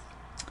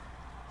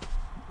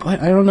I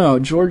don't know.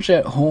 Georgia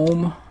at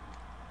home,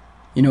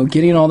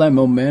 getting all that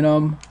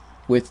momentum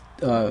with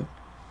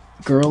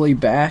Gurley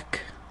back.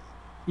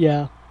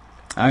 Yeah.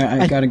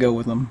 I got to go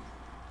with them.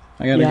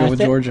 I got to go with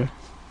Georgia.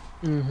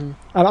 Mm-hmm.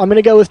 I'm going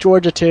to go with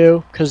Georgia,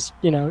 too, because,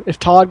 if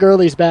Todd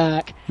Gurley's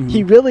back,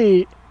 he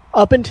really,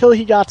 up until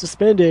he got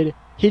suspended,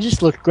 he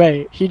just looked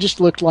great. He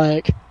just looked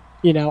like,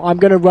 I'm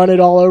going to run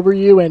it all over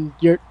you, and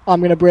I'm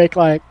going to break,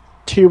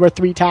 2 or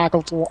 3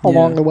 tackles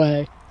along the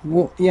way.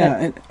 Well, yeah,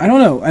 and I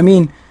don't know. I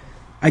mean,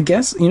 I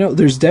guess,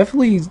 there's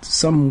definitely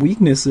some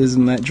weaknesses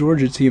in that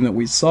Georgia team that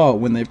we saw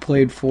when they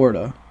played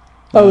Florida.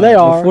 Oh, they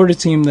are. The Florida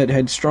team that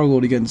had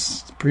struggled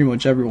against pretty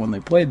much everyone they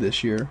played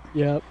this year.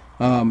 Yep.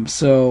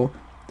 So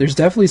there's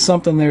definitely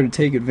something there to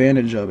take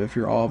advantage of if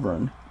you're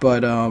Auburn.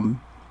 But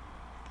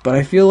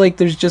I feel like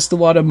there's just a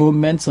lot of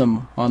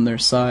momentum on their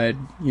side,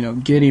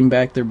 getting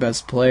back their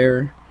best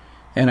player.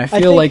 And I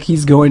feel like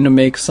he's going to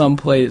make some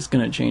play that's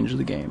going to change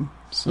the game.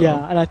 So.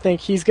 Yeah, and I think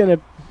he's going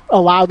to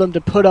allow them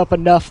to put up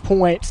enough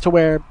points to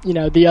where,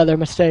 the other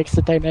mistakes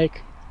that they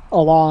make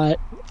a lot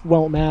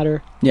won't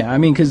matter. Yeah, I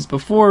mean, because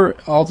before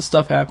all the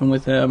stuff happened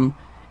with him,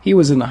 he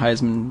was in the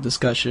Heisman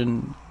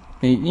discussion.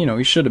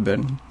 He should have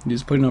been. He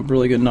was putting up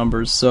really good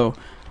numbers, so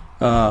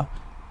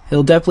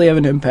he'll definitely have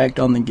an impact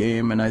on the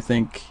game, and I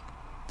think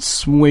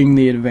swing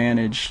the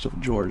advantage to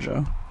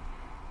Georgia.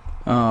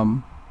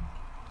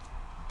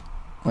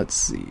 let's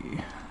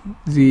see.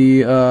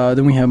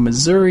 Then we have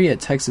Missouri at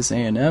Texas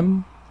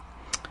A&M,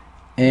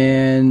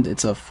 and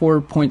it's a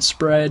 4-point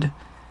spread,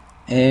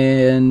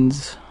 and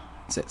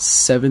it's at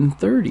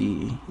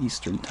 7:30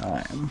 Eastern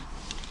Time.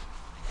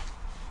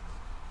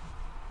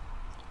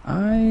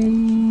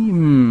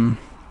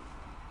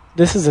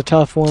 This is a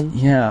tough one.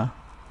 Yeah.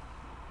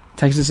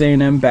 Texas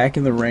A&M back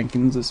in the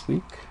rankings this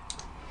week.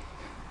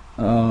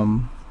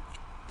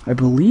 I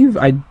believe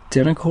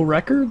identical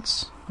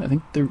records. I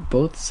think they're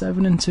both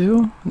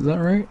 7-2. Is that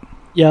right?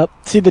 Yep.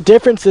 See, the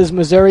difference is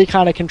Missouri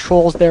kind of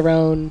controls their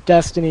own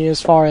destiny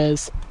as far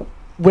as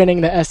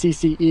winning the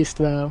SEC East,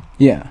 though.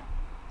 Yeah.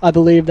 I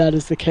believe that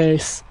is the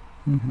case.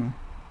 Mm-hmm.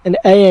 And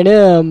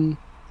A&M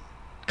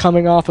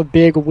coming off a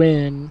big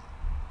win.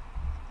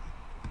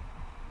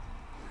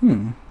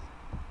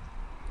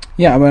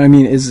 Yeah, but I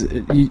mean,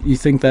 you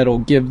think that'll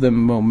give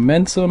them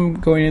momentum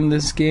going in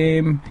this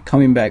game,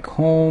 coming back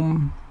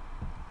home?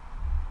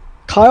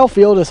 Kyle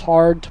Field is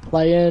hard to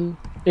play in.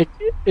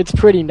 It's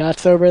pretty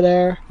nuts over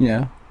there.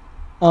 Yeah.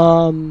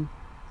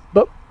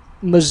 But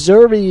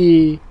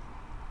Missouri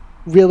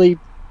really,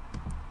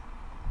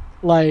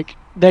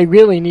 they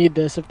really need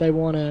this if they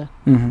want to.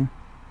 Mm-hmm.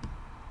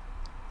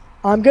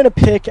 I'm gonna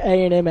pick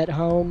A&M at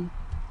home.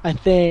 I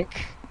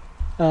think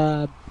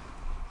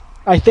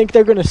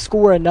they're going to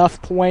score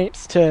enough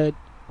points to,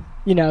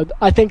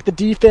 I think the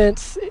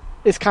defense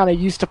is kind of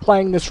used to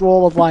playing this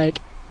role of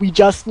we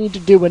just need to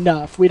do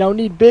enough. We don't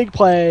need big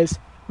plays.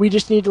 We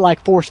just need to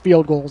force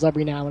field goals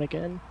every now and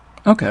again.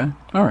 Okay,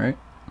 all right.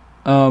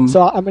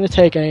 So I'm going to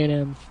take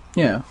A&M.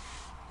 Yeah,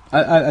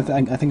 I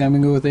think I'm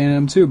going to go with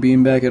A&M too,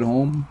 being back at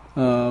home.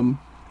 And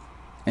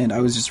I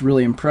was just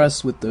really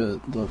impressed with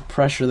the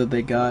pressure that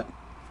they got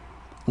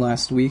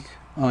last week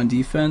on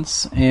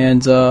defense,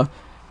 and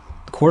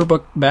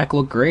quarterback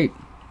looked great,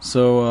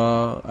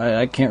 so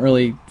I can't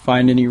really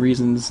find any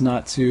reasons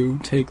not to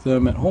take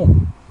them at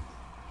home.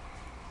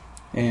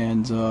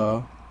 And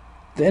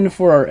then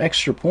for our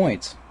extra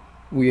point,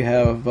 we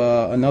have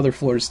another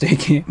Florida State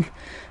game.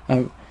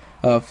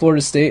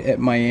 Florida State at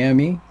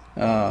Miami,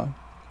 and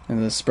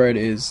the spread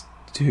is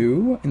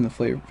 2 in the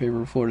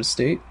favor of Florida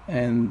State,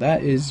 and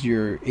that is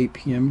your 8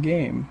 p.m.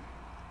 game.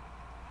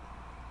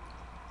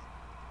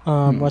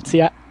 Let's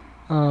see.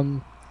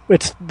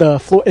 It's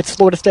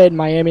Florida State and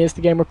Miami is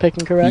the game we're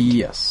picking, correct?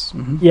 Yes.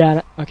 Mm-hmm.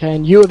 Yeah. Okay.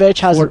 And U of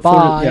H has a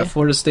bye.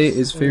 Florida State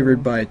is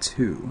favored by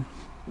 2.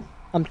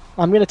 I'm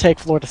gonna take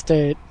Florida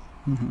State.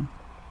 Mm-hmm.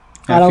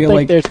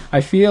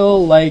 I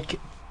feel like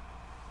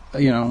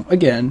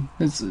again,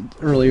 it's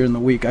earlier in the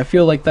week. I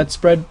feel like that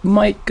spread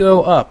might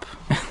go up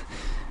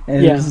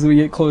as we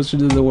get closer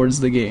towards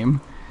the game.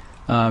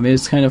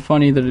 It's kind of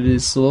funny that it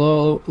is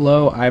so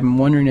low. I'm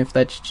wondering if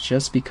that's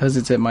just because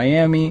it's at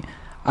Miami.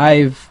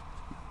 I've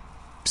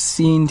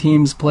seen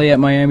teams play at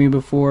Miami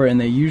before, and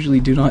they usually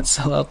do not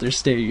sell out their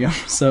stadium.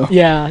 So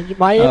yeah,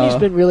 Miami's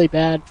been really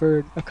bad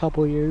for a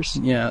couple years.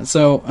 Yeah,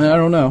 so I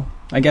don't know.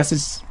 I guess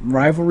it's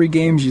rivalry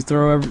games. You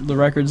throw the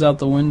records out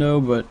the window,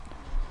 but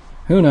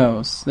who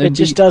knows? It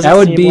just doesn't. That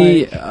would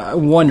be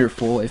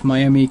wonderful if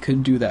Miami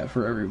could do that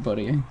for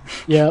everybody.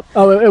 Yep.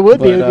 Oh, it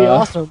would be. It would be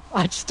awesome.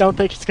 I just don't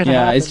think it's gonna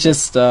happen. Yeah, it's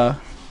just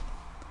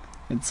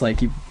it's like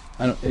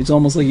it's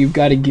almost like you've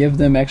got to give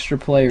them extra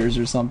players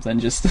or something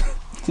just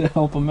to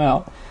help them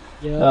out.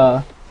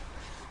 Yeah.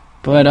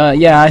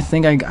 I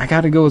think I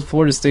got to go with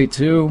Florida State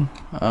too.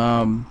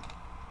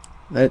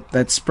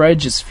 That spread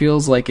just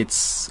feels like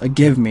it's a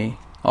give me.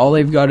 All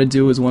they've got to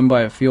do is win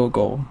by a field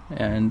goal,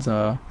 and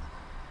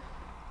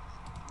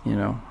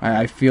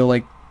I feel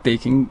like they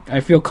can. I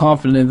feel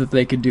confident that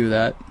they could do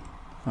that.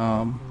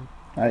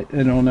 I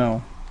don't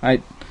know.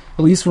 At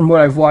least from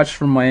what I've watched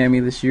from Miami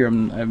this year,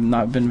 I've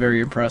not been very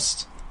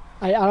impressed.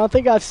 I don't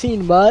think I've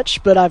seen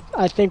much, but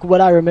I think what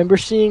I remember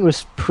seeing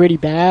was pretty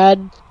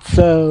bad.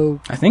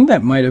 So I think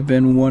that might have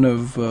been one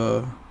of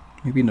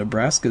maybe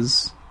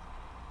Nebraska's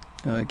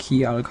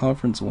key out of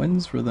conference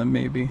wins for them.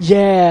 Maybe.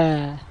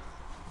 Yeah,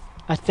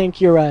 I think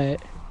you're right.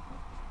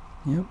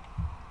 Yep.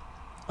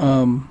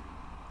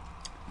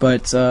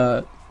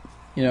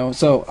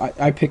 So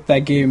I picked that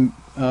game.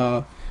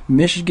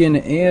 Michigan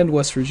and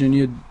West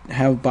Virginia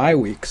have bye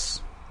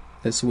weeks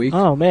this week.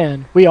 Oh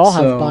man, we all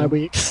have bye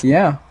weeks.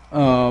 Yeah.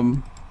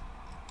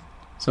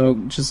 So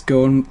just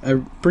going,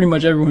 pretty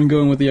much everyone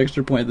going with the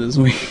extra point this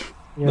week,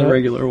 the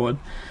regular one.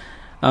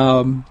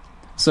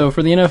 So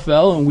for the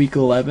NFL in Week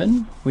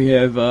 11, we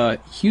have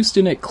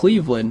Houston at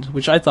Cleveland,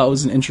 which I thought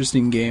was an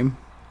interesting game.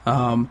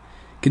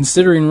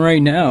 Considering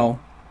right now,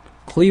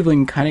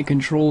 Cleveland kind of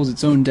controls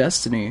its own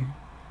destiny.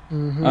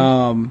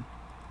 Mm-hmm.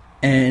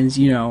 And,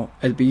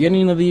 at the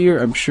beginning of the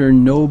year, I'm sure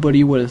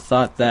nobody would have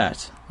thought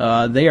that.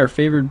 They are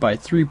favored by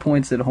 3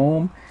 points at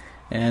home,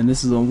 and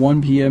this is a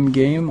 1 p.m.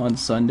 game on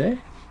Sunday.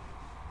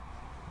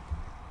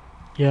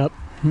 Yep.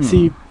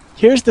 See,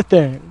 here's the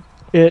thing.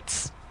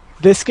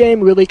 This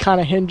game really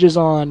kind of hinges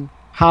on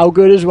how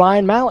good is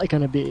Ryan Mallett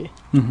going to be.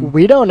 Mm-hmm.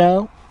 We don't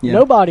know. Yeah.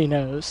 Nobody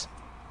knows.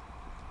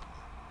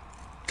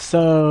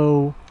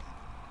 So,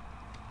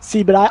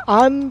 see, but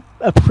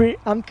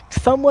I'm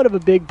somewhat of a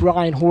big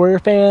Brian Hoyer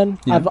fan.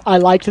 Yeah. I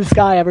liked this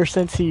guy ever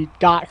since he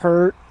got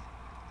hurt,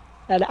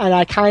 and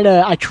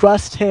I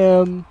trust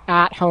him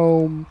at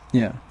home.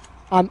 Yeah.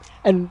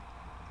 And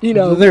you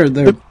know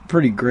they're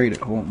pretty great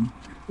at home.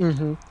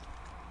 Mm-hmm.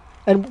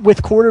 And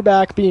with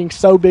quarterback being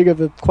so big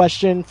of a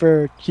question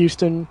for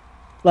Houston,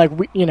 like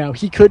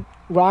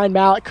Ryan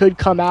Mallett could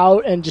come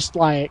out and just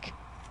like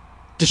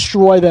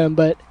destroy them,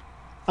 but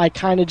I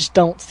kind of just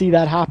don't see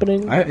that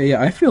happening.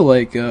 I feel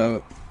like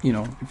maybe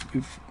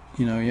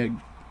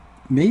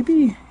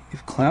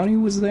if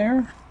Clowney was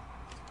there.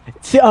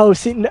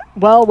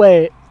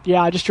 Wait.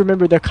 Yeah, I just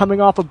remembered they're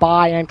coming off a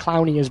bye and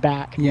Clowney is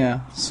back. Yeah,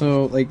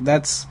 so like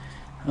that's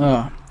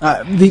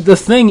the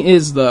thing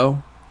is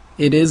though,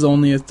 it is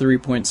only a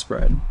 3-point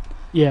spread.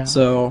 Yeah.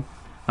 So,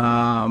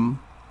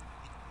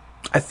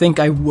 I think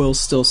I will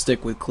still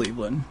stick with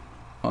Cleveland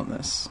on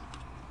this.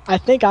 I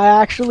think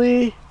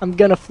I'm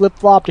going to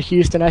flip-flop to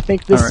Houston. I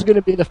think this is going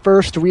to be the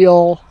first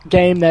real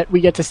game that we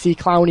get to see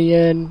Clowney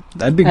in.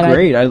 That'd be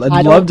great.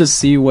 I'd love to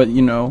see what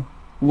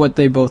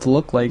they both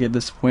look like at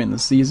this point in the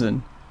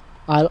season.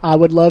 I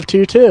would love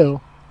to,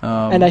 too.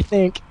 And I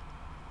think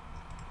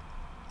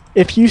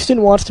if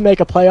Houston wants to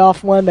make a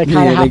playoff one, they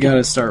kind of have they got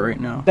to start right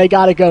now. They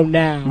got to go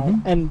now.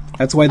 Mm-hmm. And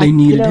that's why they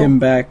needed him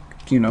back,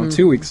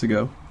 2 weeks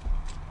ago.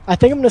 I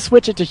think I'm going to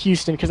switch it to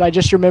Houston because I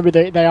just remember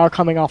they are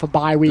coming off a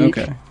bye week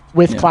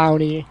with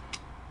Clowney.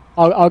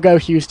 I'll go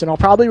Houston. I'll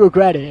probably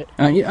regret it.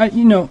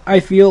 I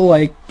feel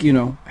like,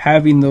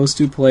 having those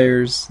two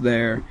players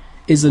there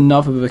is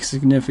enough of a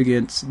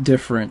significant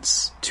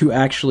difference to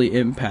actually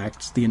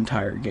impact the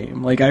entire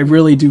game. Like, I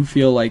really do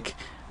feel like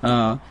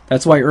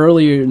that's why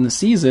earlier in the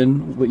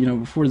season,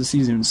 before the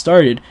season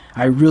started,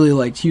 I really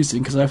liked Houston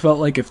because I felt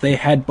like if they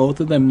had both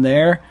of them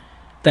there,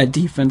 that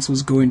defense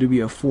was going to be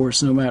a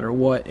force no matter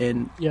what,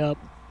 and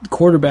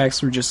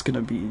quarterbacks were just going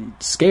to be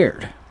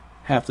scared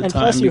half the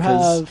time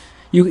because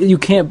you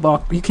can't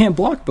block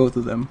both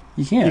of them.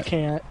 You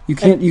can't. You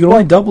can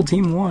only double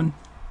team one.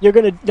 They're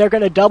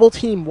gonna double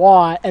team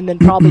Watt and then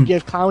probably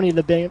give Clowney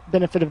the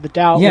benefit of the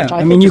doubt. Yeah, which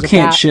I mean you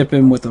can't ship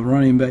him with a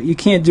running back. You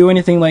can't do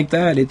anything like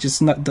that. It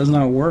just does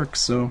not work.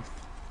 So,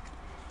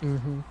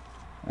 I'm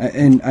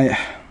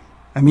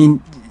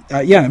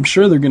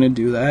sure they're gonna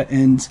do that,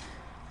 and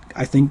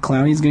I think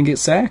Clowney's gonna get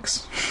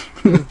sacks.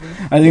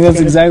 I think that's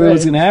exactly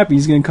what's gonna happen.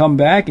 He's gonna come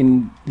back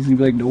and he's gonna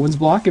be like, no one's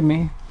blocking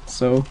me.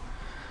 So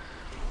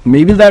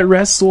maybe that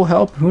rest will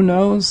help. Who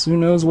knows? Who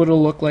knows what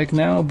it'll look like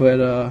now?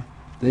 But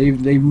They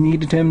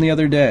needed him the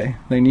other day.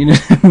 They needed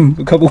him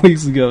a couple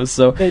weeks ago.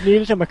 So they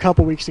needed him a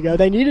couple weeks ago.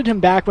 They needed him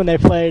back when they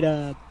played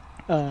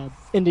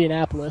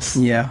Indianapolis.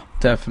 Yeah,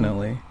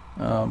 definitely.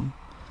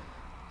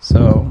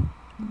 So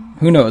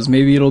who knows?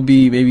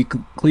 Maybe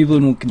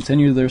Cleveland will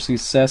continue their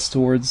success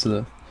towards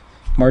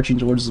marching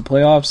towards the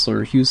playoffs,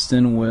 or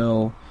Houston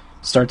will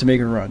start to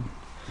make a run.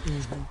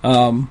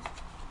 Mm-hmm.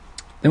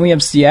 Then we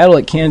have Seattle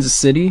at Kansas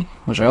City,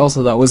 which I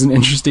also thought was an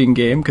interesting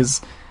game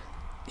because,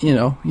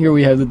 here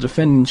we have the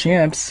defending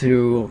champs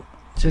who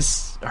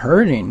just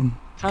hurting,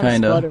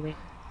 kind of.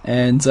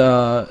 And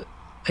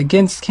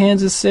against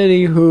Kansas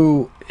City,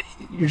 who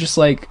you're just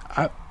like,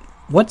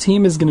 what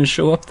team is going to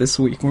show up this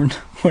week? We're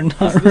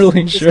not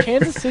really sure. Is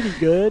Kansas City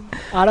good?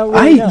 I don't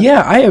really know.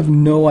 Yeah, I have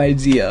no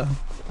idea.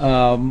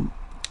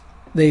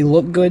 They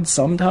look good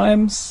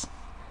sometimes,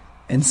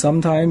 and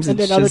sometimes and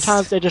then other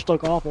times they just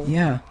look awful.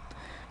 Yeah.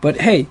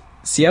 But hey,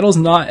 Seattle's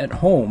not at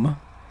home.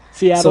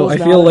 So I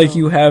feel like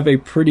you have a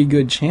pretty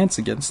good chance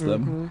against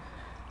them.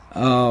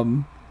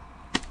 Mm-hmm.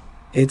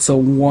 It's a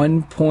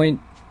 1-point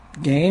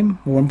game,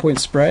 1-point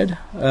spread,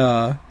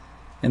 and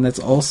that's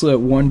also at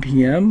 1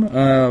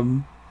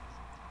 p.m.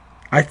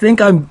 I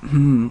think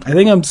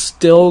I'm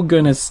still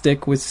gonna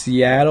stick with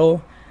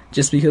Seattle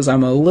just because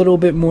I'm a little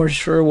bit more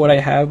sure what I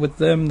have with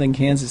them than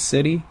Kansas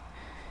City,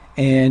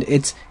 and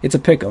it's a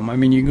pick 'em. I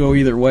mean, you go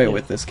either way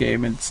with this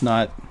game. It's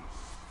not.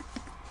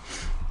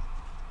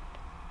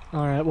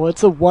 All right, well,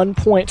 it's a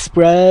 1-point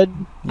spread.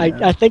 Yeah.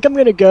 I think I'm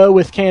going to go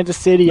with Kansas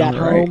City at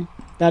home.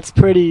 That's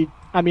pretty...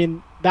 I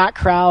mean, that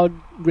crowd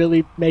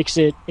really makes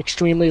it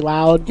extremely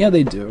loud. Yeah,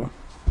 they do.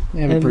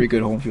 They have a pretty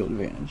good home field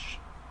advantage.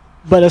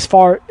 But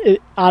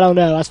I don't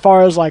know. As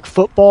far as, like,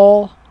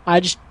 football,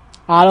 I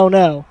don't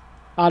know.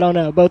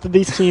 Both of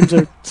these teams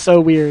are so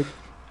weird.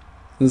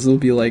 This will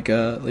be like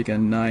a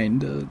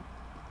 9-7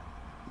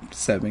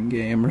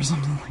 game or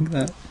something like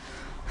that.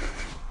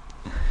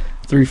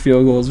 3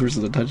 field goals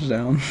versus a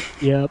touchdown.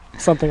 Yep,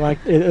 something like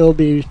it'll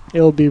be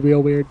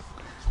real weird.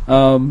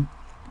 Then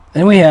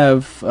we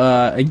have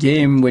a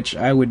game which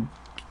I would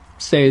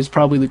say is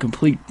probably the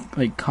complete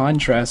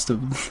contrast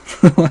of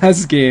the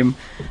last game.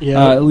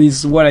 Yeah. At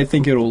least what I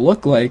think it'll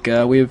look like.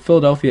 We have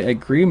Philadelphia at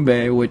Green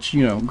Bay, which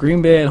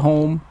Green Bay at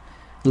home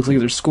looks like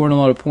they're scoring a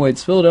lot of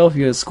points.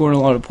 Philadelphia is scoring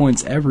a lot of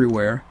points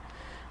everywhere,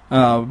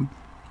 and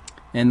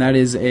that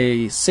is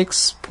a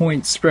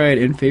 6-point spread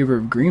in favor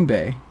of Green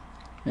Bay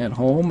at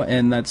home,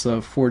 and that's a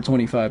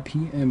 4:25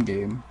 p.m.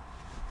 game.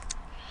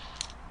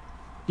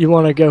 You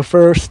want to go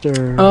first,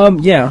 or?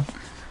 Yeah.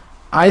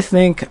 I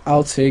think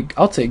I'll take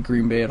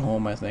Green Bay at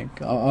home. I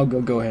think I'll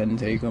go ahead and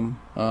take them.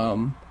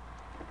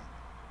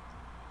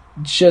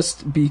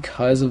 Just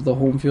because of the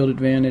home field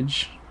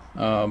advantage.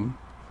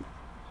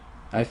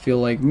 I feel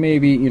like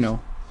maybe,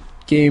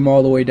 game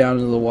all the way down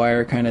to the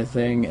wire kind of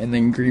thing, and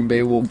then Green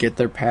Bay will get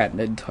their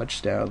patented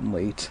touchdown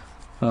late.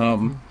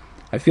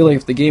 I feel like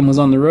if the game was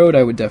on the road,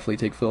 I would definitely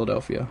take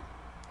Philadelphia.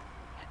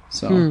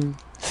 So,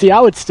 See, I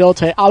would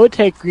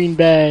take Green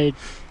Bay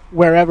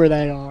wherever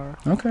they are.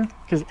 Okay.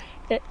 Because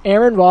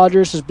Aaron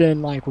Rodgers has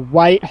been like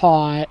white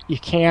hot. You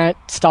can't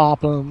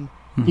stop him.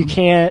 Mm-hmm. You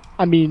can't.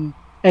 I mean,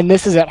 and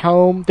this is at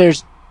home.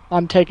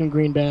 I'm taking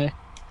Green Bay.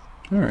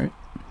 All right.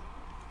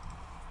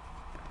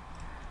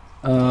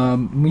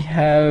 We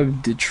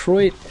have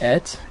Detroit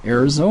at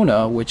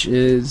Arizona, which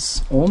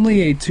is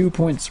only a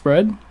 2-point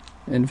spread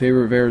in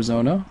favor of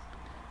Arizona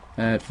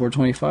at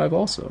 425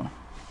 also.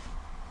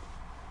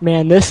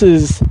 Man,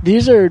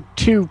 these are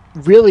two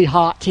really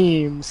hot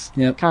teams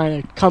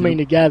kind of coming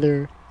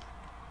together.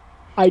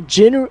 I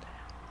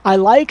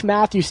like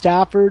Matthew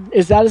Stafford.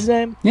 Is that his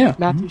name? Yeah.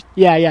 Matthew.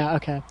 Yeah,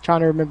 okay.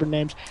 Trying to remember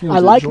names. I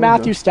like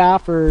Matthew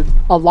Stafford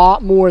a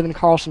lot more than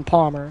Carson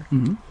Palmer.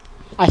 Mm-hmm.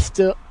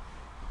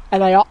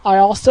 I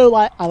also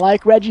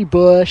like Reggie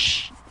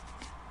Bush,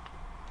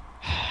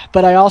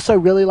 but I also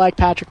really like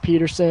Patrick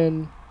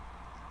Peterson.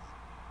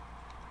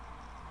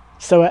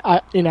 So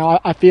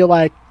I feel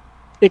like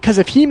because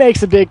if he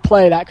makes a big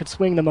play, that could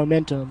swing the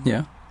momentum.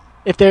 Yeah.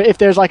 If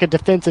there's like a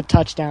defensive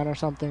touchdown or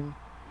something.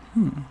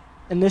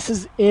 And this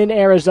is in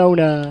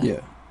Arizona.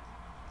 Yeah.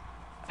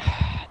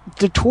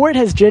 Detroit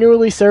has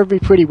generally served me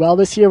pretty well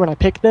this year when I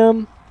pick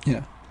them.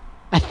 Yeah.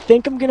 I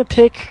think I'm gonna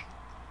pick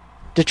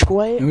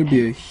Detroit. It would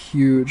be a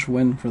huge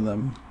win for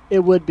them. It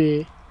would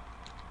be.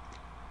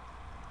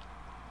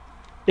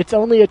 It's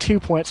only a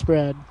 2-point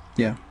spread.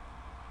 Yeah.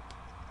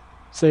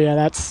 So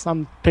yeah,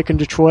 I'm picking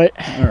Detroit.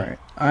 All right.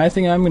 I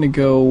think I'm going to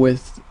go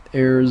with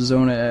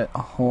Arizona at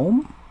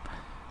home.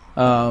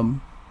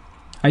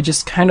 I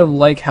just kind of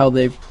like how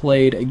they've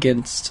played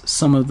against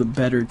some of the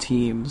better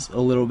teams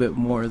a little bit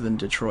more than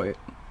Detroit.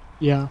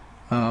 Yeah.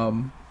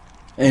 And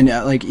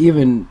like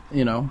even,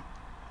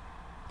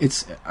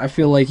 I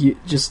feel like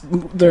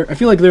they're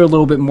a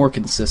little bit more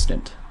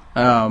consistent.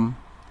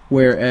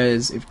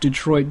 Whereas if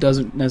Detroit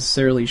doesn't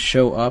necessarily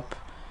show up,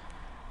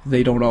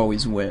 they don't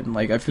always win.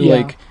 Like I feel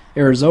like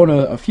Arizona,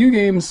 a few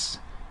games,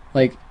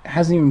 like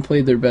hasn't even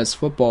played their best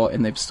football,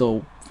 and they've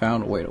still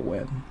found a way to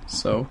win.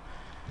 So,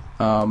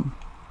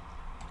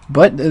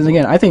 but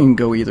again, I think it can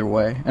go either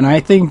way, and I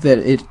think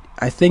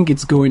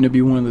it's going to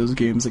be one of those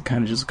games that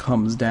kind of just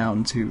comes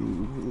down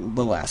to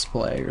the last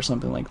play or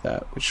something like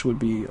that, which would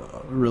be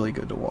really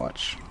good to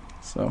watch.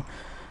 So,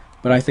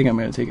 but I think I'm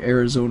going to take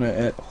Arizona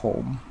at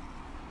home.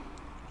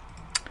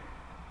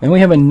 Then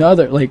we have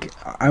another,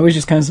 I was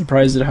just kind of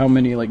surprised at how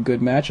many, good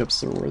matchups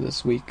there were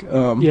this week.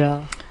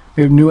 Yeah.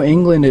 We have New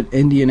England at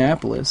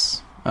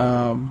Indianapolis.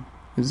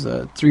 There's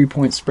a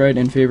 3-point spread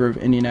in favor of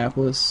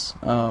Indianapolis.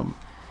 And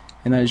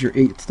that is your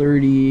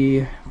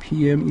 8:30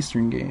 p.m.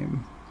 Eastern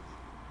game.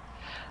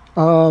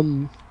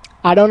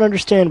 I don't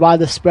understand why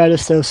the spread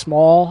is so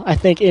small. I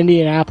think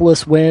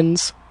Indianapolis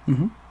wins.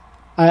 Mm-hmm.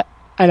 I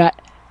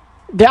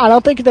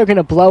don't think they're going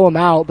to blow them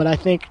out, but I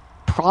think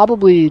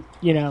probably,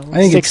 I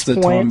think 6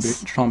 points. It's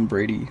the Tom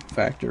Brady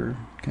factor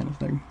kind of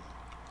thing.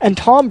 And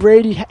Tom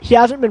Brady, he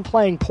hasn't been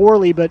playing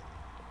poorly, but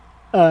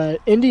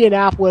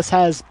Indianapolis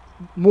has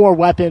more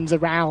weapons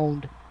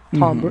around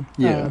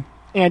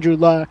Andrew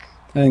Luck.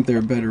 I think they're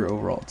a better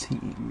overall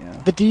team,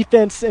 yeah. The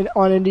defense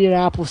on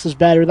Indianapolis is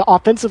better. The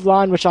offensive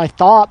line, which I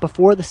thought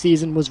before the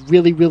season was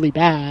really, really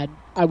bad.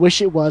 I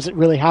wish it was. It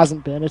really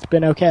hasn't been. It's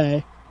been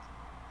okay.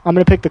 I'm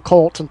going to pick the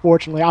Colts,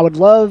 unfortunately. I would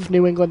love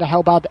New England to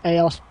help out the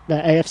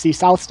AFC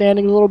South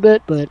standing a little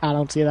bit, but I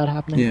don't see that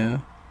happening. Yeah,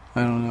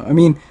 I don't know. I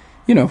mean,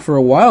 for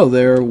a while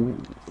there,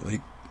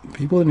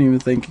 people didn't even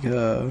think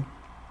the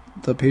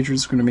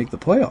Patriots were going to make the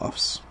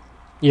playoffs.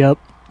 Yep.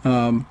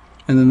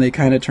 And then they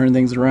kind of turned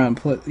things around,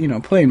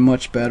 playing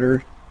much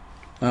better,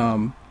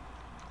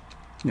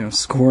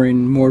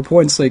 scoring more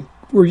points like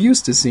we're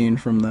used to seeing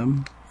from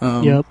them.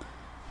 Yep.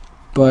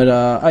 But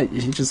I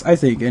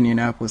think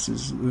Indianapolis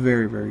is a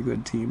very, very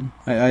good team.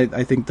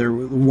 I think they're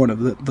one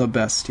of the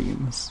best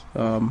teams.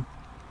 I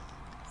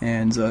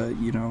think if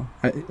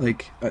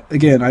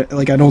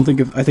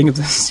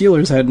the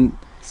Steelers hadn't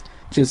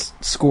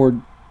just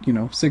scored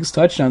 6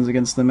 touchdowns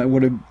against them,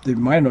 they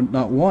might have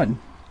not won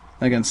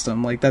against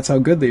them. That's how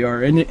good they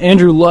are. And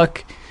Andrew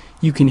Luck,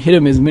 you can hit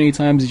him as many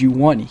times as you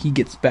want. He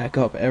gets back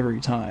up every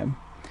time.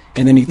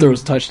 And then he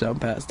throws a touchdown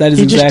pass. That is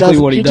exactly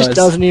what he does. He just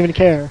doesn't even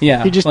care.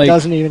 Yeah, he just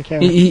doesn't even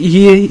care.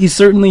 He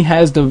certainly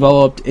has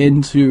developed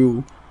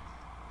into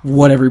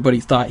what everybody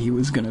thought he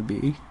was going to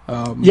be.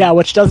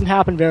 Which doesn't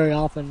happen very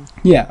often.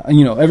 Yeah,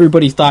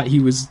 everybody thought he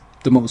was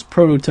the most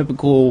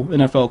prototypical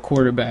NFL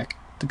quarterback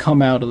to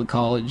come out of the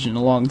college in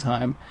a long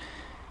time.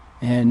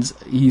 And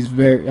he's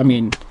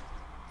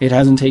it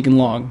hasn't taken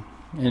long,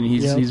 and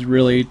he's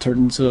really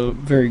turned into a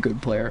very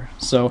good player.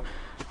 So,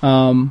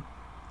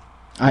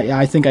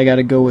 I think I got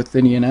to go with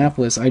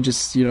Indianapolis. I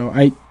just,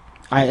 I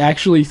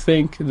actually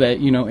think that,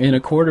 in a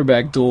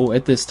quarterback duel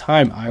at this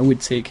time, I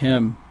would take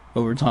him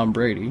over Tom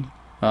Brady.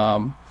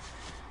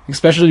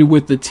 Especially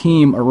with the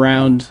team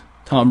around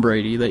Tom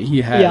Brady that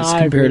he has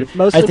compared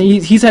to, I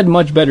think he's had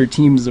much better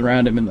teams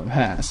around him in the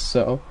past.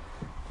 So,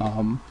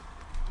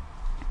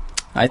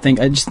 I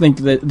just think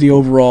that the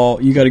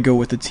overall, you got to go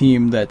with the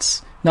team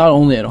that's not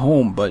only at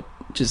home, but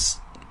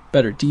just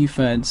better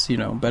defense,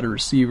 better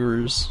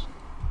receivers,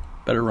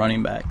 better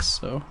running backs.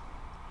 So,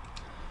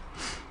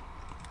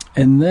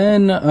 and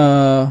then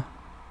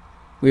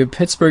we have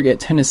Pittsburgh at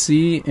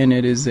Tennessee, and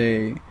it is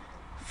a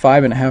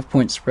 5.5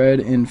 point spread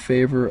in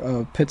favor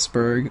of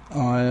Pittsburgh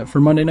for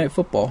Monday Night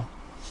Football.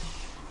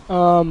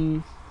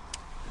 I'm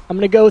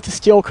gonna go with the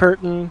Steel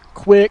Curtain.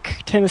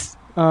 Quick tennis.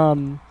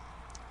 I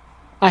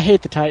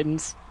hate the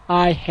Titans.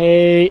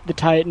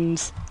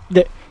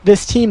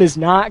 This team is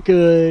not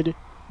good.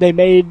 They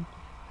made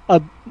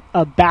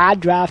a bad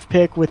draft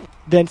pick with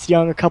Vince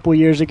Young a couple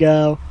years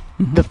ago.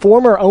 Mm-hmm. The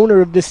former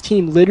owner of this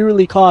team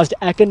literally caused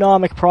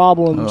economic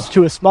problems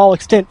to a small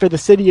extent for the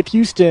city of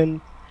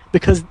Houston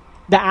because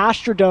the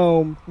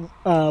Astrodome,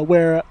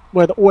 where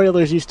the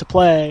Oilers used to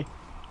play,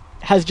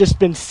 has just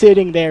been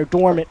sitting there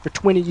dormant for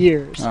 20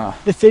 years.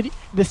 The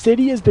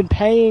city has been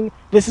paying.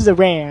 This is a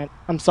rant.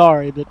 I'm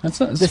sorry, but that's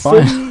the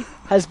fine. City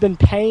has been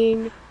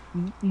paying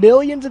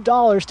millions of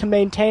dollars to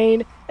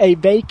maintain a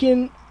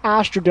vacant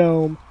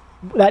Astrodome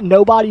that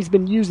nobody's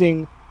been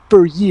using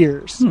for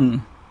years.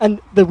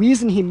 And the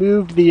reason he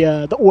moved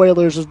the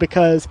Oilers was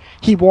because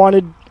he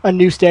wanted a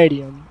new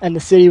stadium, and the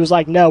city was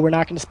like, "No, we're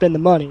not going to spend the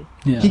money."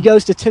 Yeah. He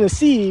goes to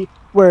Tennessee,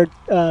 where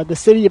the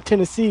city of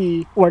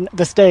Tennessee, or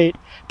the state,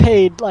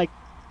 paid I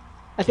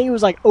think it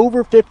was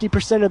over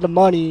 50% of the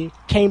money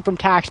came from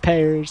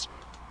taxpayers.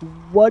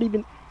 What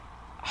even?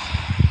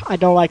 I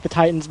don't like the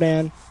Titans,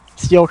 man.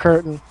 Steel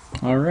Curtain.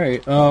 All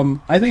right.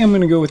 I think I'm going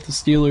to go with the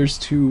Steelers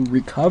to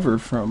recover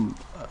from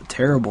a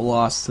terrible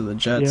loss to the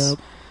Jets. Yep.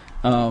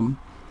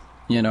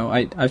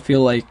 I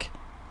feel like,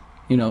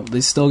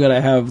 they still got to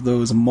have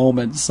those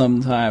moments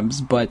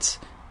sometimes, but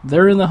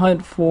they're in the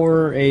hunt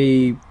for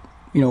a,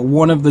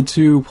 one of the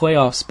two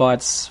playoff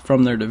spots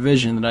from their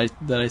division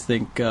that I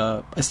think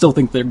I still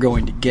think they're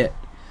going to get.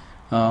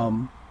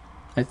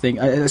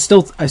 I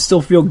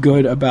still feel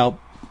good about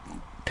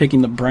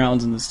picking the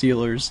Browns and the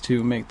Steelers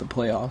to make the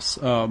playoffs.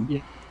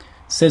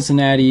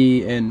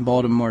 Cincinnati and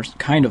Baltimore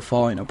kind of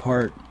falling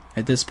apart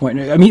at this point.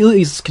 I mean, at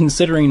least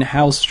considering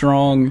how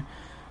strong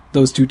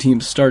those two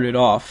teams started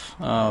off.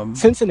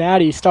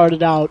 Cincinnati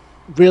started out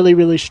really,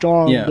 really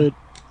strong, but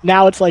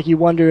now it's you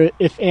wonder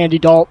if Andy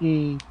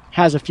Dalton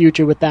has a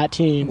future with that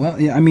team.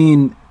 Well, yeah, I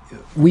mean,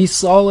 we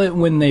saw it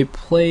when they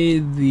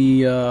played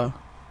the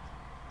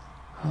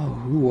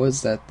who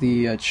was that?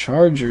 The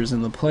Chargers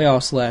in the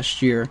playoffs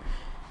last year.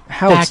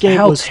 How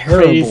terrible,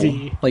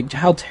 crazy.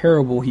 How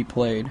terrible he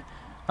played.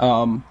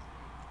 And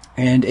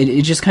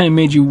it just kind of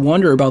made you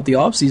wonder about the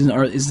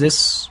offseason. Is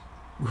this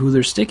who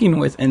they're sticking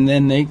with? And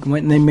then they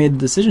went and they made the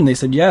decision. They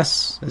said,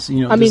 yes, this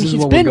is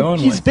what we're going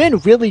with. He's been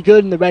really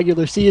good in the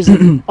regular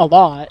season a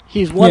lot.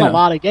 He's won a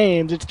lot of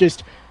games. It's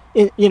just,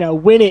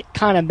 when it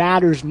kind of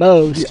matters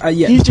most,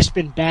 he's just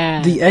been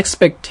bad. The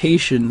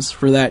expectations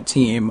for that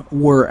team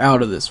were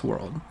out of this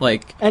world.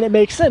 And it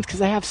makes sense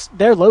because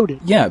they're loaded.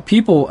 Yeah,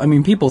 people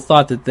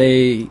thought that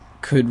they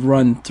could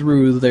run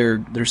through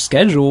their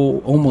schedule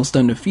almost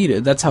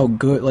undefeated. That's how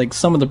good,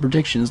 some of the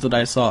predictions that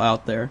I saw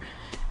out there.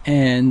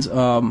 And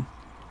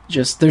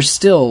there's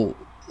still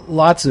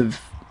lots of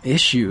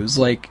issues,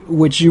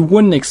 which you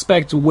wouldn't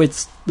expect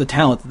with the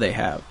talent that they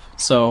have.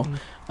 So,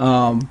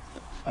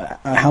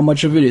 how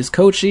much of it is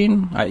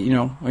coaching? We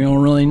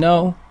don't really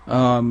know.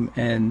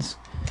 And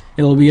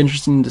it'll be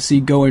interesting to see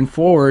going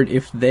forward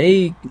if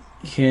they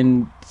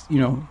can,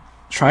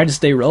 try to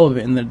stay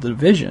relevant in the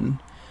division,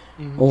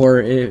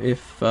 or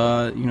if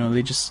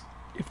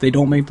they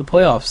don't make the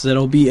playoffs.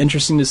 It'll be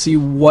interesting to see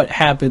what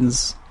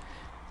happens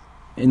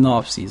in the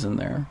off season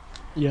there.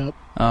 Yep.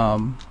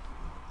 And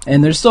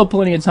there's still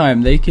plenty of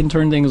time. They can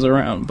turn things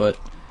around, but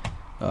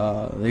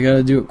they got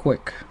to do it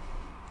quick.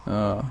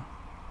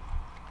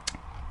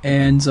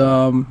 And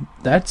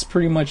that's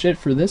pretty much it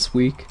for this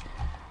week.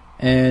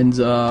 And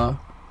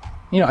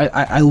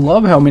I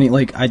love how many.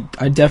 I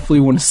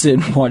definitely want to sit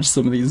and watch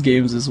some of these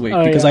games this week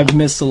because I've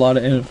missed a lot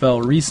of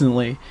NFL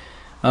recently.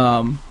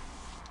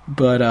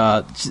 But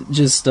I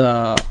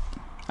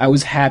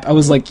was happy. I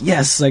was like,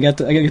 yes, I get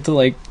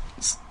to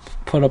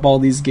put up all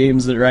these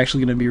games that are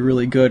actually going to be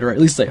really good, or at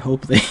least I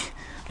hope they're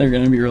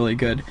going to be really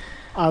good.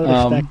 I would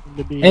expect them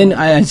to be. And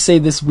I'd say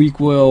this week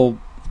will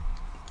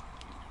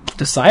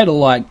decide a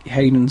lot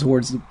heading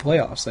towards the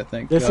playoffs. I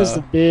think this is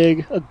a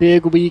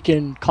big week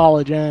in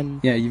college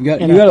and you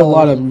got a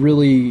lot of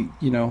really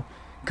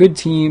good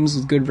teams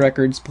with good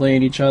records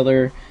playing each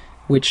other,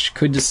 which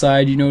could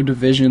decide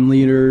division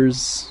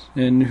leaders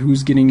and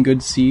who's getting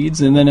good seeds,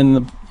 and then in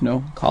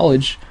the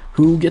college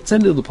who gets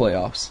into the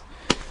playoffs.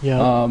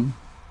 Yeah.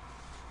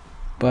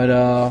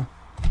 But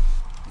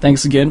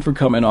thanks again for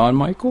coming on,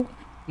 Michael.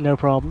 No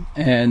problem.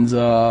 And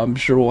I'm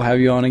sure we'll have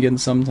you on again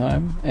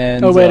sometime.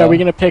 And Oh, wait, are we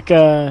going to pick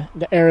the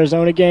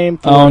Arizona game?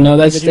 Oh, no,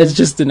 that's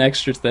just an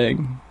extra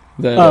thing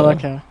that,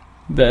 okay.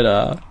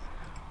 that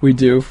we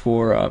do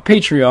for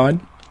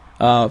Patreon.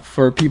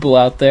 For people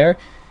out there,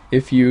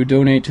 if you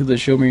donate to the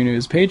Show Me Your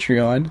News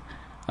Patreon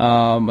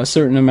a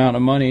certain amount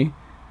of money,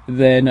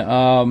 then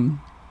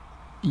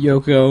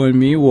Yoko and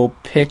me will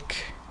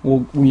pick,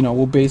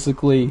 we'll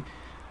basically,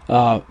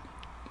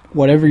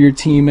 whatever your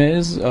team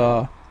is,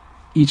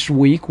 each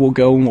week we'll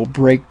go and we'll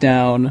break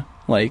down,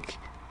 like,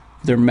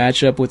 their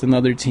matchup with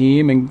another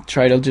team and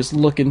try to just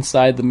look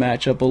inside the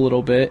matchup a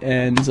little bit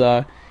and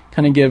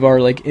kind of give our,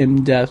 like,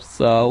 in-depth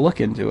look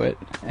into it.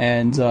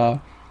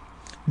 And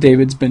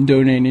David's been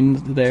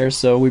donating there,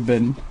 so we've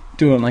been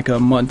doing, like, a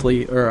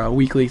monthly or a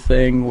weekly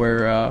thing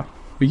where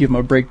we give him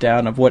a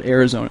breakdown of what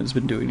Arizona's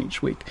been doing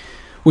each week,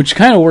 which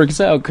kind of works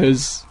out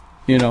because,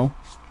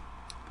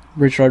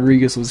 Rich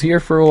Rodriguez was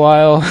here for a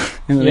while,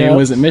 and then he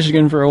was at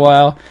Michigan for a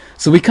while,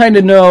 so we kind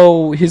of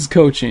know his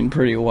coaching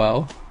pretty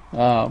well.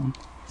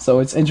 So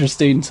it's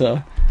interesting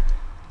to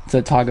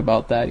talk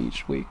about that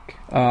each week.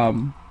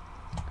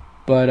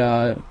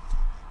 But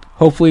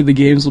hopefully the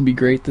games will be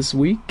great this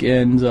week,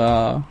 and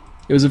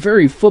it was a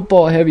very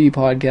football-heavy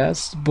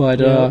podcast,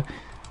 but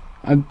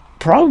I'm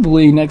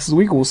probably next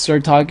week we'll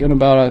start talking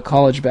about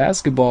college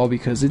basketball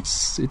because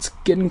it's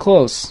getting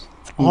close.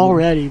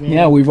 Already, man.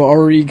 Yeah, we've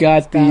already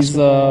got these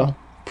Basketball.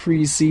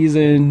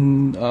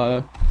 preseason,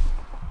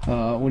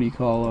 what do you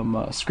call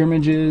them,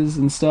 scrimmages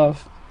and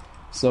stuff.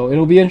 So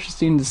it'll be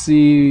interesting to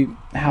see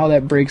how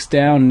that breaks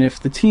down and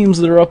if the teams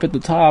that are up at the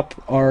top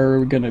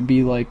are going to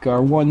be like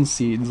our 1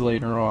 seeds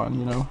later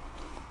on,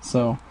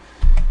 So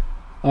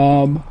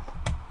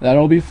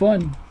that'll be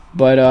fun.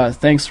 But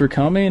thanks for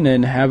coming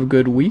and have a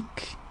good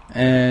week.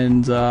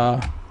 And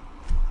have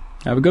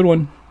a good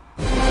one.